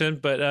Washington,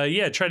 but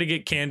yeah, try to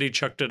get candy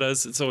chucked at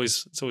us. It's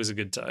always a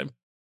good time.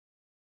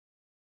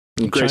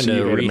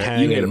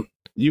 Grayson,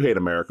 you hate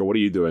America. What are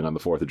you doing on the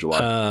 4th of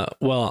July?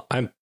 Well,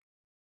 I'm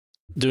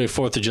doing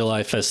 4th of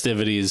July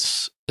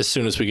festivities as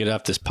soon as we get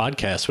off this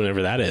podcast,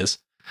 whenever that is.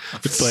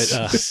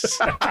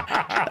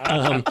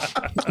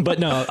 But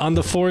no, on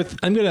the 4th,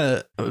 I'm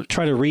gonna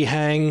try to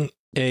rehang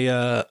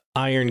a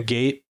iron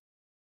gate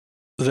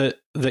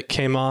that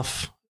came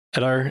off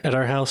at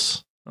our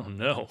house. Oh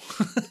no.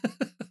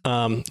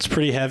 It's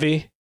pretty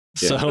heavy.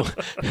 Yeah. So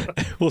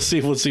we'll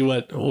see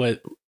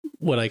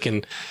what I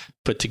can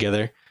put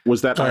together.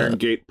 Was that iron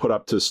gate put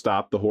up to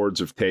stop the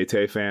hordes of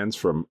Tay-Tay fans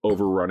from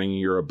overrunning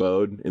your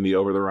abode in the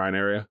Over the Rhine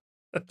area?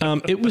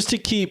 It was to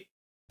keep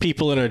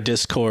people in our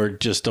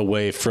Discord just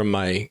away from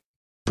my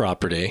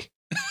property.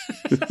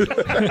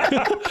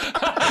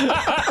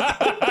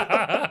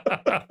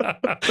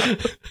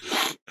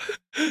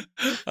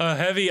 A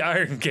heavy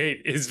iron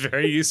gate is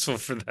very useful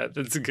for that.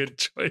 That's a good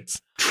choice.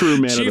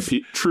 True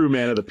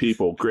man of the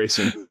people,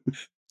 Grayson.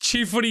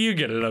 Chief, what are you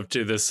getting up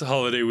to this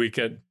holiday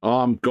weekend?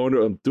 I'm doing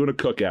a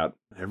cookout.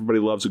 Everybody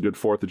loves a good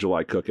 4th of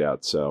July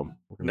cookout, so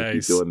we're gonna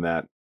keep doing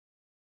that.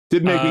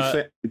 Did make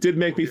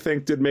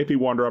me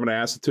wonder. I'm going to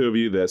ask the two of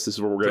you this. This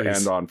is what we're going to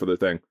end on for the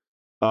thing.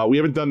 We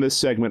haven't done this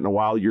segment in a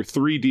while. Your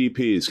 3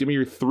 DPs. Give me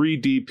your 3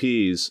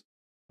 DPs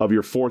of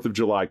your 4th of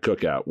July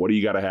cookout. What do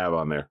you got to have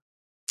on there?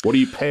 What are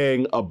you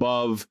paying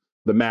above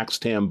the max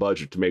TAM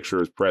budget to make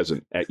sure is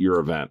present at your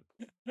event?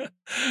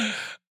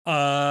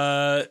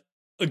 A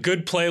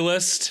good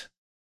playlist.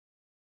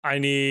 I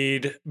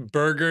need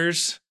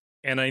burgers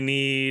and I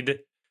need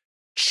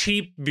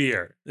cheap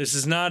beer. This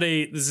is not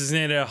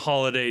a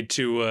holiday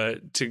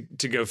to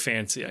go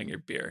fancy on your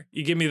beer.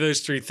 You give me those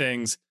 3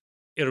 things,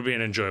 it'll be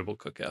an enjoyable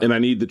cookout. And I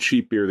need the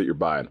cheap beer that you're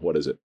buying. What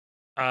is it?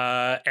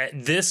 At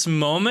this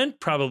moment,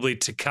 probably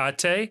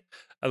Tecate.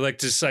 I like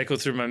to cycle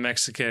through my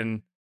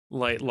Mexican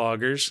light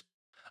lagers.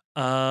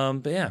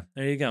 But yeah,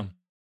 there you go.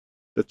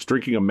 That's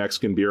drinking a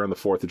Mexican beer on the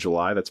 4th of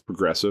July. That's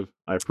progressive.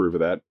 I approve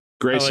of that.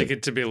 Grayson, I like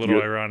it to be a little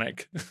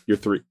ironic. Your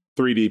 3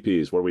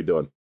 DPs. What are we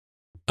doing?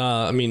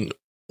 I mean,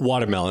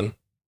 watermelon.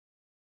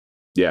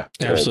 Yeah,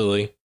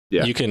 absolutely.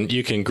 Yeah, you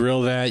can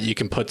grill that. You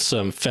can put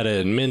some feta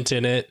and mint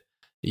in it.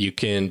 You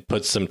can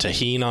put some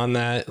tahini on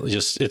that.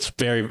 It's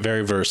very,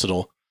 very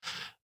versatile.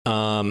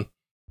 I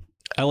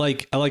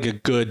like a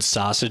good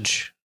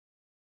sausage.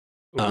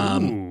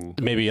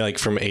 Maybe like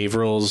from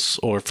Averill's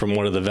or from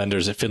one of the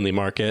vendors at Findlay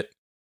Market.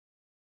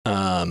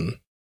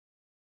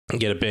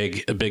 Get a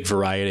big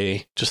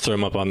variety. Just throw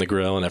them up on the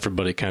grill and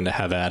everybody kind of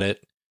have at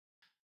it.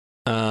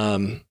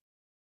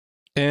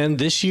 And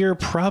this year,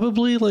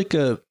 probably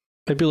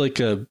maybe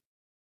a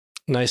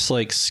nice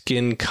like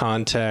skin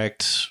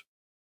contact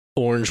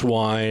orange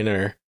wine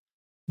or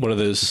one of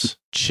those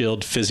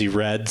chilled fizzy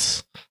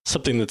reds,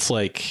 something that's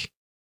like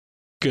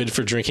good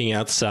for drinking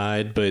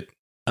outside, but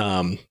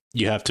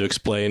you have to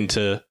explain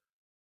to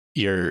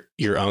your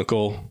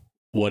uncle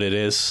what it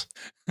is.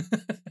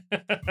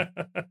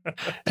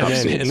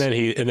 and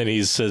then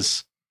he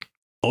says,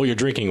 "Oh, you're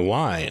drinking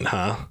wine,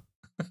 huh?"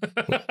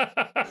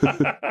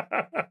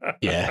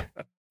 Yeah.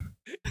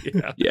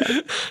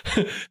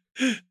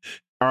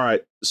 All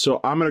right. So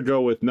I'm going to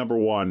go with number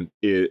 1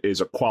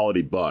 is a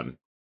quality bun.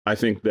 I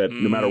think that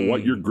no matter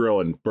what you're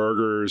grilling,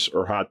 burgers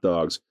or hot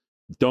dogs,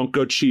 don't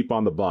go cheap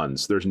on the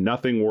buns. There's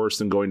nothing worse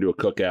than going to a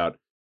cookout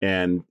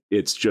and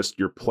it's just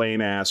your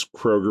plain ass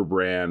Kroger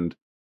brand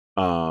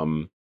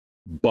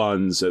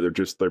buns.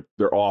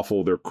 They're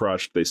awful. They're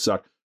crushed. They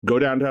suck. Go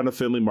downtown to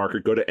Findlay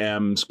Market, go to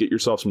M's, get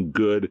yourself some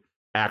good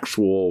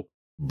actual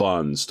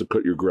buns to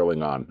put your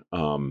grilling on.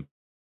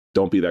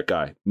 Don't be that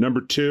guy.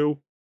 Number two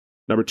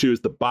is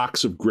the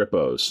box of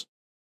Grippos.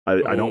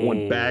 I don't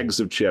want bags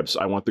of chips.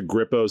 I want the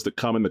Grippos that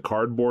come in the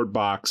cardboard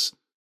box.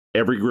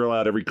 Every grill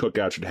out, every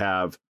cookout should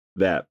have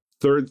that.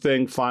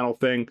 Final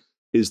thing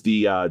is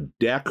the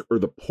deck or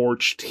the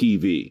porch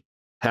TV.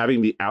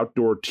 Having the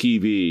outdoor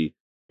TV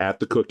at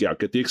the cookout.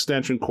 Get the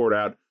extension cord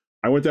out.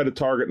 I went down to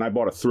Target and I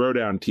bought a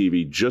throwdown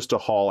TV just to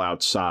haul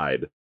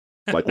outside.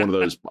 Like one of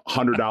those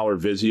 $100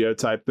 Vizio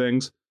type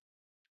things.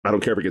 I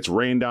don't care if it gets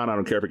rained on. I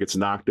don't care if it gets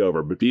knocked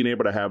over. But being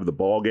able to have the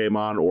ball game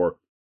on, or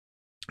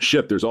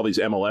shit, there's all these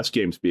MLS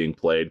games being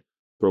played.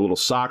 Throw a little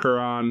soccer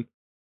on.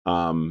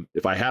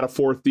 If I had a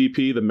 4th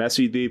DP, the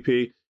messy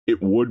DP,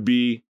 it would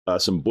be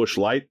some Busch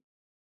Light.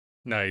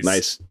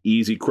 Nice,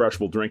 easy,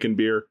 crushable drinking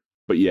beer.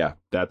 But yeah,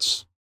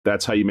 that's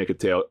how you make a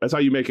tail. That's how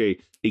you make a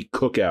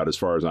cookout, as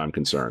far as I'm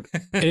concerned.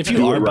 And if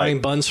you are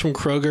buying buns from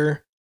Kroger,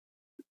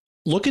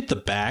 look at the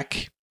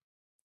back.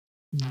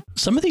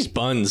 Some of these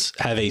buns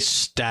have a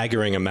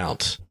staggering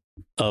amount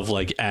of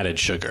like added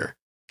sugar.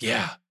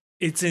 Yeah,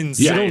 it's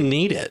insane. You don't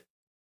need it.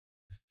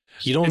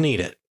 You don't need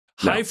it.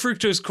 High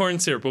fructose corn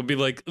syrup will be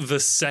like the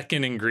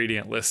second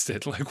ingredient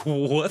listed. Like,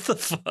 what the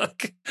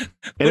fuck?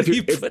 What are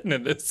you putting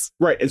in this?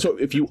 Right. And so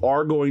if you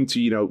are going to,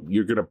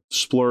 you're going to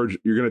splurge,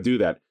 you're going to do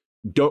that.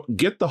 Don't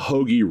get the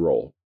hoagie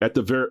roll at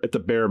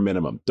the bare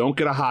minimum. Don't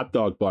get a hot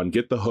dog bun.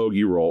 Get the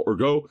hoagie roll, or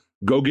go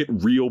get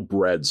real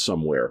bread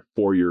somewhere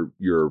for your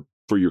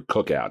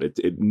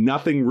cookout.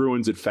 Nothing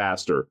ruins it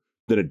faster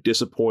than a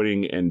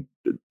disappointing and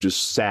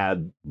just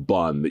sad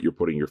bun that you're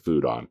putting your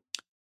food on.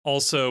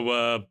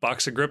 Also,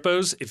 box of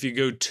Grippos. If you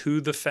go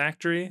to the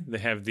factory, they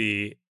have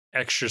the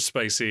extra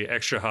spicy,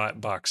 extra hot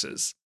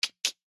boxes.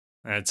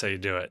 That's how you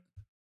do it.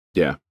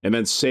 Yeah. And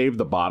then save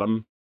the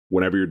bottom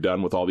whenever you're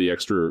done with all the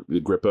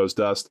Grippos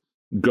dust.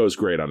 Goes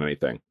great on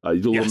anything. The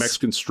little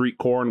Mexican street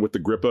corn with the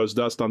Grippos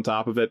dust on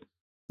top of it.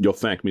 You'll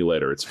thank me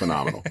later. It's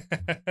phenomenal.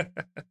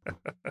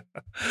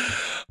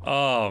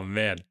 Oh,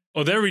 man.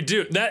 Oh, there we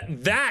do.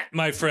 That,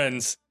 my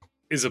friends,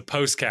 is a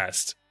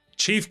postcast.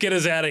 Chief, get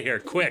us out of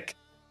here, quick.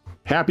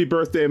 Happy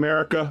birthday,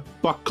 America.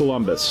 Fuck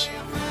Columbus.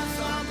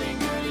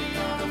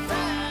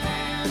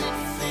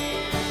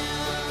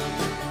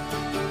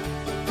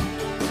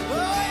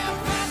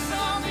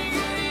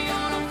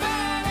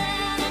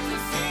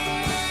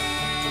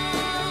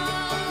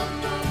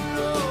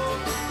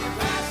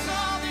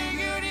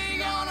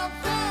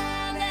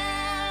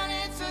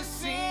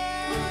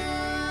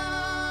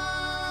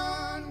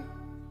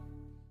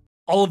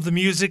 All of the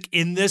music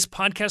in this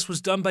podcast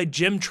was done by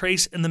Jim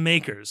Trace and the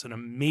Makers, an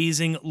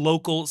amazing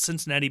local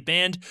Cincinnati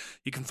band.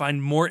 You can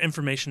find more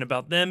information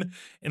about them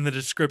in the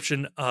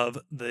description of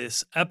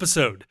this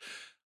episode.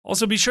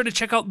 Also, be sure to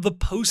check out The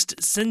Post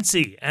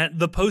Cincy at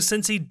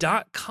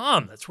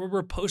thepostcincy.com. That's where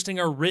we're posting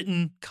our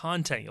written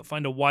content. You'll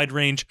find a wide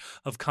range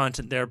of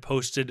content there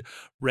posted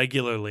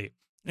regularly.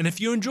 And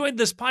if you enjoyed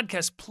this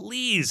podcast,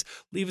 please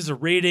leave us a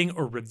rating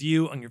or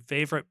review on your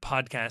favorite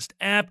podcast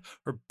app,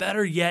 or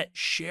better yet,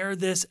 share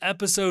this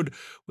episode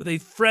with a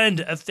friend,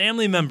 a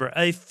family member,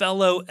 a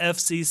fellow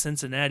FC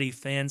Cincinnati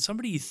fan,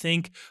 somebody you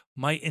think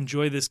might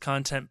enjoy this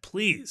content.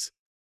 Please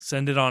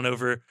send it on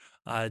over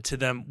to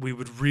them. We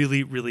would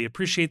really, really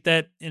appreciate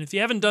that. And if you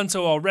haven't done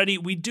so already,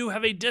 we do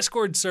have a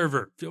Discord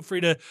server. Feel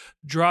free to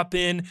drop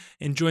in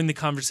and join the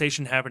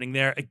conversation happening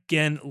there.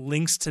 Again,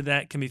 links to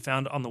that can be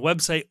found on the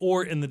website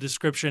or in the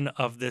description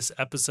of this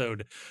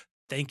episode.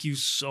 Thank you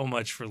so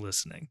much for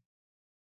listening.